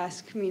how to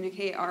best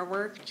communicate our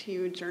work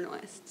to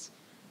journalists.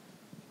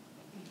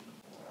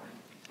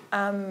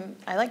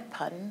 I like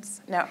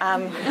puns. No.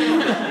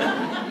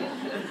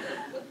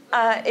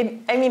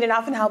 I mean, it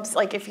often helps,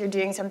 like, if you're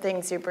doing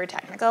something super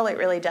technical, it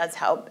really does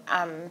help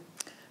to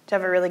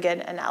have a really good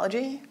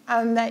analogy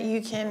that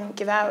you can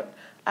give out.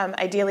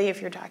 Ideally, if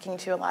you're talking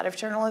to a lot of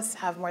journalists,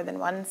 have more than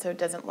one so it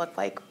doesn't look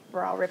like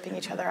we're all ripping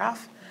each other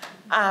off.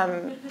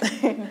 And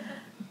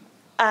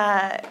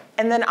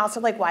then also,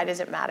 like, why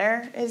does it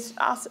matter is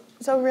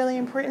also really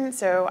important.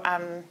 So,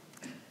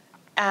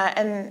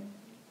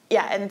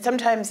 and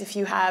sometimes if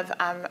you have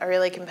a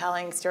really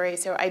compelling story.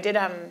 So I did,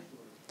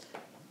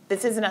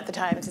 this isn't at the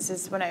Times, this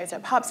is when I was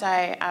at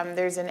PopSci.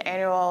 There's an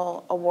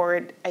annual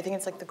award, I think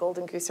it's like the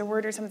Golden Goose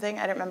Award or something,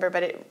 I don't remember,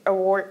 but it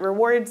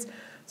rewards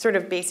sort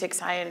of basic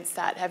science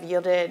that have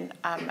yielded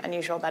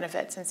unusual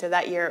benefits. And so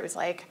that year it was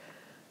like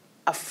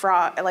a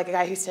frog, like a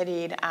guy who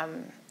studied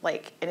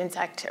like an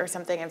insect or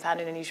something and found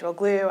an unusual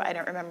glue. I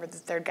don't remember the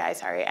third guy,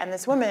 sorry. And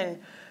this woman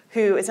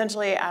who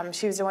essentially,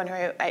 she was the one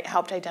who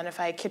helped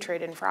identify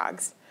chytrid in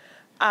frogs.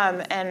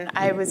 And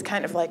I was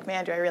kind of like,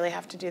 man, do I really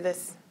have to do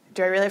this?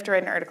 Do I really have to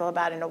write an article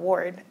about an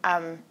award?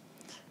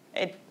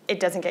 It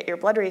doesn't get your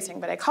blood racing,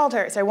 but I called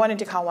her. So I wanted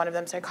to call one of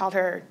them, so I called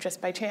her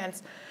just by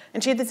chance.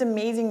 And she had this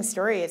amazing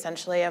story,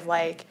 essentially, of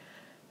like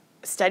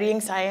studying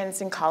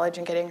science in college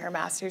and getting her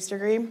master's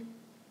degree.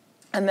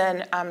 And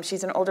then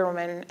she's an older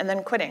woman, and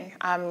then quitting,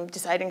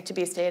 deciding to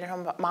be a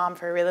stay-at-home mom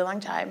for a really long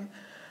time.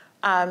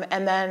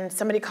 And then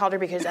somebody called her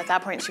because at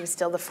that point she was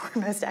still the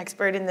foremost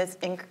expert in this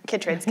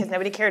chytrids because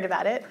nobody cared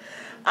about it.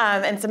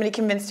 And somebody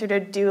convinced her to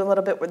do a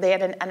little bit. They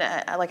had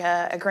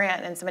a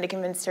grant, and somebody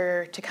convinced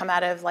her to come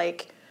out of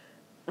like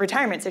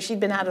retirement. So she'd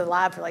been out of the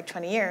lab for like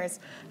 20 years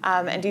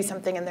and do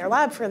something in their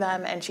lab for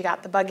them. And she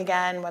got the bug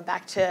again, went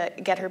back to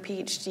get her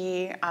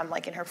PhD,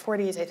 like in her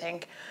 40s, I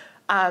think.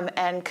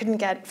 And couldn't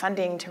get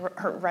funding to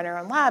run her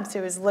own lab, so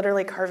it was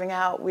literally carving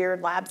out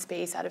weird lab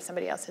space out of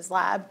somebody else's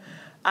lab.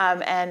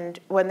 And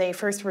when they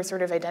first were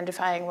sort of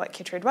identifying what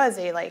chytrid was,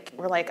 they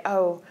were like,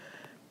 oh,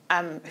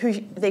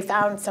 they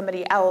found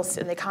somebody else,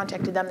 and they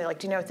contacted them. They're like,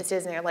 do you know what this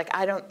is? And they're like,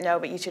 I don't know,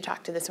 but you should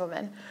talk to this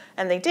woman.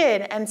 And they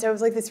did, and so it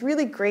was like this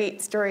really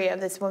great story of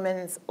this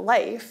woman's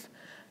life.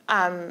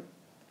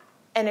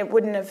 And it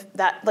wouldn't have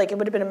it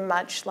would have been a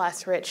much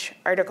less rich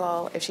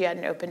article if she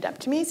hadn't opened up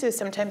to me. So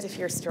sometimes if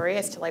your story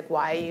as to like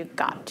why you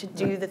got to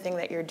do the thing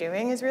that you're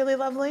doing is really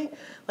lovely,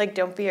 like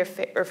don't be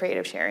afraid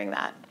of sharing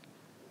that.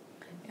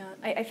 Yeah,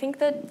 I think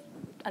the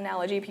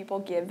analogy people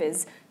give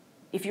is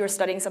if you're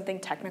studying something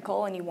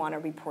technical and you want a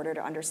reporter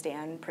to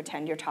understand,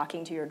 pretend you're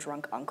talking to your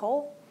drunk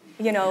uncle.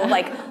 You know,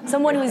 like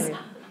someone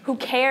who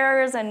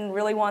cares and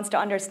really wants to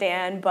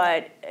understand,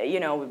 but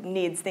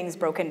needs things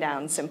broken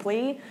down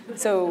simply.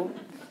 So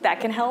that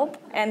can help.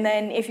 And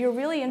then if you're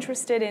really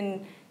interested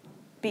in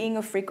being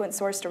a frequent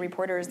source to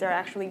reporters, there are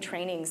actually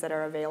trainings that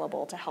are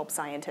available to help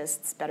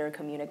scientists better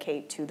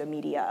communicate to the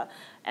media.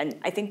 And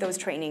I think those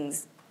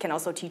trainings can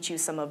also teach you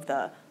some of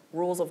the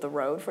rules of the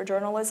road for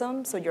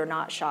journalism, so you're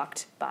not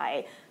shocked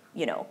by,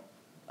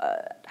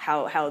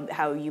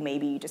 how you may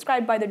be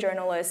described by the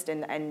journalist,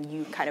 and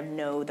you kind of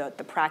know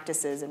the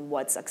practices and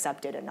what's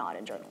accepted and not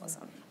in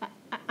journalism.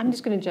 I'm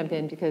just going to jump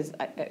in because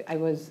I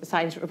was a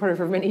science reporter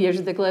for many years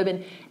at the Globe,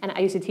 and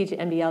I used to teach at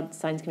MBL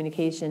science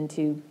communication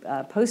to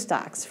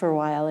postdocs for a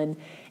while, and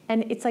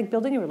it's like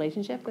building a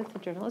relationship with the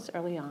journalist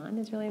early on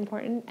is really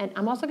important. And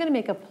I'm also going to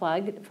make a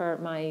plug for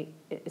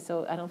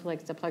so I don't feel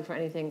like it's a plug for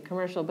anything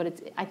commercial,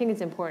 but I think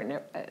it's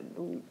important,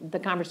 The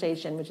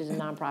Conversation, which is a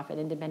nonprofit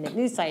independent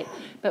news site,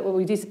 but what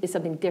we do is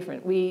something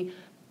different. We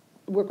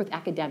work with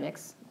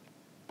academics.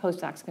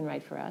 Postdocs can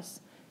write for us.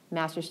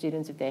 Master's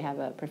students if they have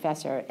a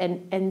professor,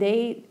 and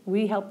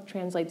we help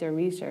translate their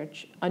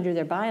research under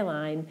their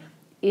byline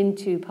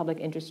into public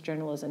interest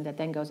journalism that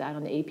then goes out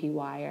on the AP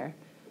Wire,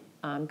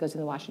 goes in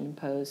the Washington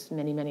Post,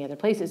 many other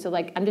places. So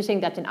like I'm just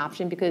saying that's an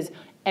option because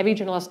every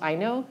journalist I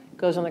know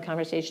goes on The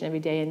Conversation every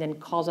day and then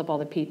calls up all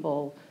the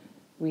people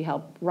we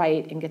help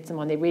write and gets them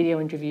on the radio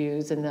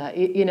interviews and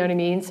you know what I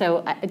mean.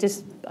 So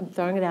I'm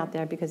throwing it out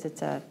there because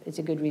it's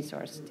a good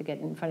resource to get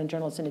in front of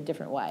journalists in a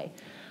different way.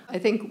 I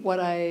think what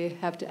I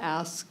have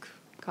to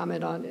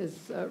comment on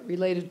is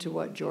related to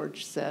what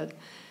George said,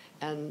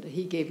 and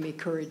he gave me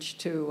courage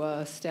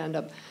to stand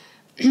up.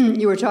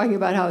 You were talking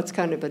about how it's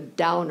kind of a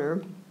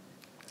downer,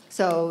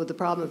 so the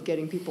problem of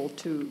getting people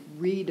to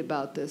read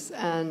about this,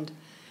 and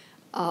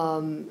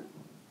I'm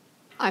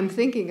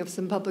thinking of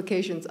some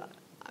publications.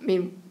 I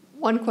mean,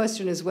 one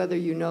question is whether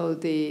you know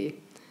the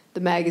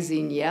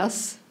magazine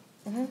Yes.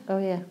 Mm-hmm. Oh,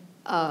 yeah.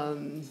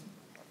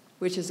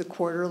 Which is a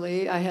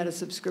quarterly. I had a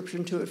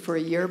subscription to it for a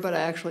year, but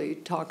I actually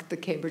talked the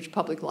Cambridge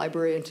Public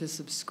Library into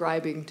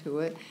subscribing to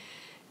it.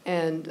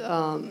 And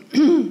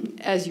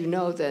as you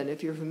know then,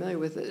 if you're familiar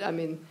with it, I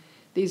mean,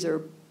 these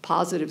are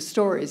positive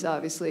stories,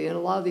 obviously, and a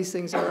lot of these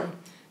things are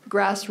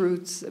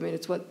grassroots. I mean,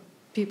 it's what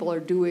people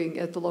are doing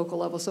at the local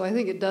level. So I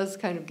think it does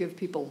kind of give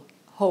people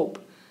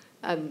hope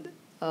and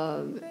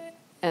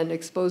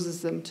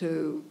exposes them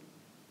to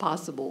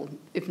possible,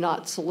 if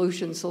not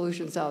solutions.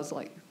 Solution sounds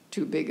like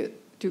too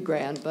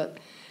grand, but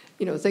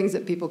things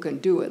that people can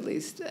do at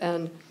least.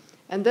 And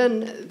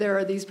then there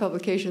are these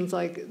publications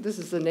like, this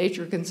is the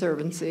Nature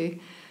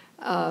Conservancy,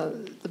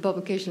 the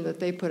publication that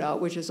they put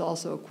out, which is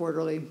also a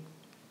quarterly.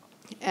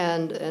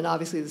 And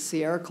obviously the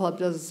Sierra Club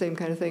does the same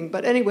kind of thing.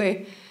 But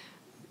anyway,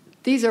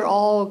 these are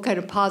all kind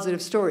of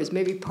positive stories.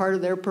 Maybe part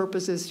of their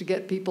purpose is to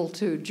get people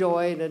to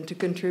join and to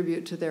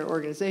contribute to their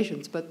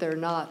organizations, but they're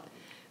not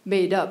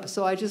made up.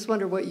 So I just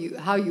wonder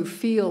how you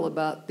feel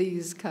about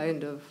these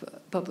kind of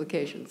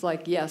publications,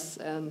 like Yes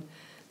and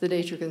the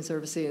Nature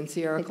Conservancy and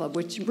Sierra Club,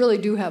 which really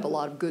do have a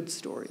lot of good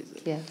stories.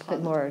 Yeah,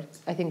 but more,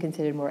 I think,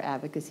 considered more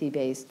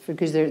advocacy-based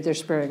because they're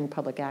spurring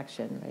public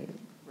action, right?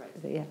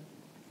 Right. But yeah.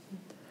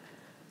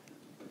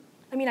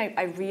 I mean,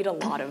 I read a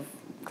lot of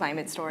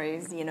climate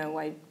stories.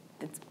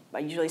 I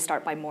usually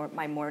start my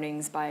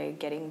mornings by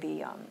getting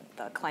the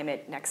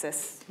Climate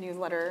Nexus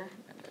newsletter.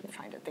 I'm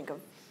trying to think of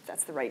if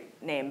that's the right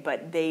name,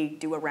 but they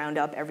do a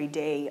roundup every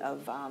day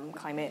of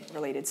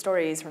climate-related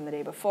stories from the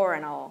day before,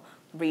 and I'll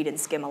read and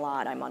skim a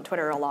lot. I'm on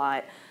Twitter a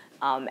lot,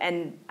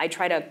 and I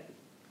try to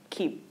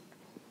keep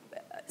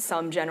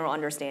some general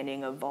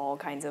understanding of all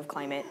kinds of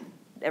climate,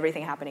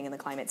 everything happening in the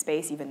climate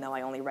space, even though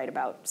I only write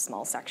about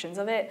small sections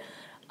of it.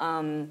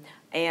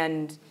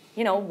 And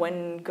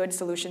when good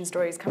solution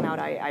stories come out,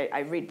 I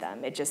read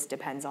them. It just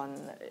depends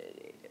on,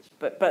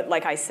 but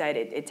like I said,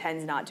 it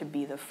tends not to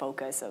be the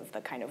focus of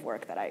the kind of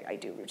work that I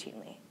do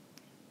routinely.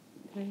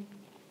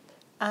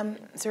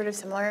 Sort of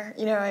similar.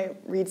 I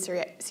read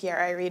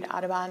Sierra, I read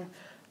Audubon,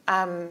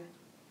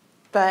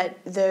 but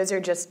those are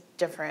just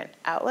different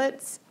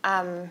outlets.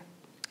 And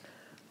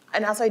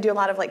also I do a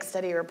lot of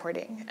study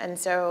reporting, and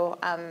so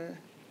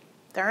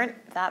there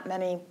aren't that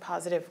many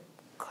positive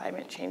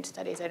climate change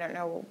studies. I don't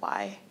know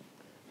why.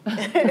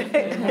 I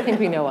think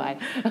we know why.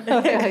 Go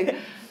ahead.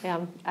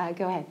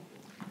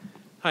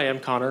 Hi, I'm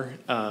Connor.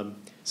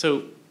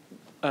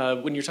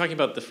 When you're talking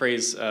about the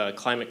phrase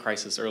climate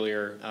crisis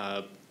earlier,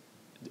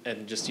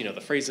 and just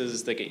the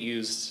phrases that get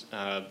used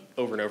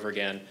over and over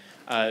again,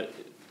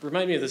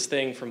 remind me of this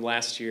thing from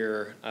last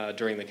year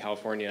during the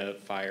California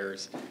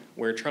fires,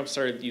 where Trump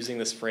started using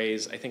this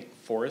phrase, I think,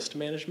 forest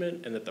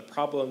management, and that the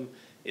problem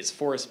is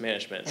forest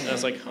management. And I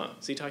was like,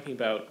 is he talking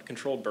about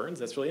controlled burns?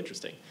 That's really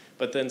interesting.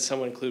 But then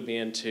someone clued me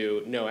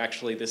into, no,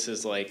 actually this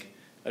is like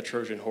a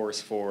Trojan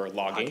horse for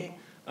logging.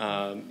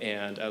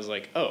 And I was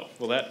like, oh,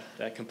 well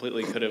that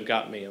completely could have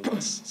got me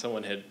unless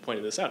someone had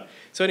pointed this out.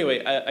 So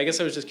anyway, I guess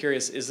I was just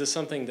curious, is this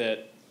something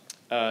that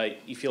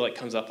you feel like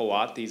comes up a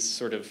lot, these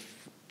sort of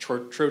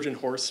Trojan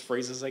horse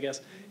phrases, I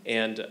guess?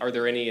 And are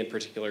there any in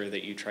particular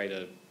that you try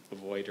to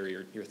avoid or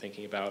you're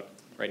thinking about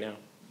right now?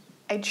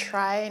 I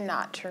try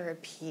not to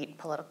repeat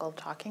political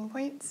talking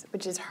points,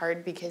 which is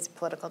hard because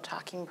political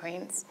talking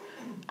points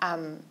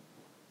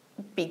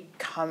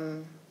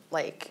become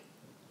like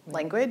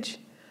language.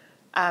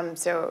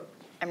 So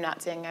I'm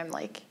not saying I'm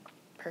like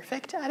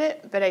perfect at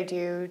it, but I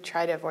do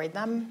try to avoid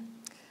them.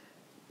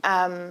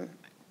 I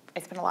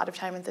spent a lot of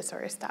time at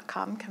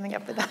thesaurus.com coming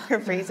up with other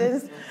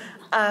phrases.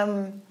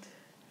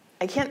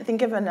 I can't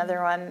think of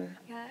another one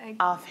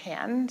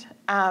offhand.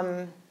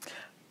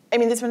 I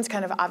mean, this one's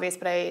kind of obvious,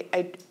 but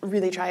I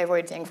really try to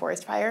avoid saying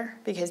forest fire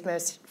because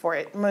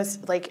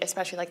most like,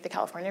 especially like the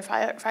California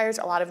fires,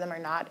 a lot of them are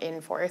not in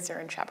forests or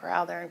in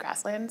chaparral, they're in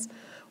grasslands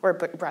or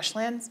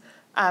brushlands.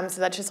 So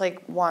that's just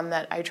like one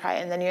that I try,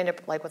 and then you end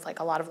up like with like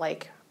a lot of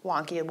like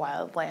wonky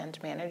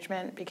wildland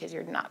management because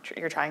you're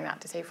trying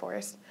not to say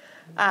forest.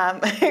 So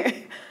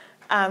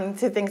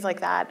things like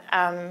that.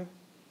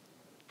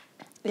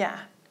 Yeah.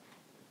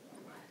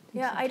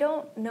 Yeah, I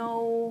don't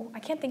know. I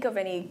can't think of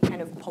any kind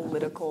of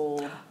political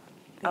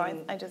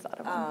thing, I just thought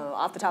of one.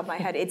 off the top of my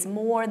head. It's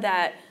more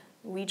that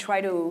we try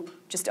to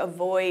just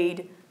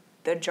avoid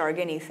the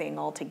jargony thing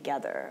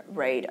altogether,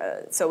 right?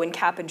 So in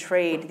cap and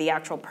trade, the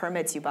actual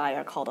permits you buy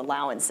are called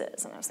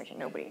allowances. And I was thinking,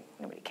 nobody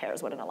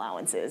cares what an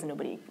allowance is.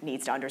 Nobody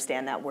needs to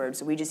understand that word.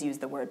 So we just use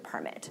the word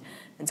permit.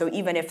 And so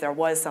even if there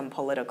was some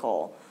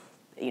political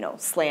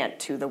slant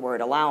to the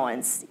word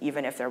allowance,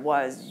 even if there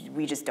was,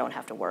 we just don't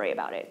have to worry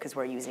about it because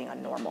we're using a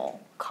normal,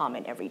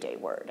 common, everyday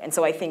word. And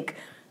so I think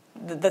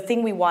the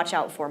thing we watch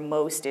out for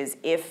most is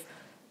if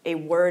a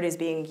word is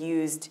being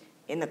used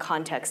in the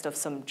context of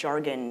some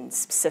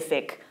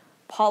jargon-specific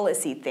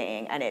policy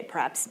thing and it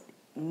perhaps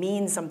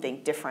means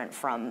something different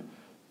from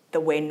the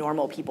way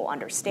normal people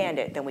understand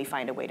it, then we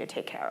find a way to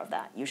take care of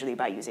that, usually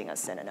by using a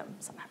synonym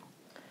somehow.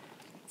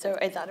 So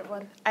I thought of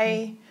one.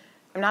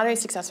 I'm not very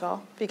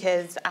successful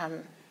because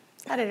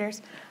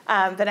editors,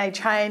 but I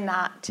try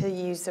not to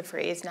use the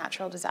phrase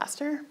natural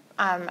disaster.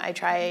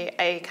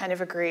 I kind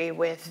of agree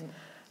with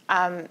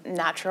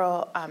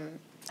natural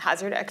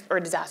hazard or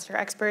disaster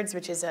experts,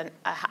 which is a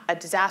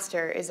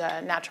disaster is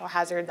a natural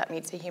hazard that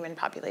meets a human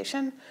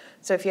population.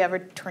 So if you have a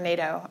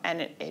tornado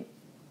and it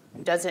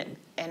doesn't,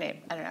 and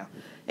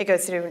it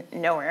goes through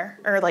nowhere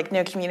or like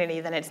no community,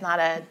 then it's not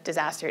a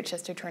disaster, it's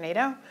just a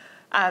tornado.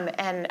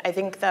 And I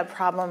think the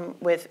problem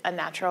with a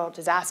natural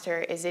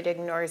disaster is it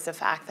ignores the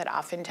fact that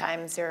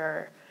oftentimes there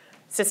are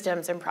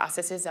systems and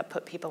processes that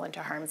put people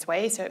into harm's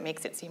way, so it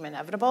makes it seem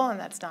inevitable, and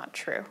that's not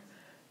true.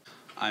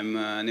 I'm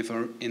an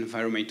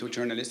environmental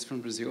journalist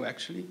from Brazil,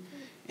 actually.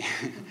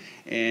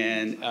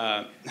 And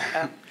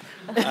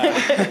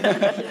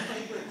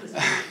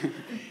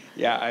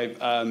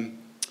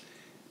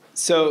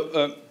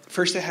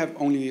first I have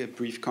only a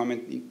brief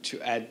comment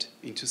to add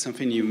into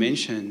something you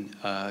mentioned,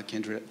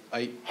 Kendra.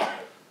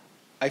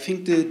 I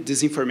think the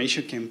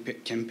disinformation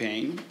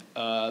campaign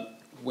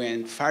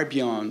went far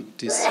beyond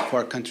these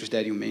 4 countries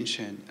that you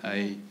mentioned.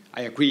 I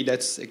agree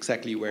that's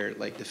exactly where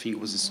like the thing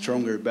was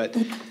stronger, but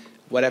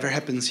whatever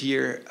happens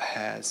here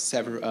has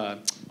several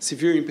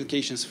severe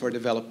implications for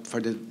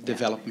the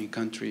developing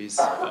countries,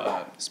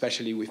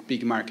 especially with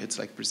big markets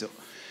like Brazil.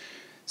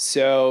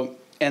 So,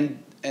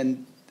 and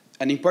an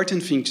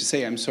important thing to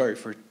say, I'm sorry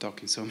for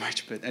talking so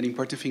much, but an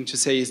important thing to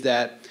say is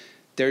that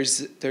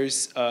there's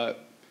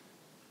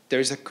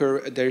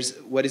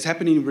what is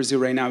happening in Brazil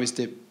right now is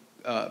the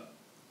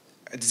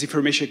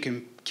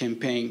disinformation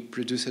campaign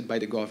produced by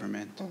the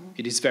government. Mm-hmm.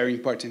 It is very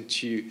important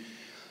to,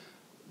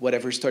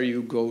 whatever story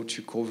you go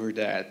to cover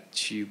that,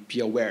 to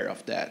be aware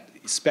of that,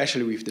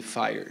 especially with the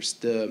fires.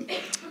 The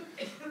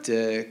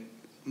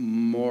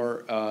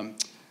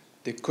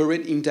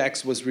current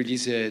index was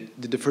released,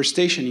 the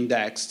deforestation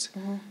index,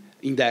 mm-hmm.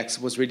 index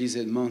was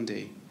released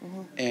Monday,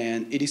 mm-hmm.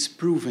 and it is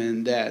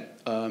proven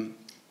that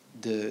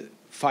the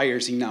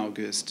fires in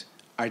August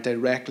are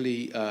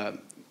directly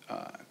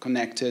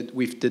connected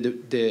with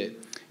the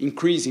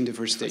increase in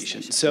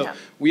deforestation. So yeah.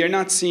 We are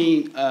not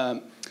seeing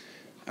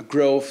a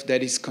growth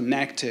that is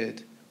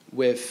connected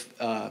with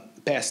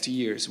past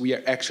years. We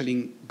are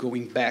actually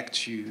going back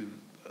to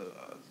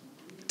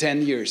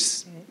 10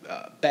 years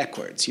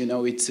backwards. You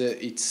know, it's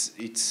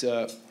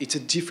a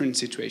different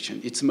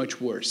situation. It's much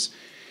worse.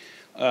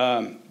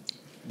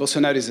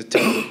 Bolsonaro is a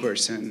terrible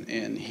person,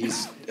 and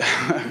he's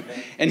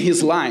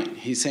lying.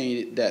 He's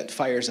saying that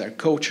fires are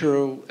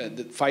cultural,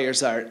 that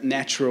fires are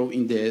natural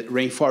in the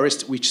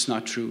rainforest, which is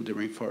not true. The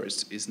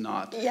rainforest is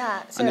not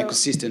an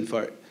ecosystem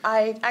for it.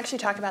 I actually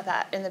talked about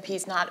that in the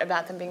piece, not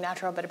about them being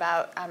natural, but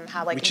about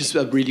how like... Which is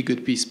a really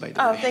good piece, by the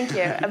way. Oh, thank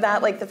you.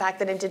 About like the fact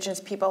that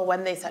indigenous people,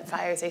 when they set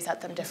fires, they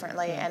set them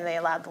differently, and they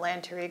allowed the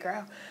land to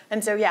regrow.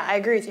 And so, yeah, I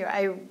agree with you.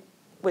 I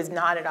was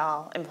not at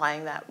all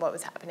implying that what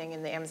was happening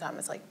in the Amazon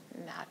was like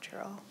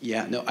natural.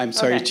 Yeah, no, I'm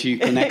sorry to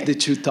connect the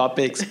two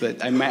topics,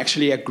 but I'm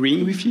actually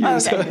agreeing with you. Okay.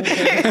 So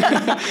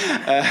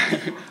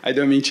I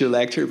don't mean to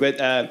lecture, but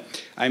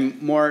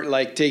I'm more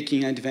like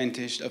taking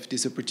advantage of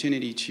this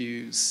opportunity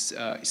to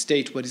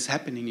state what is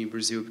happening in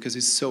Brazil, because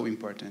it's so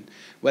important.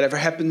 Whatever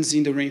happens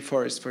in the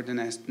rainforest for the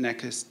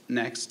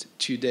next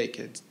 2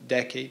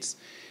 decades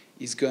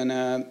is going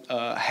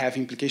to have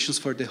implications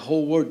for the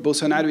whole world.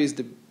 Bolsonaro is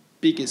the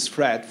biggest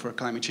threat for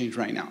climate change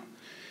right now.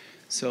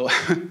 So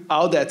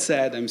all that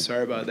said, I'm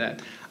sorry about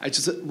that. I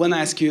just want to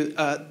ask you,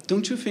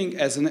 don't you think,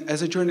 as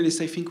a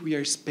journalist, I think we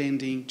are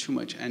spending too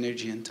much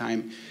energy and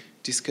time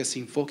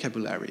discussing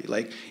vocabulary.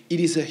 Like, it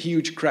is a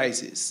huge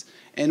crisis.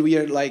 And we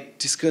are like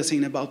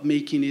discussing about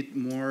making it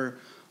more,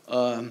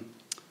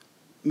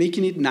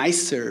 making it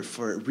nicer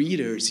for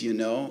readers, you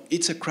know?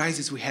 It's a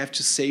crisis, we have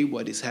to say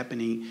what is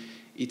happening.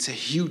 It's a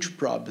huge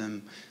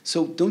problem.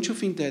 So don't you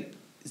think that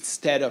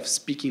instead of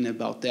speaking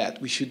about that,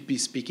 we should be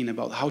speaking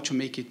about how to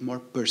make it more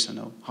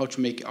personal, how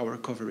to make our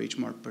coverage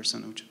more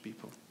personal to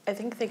people? I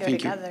think they go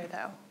together,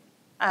 though.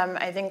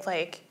 I think,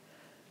 like,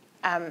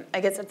 I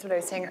guess that's what I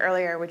was saying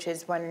earlier, which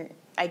is because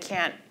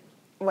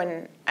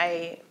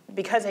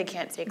I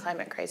can't say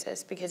climate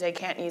crisis, because I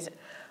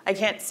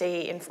can't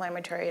say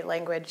inflammatory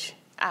language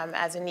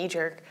as a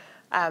knee-jerk,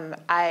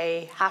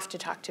 I have to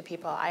talk to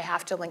people. I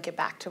have to link it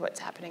back to what's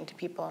happening to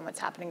people and what's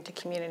happening to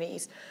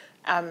communities,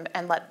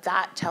 and let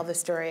that tell the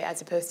story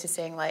as opposed to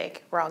saying,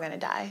 like, we're all going to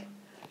die.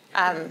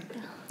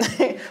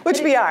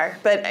 Which we are,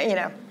 but, you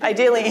know,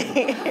 ideally.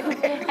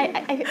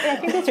 I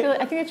think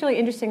that's really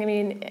interesting. I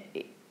mean,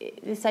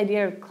 this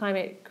idea of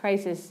climate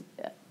crisis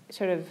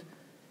sort of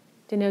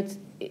denotes,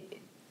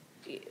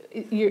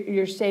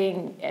 you're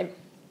saying it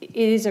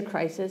is a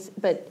crisis,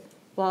 but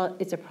while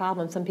it's a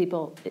problem, some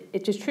people,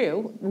 it's just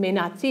true, may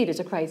not see it as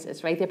a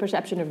crisis, right? Their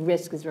perception of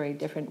risk is very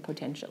different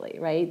potentially,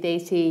 right? They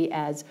see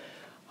as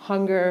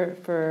hunger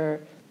for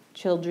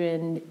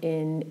children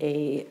in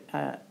a,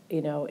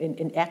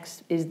 in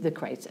X is the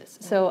crisis.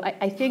 So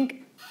I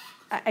think,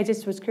 I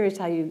just was curious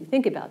how you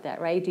think about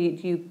that, right? Do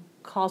you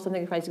call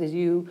something a crisis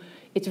because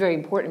it's very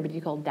important, but do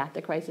you call that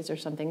the crisis or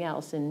something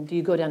else? And do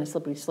you go down a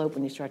slippery slope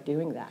when you start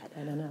doing that?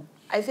 I don't know.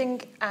 I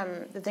think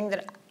the thing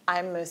that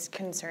I'm most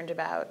concerned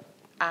about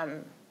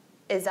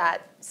is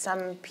that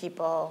some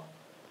people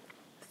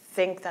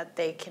think that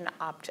they can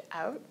opt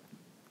out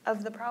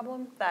of the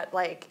problem, that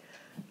like,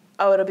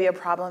 oh, it'll be a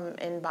problem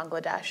in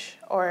Bangladesh.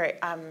 Or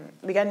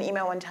we got an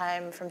email one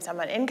time from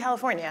someone in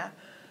California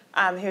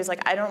who was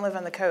like, I don't live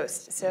on the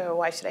coast, so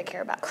why should I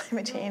care about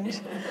climate change?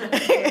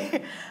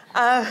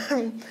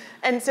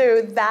 And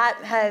so that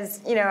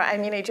has, I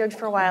mean, I joked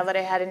for a while that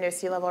I had a no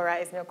sea level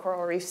rise, no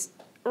coral reefs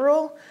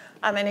rule.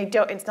 And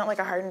it's not like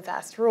a hard and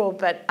fast rule,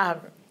 but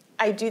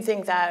I do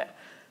think that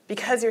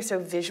because they're so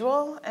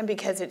visual and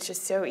because it's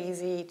just so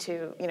easy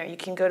to, you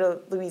can go to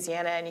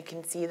Louisiana and you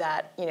can see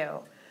that,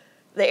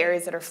 the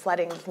areas that are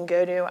flooding. You can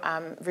go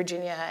to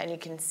Virginia and you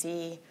can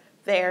see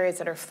the areas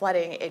that are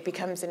flooding. It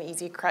becomes an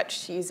easy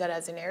crutch to use that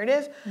as a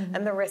narrative. Mm-hmm.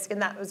 And the risk,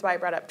 and that was why I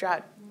brought up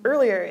drought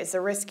earlier, is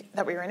the risk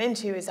that we run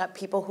into is that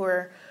people who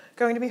are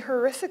going to be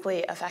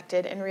horrifically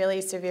affected in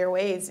really severe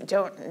ways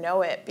don't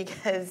know it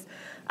because,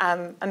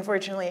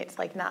 unfortunately, it's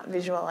like not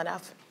visual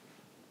enough.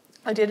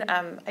 I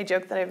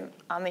joked that I'm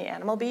on the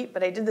animal beat,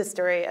 but I did this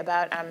story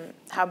about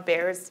how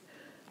bears,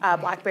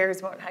 black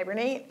bears won't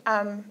hibernate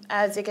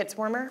as it gets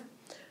warmer.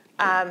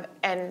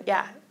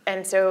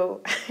 And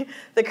so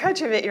the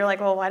crutch of it, you're like,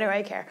 well, why do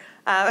I care?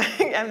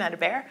 I'm not a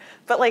bear.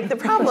 But like the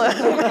problem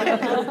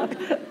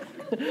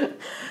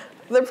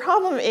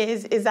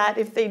is that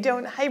if they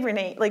don't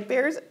hibernate, like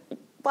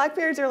black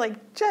bears are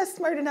like just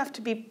smart enough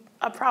to be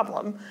a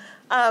problem.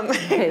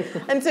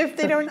 And so if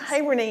they don't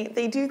hibernate,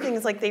 they do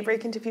things like they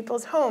break into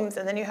people's homes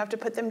and then you have to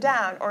put them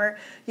down, or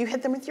you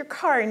hit them with your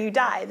car and you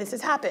die. This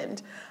has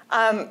happened.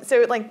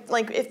 So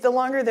like if the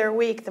longer they're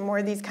awake, the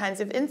more these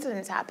kinds of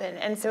incidents happen.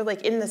 And so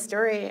like in the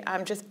story,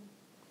 just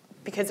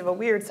because of a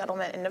weird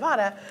settlement in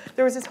Nevada,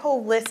 there was this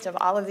whole list of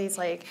all of these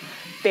like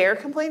bear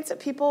complaints that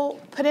people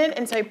put in.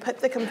 And so I put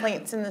the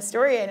complaints in the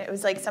story, and it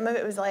was like, some of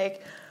it was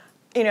like,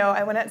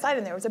 I went outside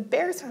and there was a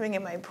bear swimming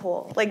in my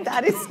pool. Like,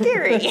 that is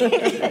scary.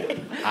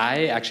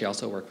 I actually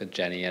also work with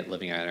Jenny at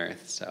Living on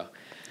Earth. So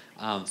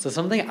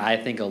something I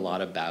think a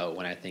lot about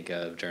when I think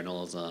of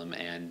journalism,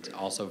 and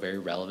also very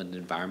relevant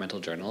environmental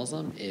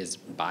journalism, is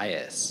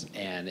bias.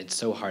 And it's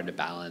so hard to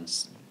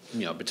balance,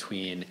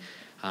 between,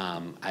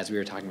 as we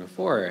were talking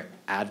before,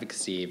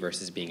 advocacy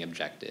versus being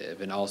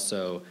objective, and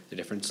also the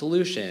different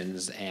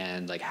solutions,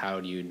 and like how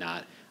do you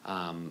not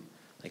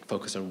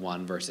focus on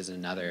one versus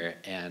another.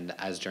 And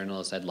as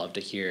journalists, I'd love to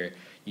hear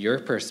your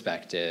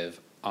perspective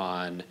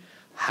on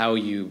how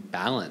you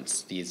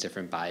balance these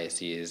different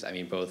biases. I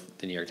mean, both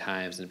the New York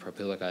Times and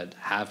Propublica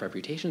have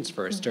reputations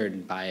for a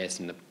certain bias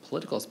in the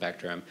political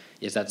spectrum.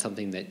 Is that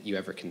something that you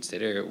ever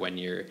consider when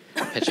you're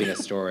pitching a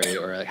story,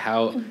 or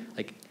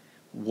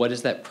what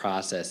is that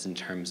process in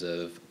terms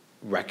of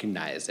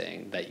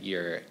recognizing that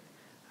you're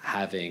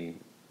having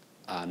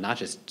not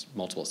just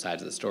multiple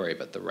sides of the story,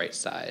 but the right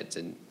sides,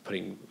 and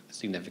putting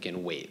significant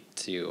weight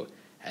to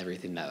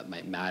everything that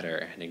might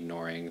matter and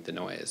ignoring the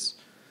noise?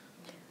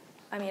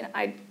 I mean,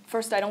 I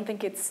don't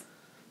think it's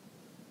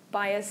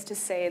biased to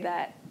say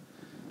that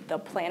the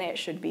planet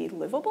should be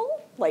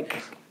livable.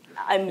 Like,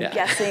 I'm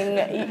guessing,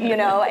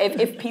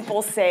 if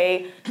people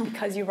say,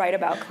 because you write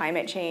about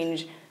climate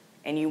change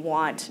and you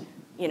want,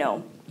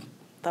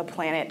 the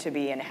planet to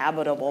be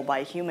inhabitable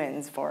by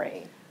humans for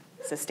a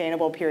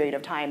sustainable period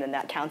of time, and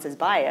that counts as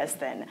bias,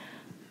 then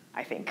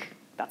I think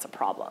that's a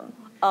problem.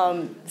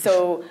 And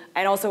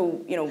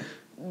also,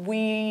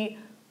 we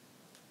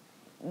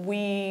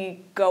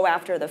go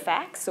after the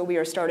facts, so we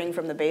are starting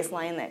from the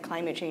baseline that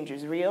climate change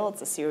is real,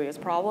 it's a serious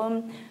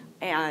problem,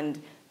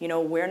 and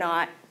we're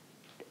not,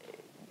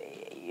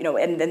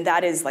 and then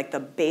that is like the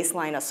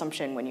baseline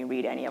assumption when you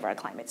read any of our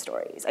climate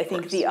stories. I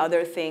think the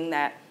other thing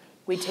that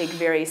we take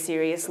very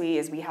seriously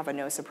is we have a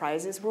no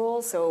surprises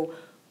rule, so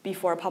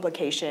before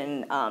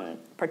publication,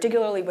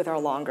 particularly with our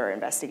longer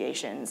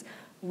investigations,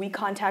 we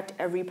contact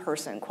every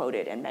person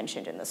quoted and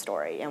mentioned in the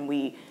story, and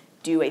we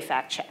do a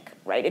fact check,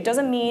 right? It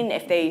doesn't mean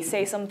if they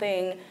say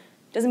something,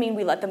 doesn't mean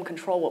we let them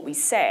control what we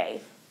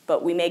say,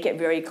 but we make it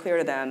very clear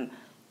to them,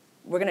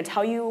 we're gonna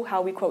tell you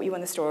how we quote you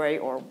in the story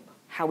or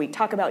how we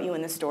talk about you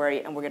in the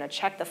story, and we're gonna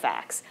check the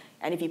facts.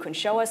 And if you can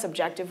show us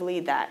objectively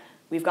that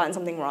we've gotten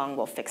something wrong,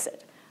 we'll fix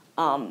it.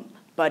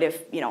 But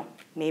if,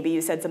 maybe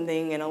you said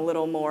something in a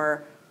little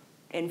more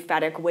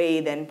emphatic way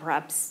than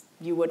perhaps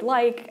you would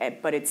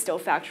like, but it's still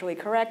factually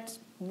correct,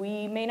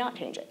 we may not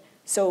change it.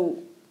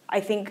 So I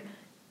think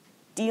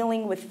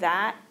dealing with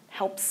that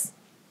helps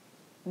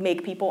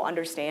make people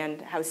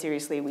understand how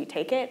seriously we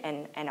take it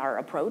and our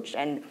approach.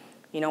 And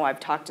I've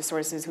talked to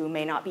sources who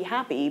may not be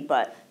happy,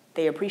 but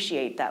they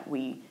appreciate that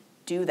we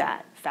do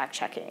that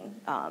fact-checking,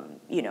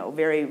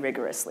 very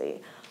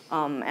rigorously.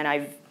 And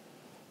I've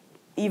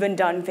even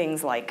done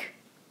things like,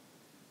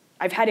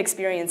 I've had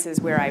experiences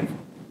where I've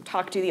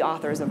talked to the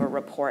authors of a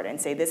report and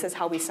say, this is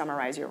how we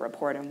summarize your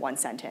report in one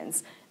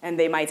sentence. And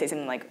they might say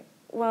something like,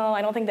 well,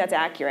 I don't think that's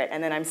accurate.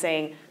 And then I'm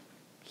saying,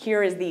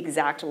 here is the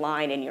exact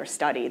line in your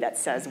study that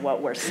says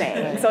what we're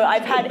saying. So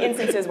I've had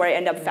instances where I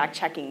end up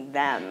fact-checking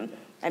them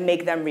and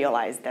make them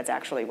realize that's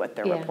actually what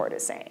their report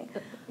is saying.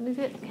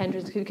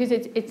 Kendra's, because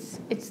it's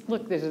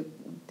look,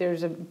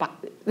 there's a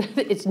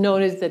it's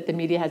known as that the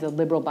media has a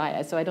liberal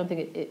bias. So I don't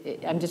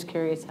think I'm just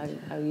curious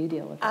how you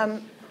deal with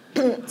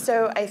it.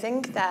 So I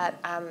think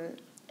that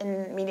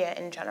in media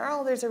in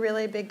general, there's a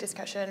really big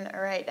discussion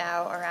right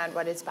now around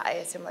what is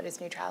bias and what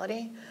is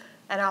neutrality.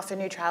 And often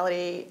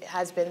neutrality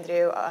has been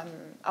through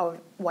a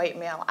white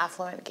male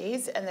affluent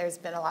gaze, and there's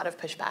been a lot of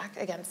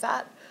pushback against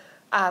that,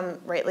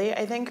 rightly,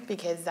 I think,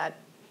 because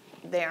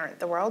they aren't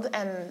the world.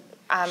 And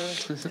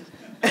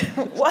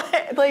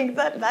what, like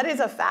that is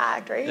a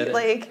fact, right?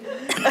 Like,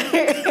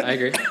 I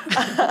agree.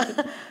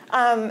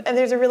 And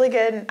there's a really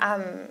good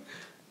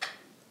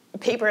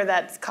paper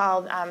that's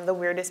called The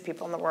Weirdest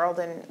People in the World,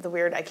 and the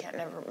weird, I can't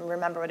never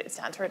remember what it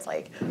stands for. It's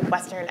like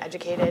Western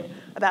educated,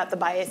 about the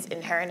bias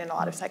inherent in a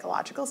lot of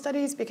psychological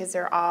studies because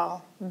they're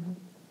all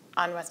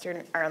on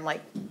Western, or on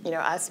like,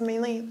 us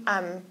mainly.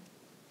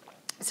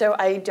 So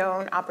I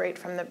don't operate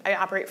I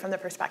operate from the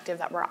perspective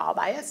that we're all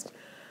biased.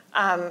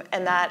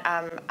 And that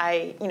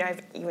I've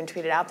even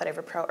tweeted out that I have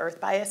a pro-Earth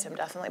bias. I'm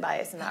definitely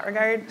biased in that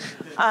regard.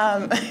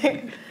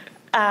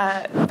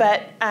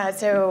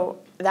 So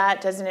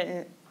that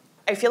doesn't,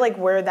 I feel like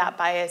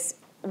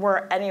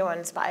where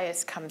anyone's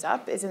bias comes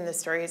up is in the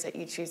stories that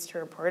you choose to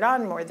report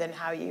on more than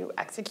how you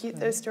execute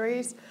those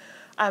stories.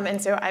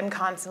 And so I'm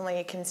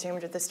constantly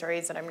consumed with the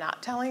stories that I'm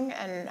not telling,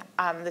 and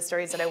the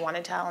stories that I want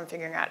to tell, and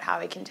figuring out how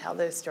I can tell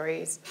those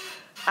stories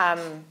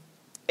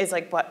is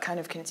like what kind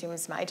of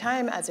consumes my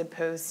time, as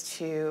opposed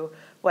to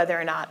whether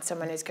or not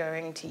someone is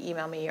going to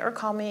email me or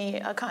call me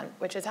a cunt,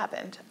 which has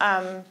happened.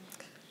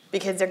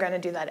 Because they're going to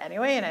do that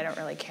anyway, and I don't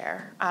really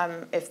care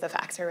if the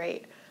facts are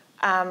right.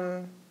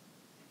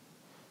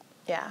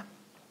 Yeah.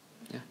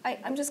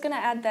 I'm just going to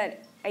add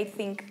that I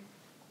think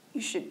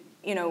you should,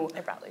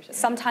 I probably should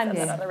sometimes say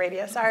that on the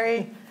radio,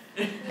 sorry.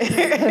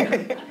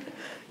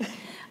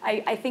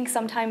 I think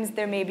sometimes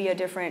there may be a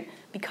different,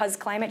 because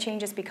climate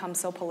change has become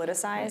so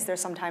politicized, there's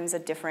sometimes a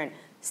different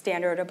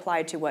standard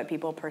applied to what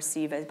people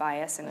perceive as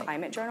bias in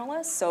climate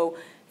journalists. So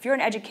if you're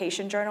an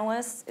education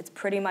journalist, it's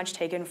pretty much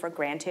taken for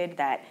granted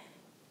that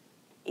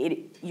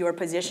your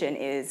position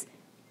is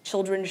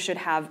children should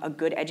have a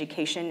good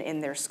education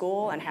in their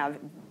school and have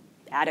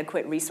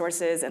adequate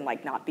resources and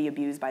not be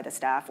abused by the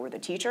staff or the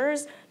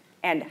teachers.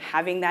 And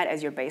having that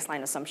as your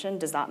baseline assumption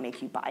does not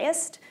make you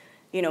biased.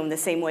 In the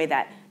same way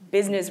that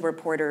business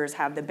reporters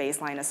have the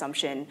baseline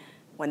assumption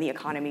when the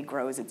economy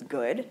grows, it's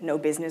good. No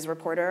business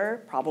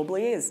reporter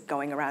probably is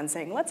going around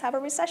saying, let's have a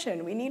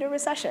recession, we need a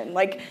recession.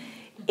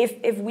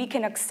 If we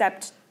can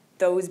accept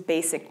those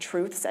basic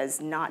truths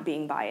as not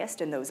being biased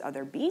in those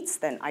other beats,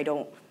 then I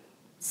don't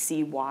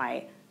see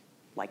why,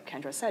 like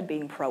Kendra said,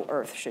 being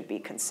pro-Earth should be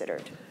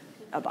considered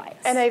a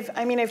bias. And I've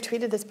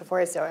tweeted this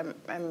before, so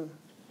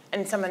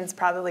and someone's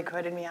probably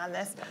quoted me on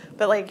this,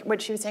 but what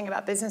she was saying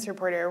about business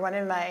reporter, one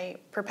of my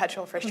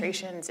perpetual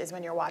frustrations is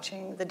when you're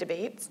watching the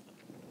debates,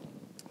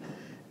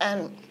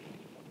 and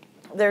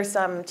there's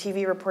some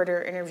TV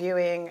reporter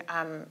interviewing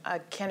a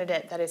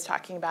candidate that is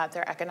talking about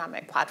their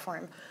economic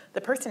platform. The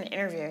person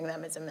interviewing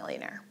them is a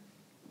millionaire.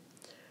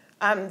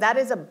 That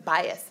is a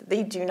bias.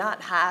 They do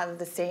not have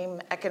the same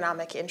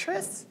economic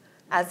interests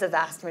as the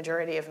vast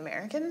majority of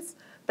Americans,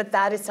 but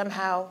that is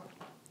somehow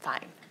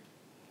fine.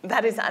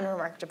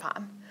 unremarked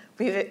upon.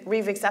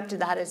 We've accepted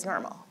that as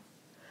normal.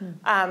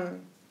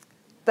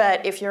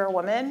 But if you're a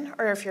woman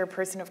or if you're a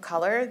person of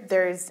color,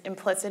 there's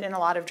implicit in a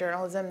lot of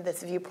journalism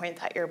this viewpoint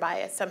that you're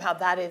biased. Somehow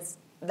that is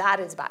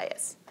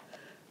bias.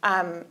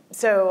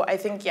 So I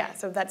think,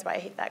 so that's why I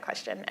hate that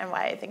question and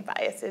why I think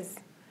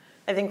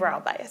I think we're all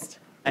biased.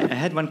 I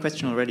had one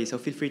question already, so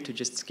feel free to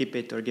just skip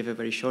it or give a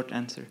very short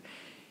answer.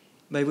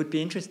 But I would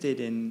be interested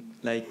in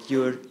like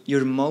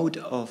your mode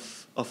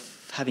of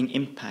having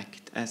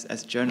impact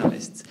as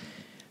journalists.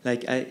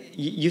 Like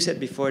you said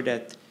before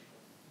that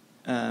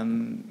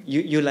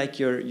you like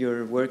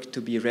your work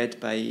to be read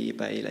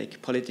by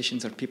like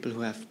politicians or people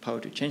who have power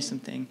to change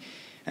something,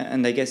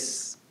 and I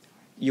guess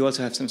you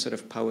also have some sort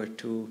of power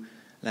to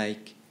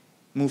like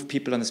move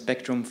people on the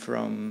spectrum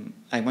from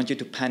I want you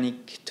to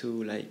panic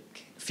to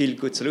like feel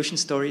good solution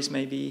stories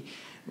maybe,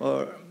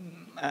 or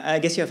I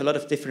guess you have a lot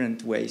of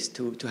different ways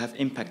to have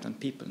impact on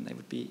people, and I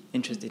would be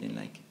interested in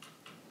like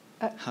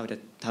how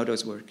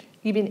those work.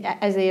 You mean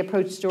as they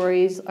approach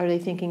stories, are they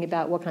thinking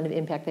about what kind of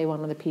impact they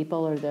want on the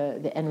people or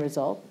the end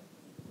result?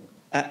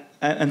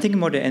 I'm thinking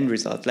more the end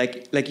result.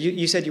 Like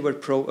you said you were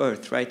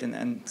pro-Earth, right?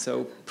 And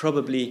so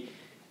probably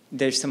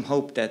there's some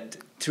hope that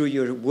through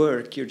your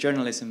work, your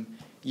journalism,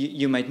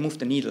 you might move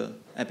the needle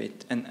a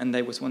bit. And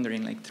I was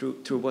wondering, like,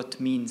 through what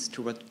means,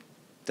 through what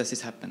does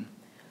this happen?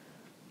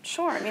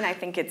 Sure. I mean, I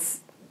think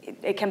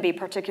it can be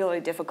particularly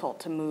difficult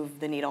to move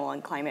the needle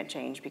on climate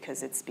change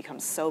because it's become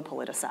so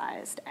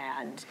politicized,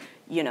 and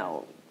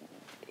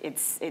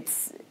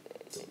it's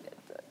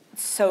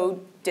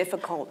so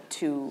difficult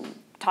to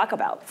talk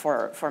about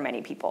for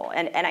many people.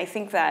 And I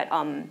think that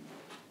I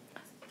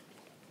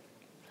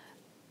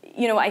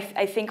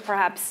think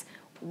perhaps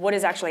what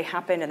has actually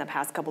happened in the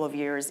past couple of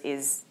years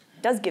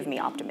does give me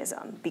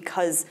optimism,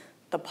 because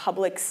the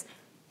public's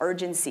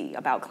urgency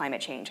about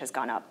climate change has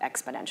gone up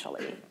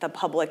exponentially. The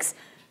public's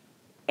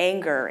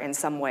anger in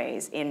some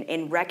ways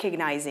in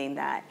recognizing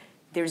that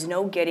there's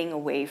no getting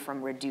away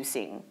from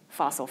reducing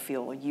fossil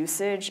fuel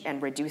usage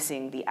and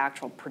reducing the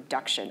actual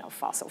production of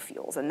fossil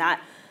fuels. And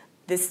that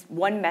this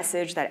one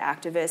message that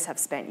activists have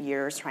spent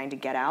years trying to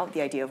get out,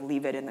 the idea of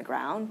leave it in the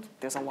ground.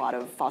 There's a lot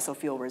of fossil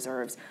fuel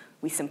reserves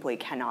we simply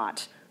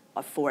cannot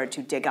afford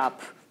to dig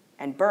up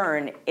and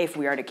burn if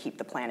we are to keep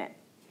the planet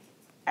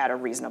at a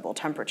reasonable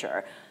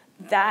temperature.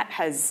 That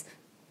has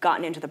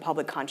gotten into the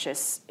public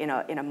conscious in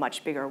a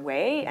much bigger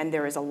way, and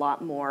there is a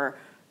lot more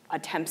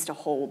attempts to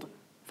hold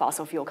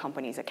fossil fuel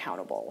companies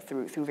accountable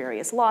through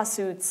various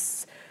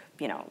lawsuits.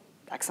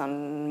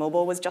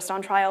 ExxonMobil was just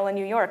on trial in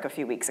New York a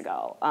few weeks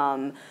ago,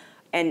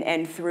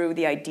 and through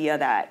the idea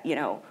that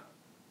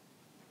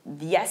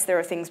yes, there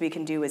are things we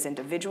can do as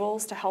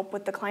individuals to help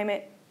with the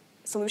climate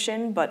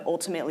solution, but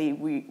ultimately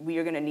we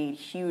are going to need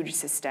huge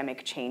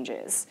systemic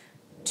changes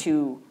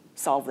to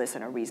solve this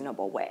in a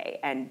reasonable way.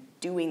 And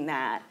doing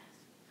that,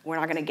 we're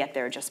not going to get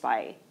there just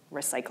by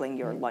recycling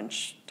your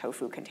lunch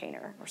tofu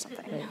container or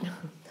something.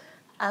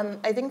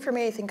 I think for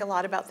me, I think a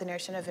lot about the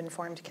notion of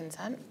informed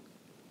consent.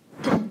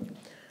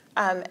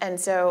 And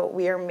so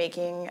we are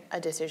making a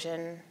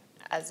decision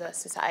as a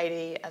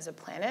society, as a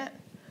planet,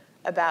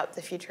 about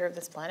the future of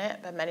this planet,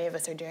 but many of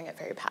us are doing it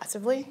very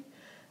passively.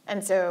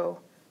 And so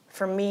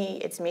for me,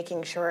 it's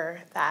making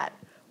sure that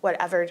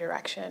whatever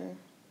direction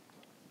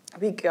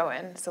we go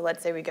in, so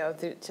let's say we go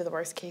to the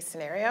worst case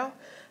scenario,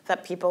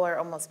 that people are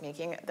almost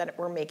that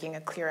we're making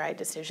a clear-eyed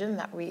decision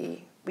that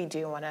we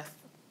do want to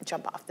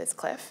jump off this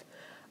cliff,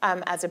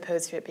 as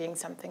opposed to it being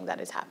something that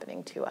is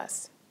happening to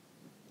us.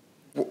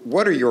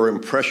 What are your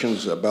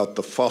impressions about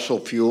the fossil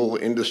fuel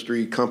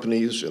industry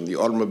companies and the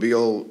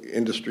automobile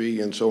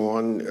industry and so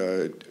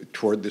on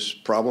toward this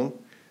problem?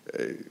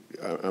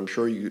 I'm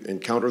sure you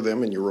encounter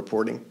them in your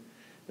reporting,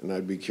 and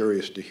I'd be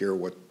curious to hear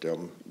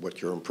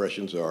what your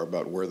impressions are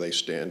about where they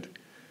stand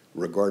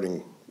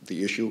regarding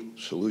the issue,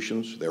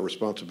 solutions, their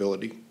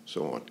responsibility,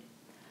 so on.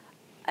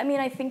 I mean,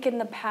 I think in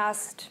the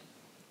past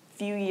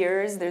few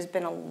years, there's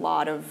been a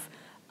lot of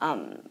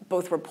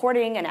both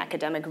reporting and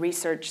academic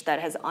research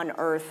that has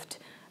unearthed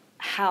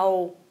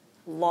how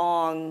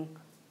long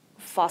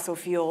fossil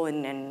fuel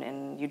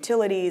and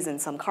utilities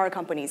and some car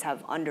companies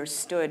have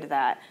understood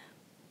that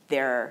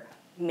their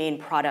main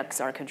products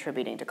are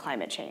contributing to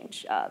climate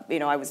change.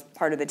 I was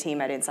part of the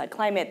team at Inside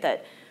Climate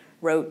that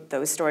wrote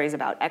those stories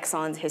about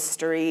Exxon's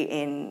history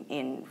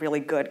in really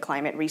good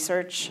climate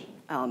research,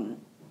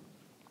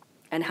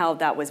 and how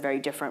that was very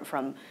different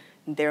from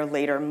their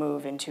later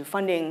move into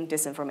funding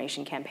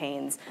disinformation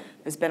campaigns.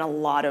 There's been a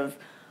lot of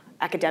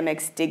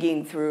academics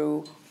digging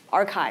through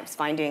archives,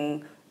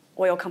 finding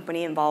oil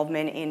company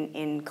involvement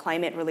in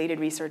climate-related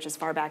research as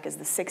far back as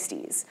the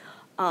 60s.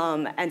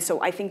 And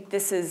so I think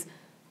this is,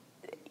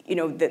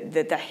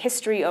 the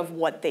history of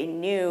what they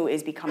knew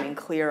is becoming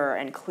clearer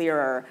and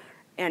clearer.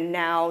 And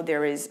now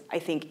there is, I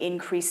think,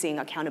 increasing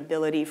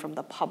accountability from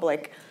the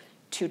public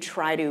to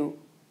try to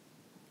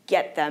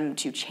get them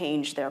to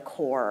change their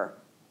core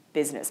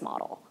business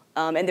model.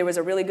 And there was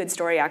a really good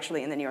story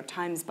actually in the New York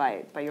Times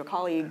by your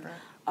colleague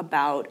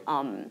about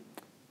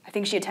I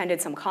think she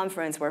attended some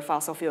conference where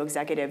fossil fuel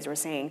executives were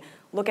saying,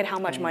 look at how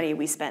much money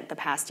we spent the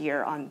past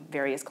year on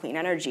various clean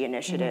energy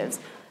initiatives.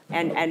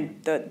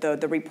 And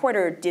the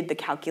reporter did the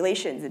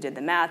calculations and did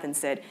the math and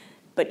said,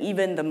 but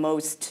even the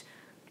most,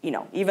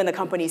 even the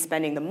companies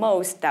spending the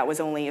most, that was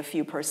only a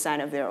few %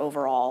 of their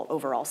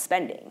overall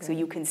spending. So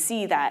you can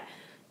see that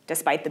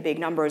despite the big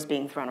numbers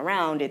being thrown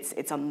around,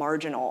 it's a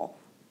marginal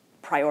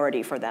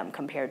priority for them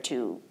compared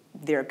to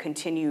their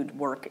continued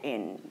work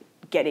in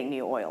getting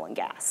new oil and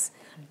gas.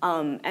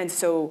 And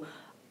so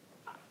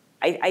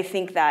I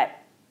think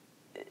that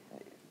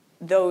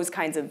those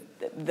kinds of,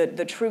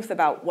 the truth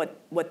about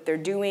what they're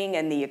doing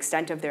and the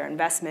extent of their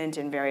investment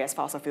in various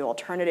fossil fuel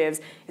alternatives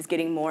is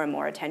getting more and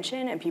more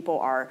attention, and people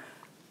are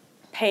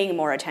paying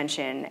more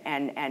attention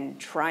and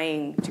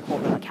trying to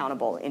hold them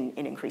accountable in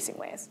increasing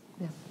ways.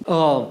 Yeah.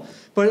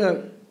 But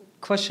a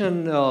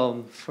question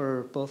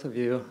for both of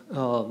you,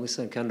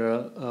 Lisa and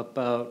Kendra,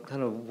 about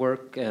kind of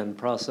work and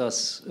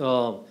process.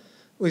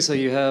 Lisa,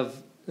 you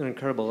have an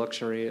incredible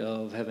luxury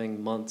of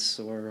having months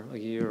or a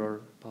year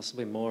or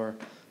possibly more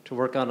to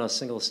work on a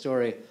single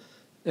story.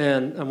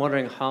 And I'm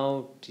wondering,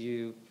 how do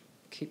you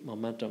keep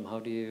momentum? How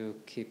do you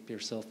keep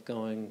yourself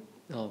going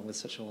with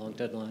such a long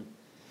deadline?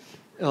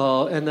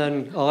 And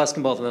then I'll ask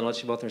them both and then I'll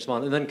let you both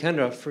respond. And then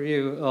Kendra, for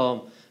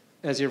you,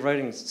 as you're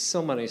writing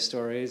so many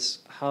stories,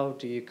 how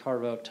do you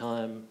carve out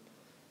time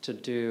to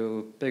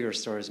do bigger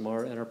stories,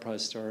 more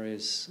enterprise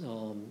stories?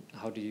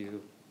 How do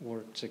you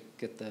work to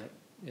get that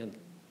in?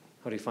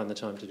 How do you find the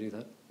time to do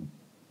that?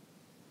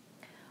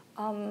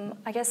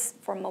 I guess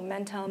for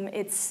momentum,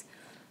 it's,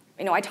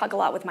 I talk a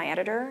lot with my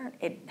editor.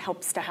 It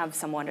helps to have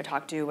someone to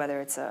talk to,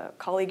 whether it's a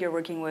colleague you're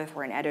working with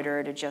or an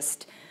editor, to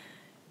just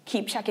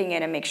keep checking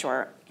in and make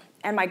sure,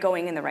 am I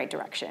going in the right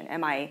direction?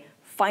 Am I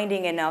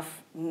finding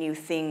enough new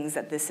things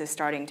that this is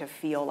starting to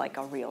feel like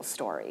a real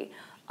story?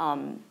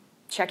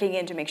 Checking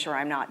in to make sure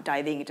I'm not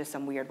diving into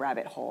some weird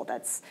rabbit hole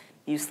that's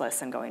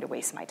useless and going to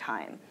waste my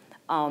time.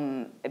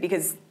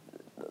 Because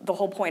the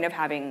whole point of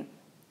having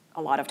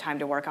a lot of time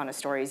to work on a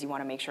story is you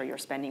want to make sure you're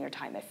spending your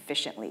time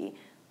efficiently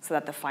so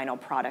that the final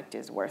product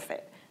is worth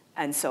it.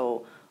 And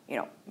so,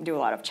 do a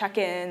lot of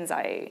check-ins.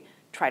 I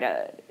try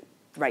to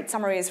write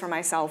summaries for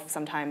myself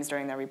sometimes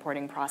during the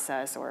reporting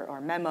process,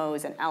 or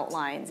memos and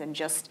outlines, and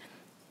just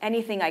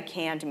anything I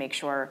can to make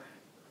sure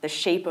the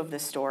shape of the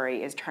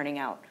story is turning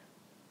out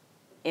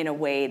in a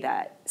way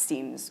that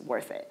seems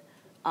worth it.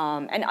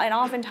 And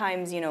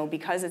oftentimes,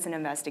 because it's an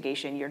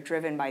investigation, you're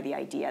driven by the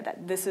idea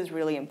that this is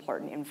really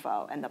important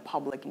info and the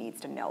public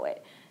needs to know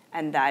it.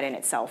 And that in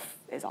itself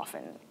is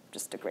often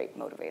just a great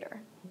motivator.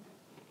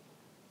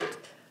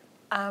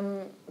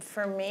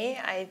 For me,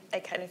 I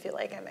kind of feel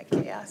like I'm a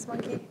chaos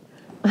monkey.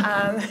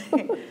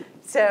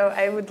 So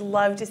I would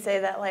love to say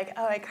that,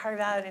 I carve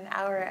out an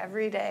hour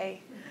every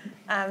day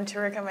to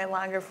work on my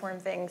longer form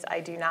things. I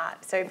do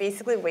not. So I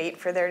basically wait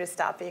for there to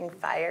stop being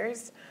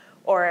fires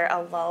or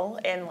a lull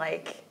in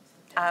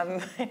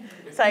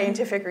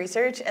scientific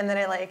research, and then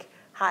I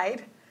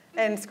hide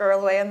and squirrel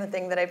away on the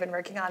thing that I've been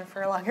working on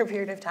for a longer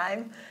period of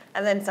time,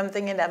 and then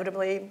something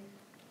inevitably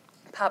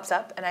pops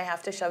up and I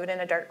have to shove it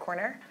in a dark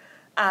corner,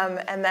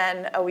 and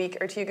then a week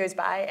or two goes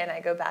by and I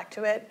go back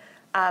to it,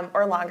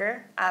 or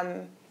longer.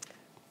 I'm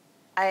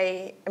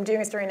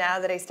doing a story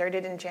now that I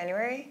started in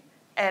January,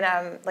 and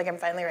I'm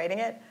finally writing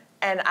it,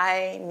 and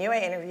I knew I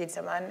interviewed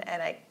someone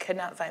and I could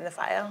not find the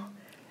file.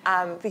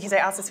 Because I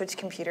also switched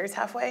computers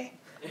halfway,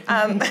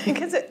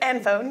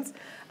 and phones,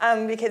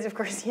 because of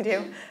course you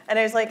do. And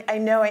I was I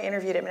know I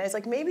interviewed him, and I was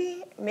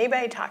maybe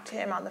I talked to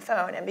him on the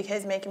phone, and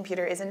because my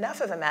computer is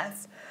enough of a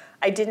mess,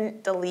 I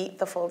didn't delete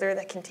the folder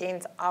that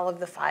contains all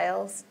of the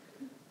files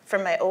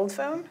from my old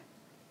phone,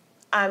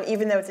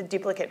 even though it's a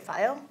duplicate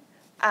file,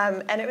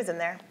 and it was in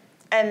there.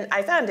 And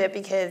I found it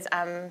because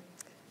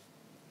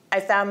I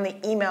found the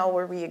email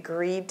where we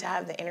agreed to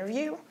have the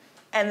interview,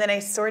 and then I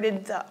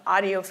sorted the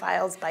audio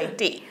files by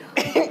date.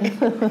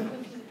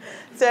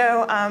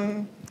 So,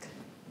 I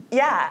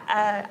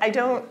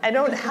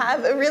don't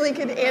have a really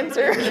good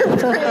answer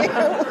for you.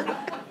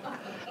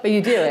 But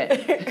you do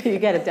it. You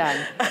get it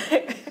done.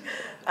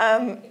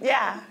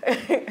 Yeah.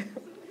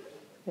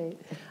 Great.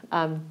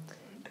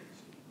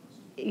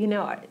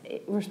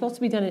 We're supposed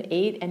to be done at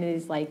 8, and it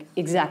is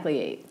exactly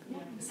 8.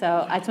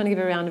 So I just want to give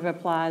a round of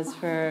applause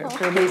for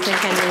Lisa and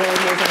Kendra.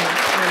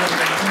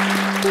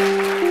 Really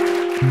amazing.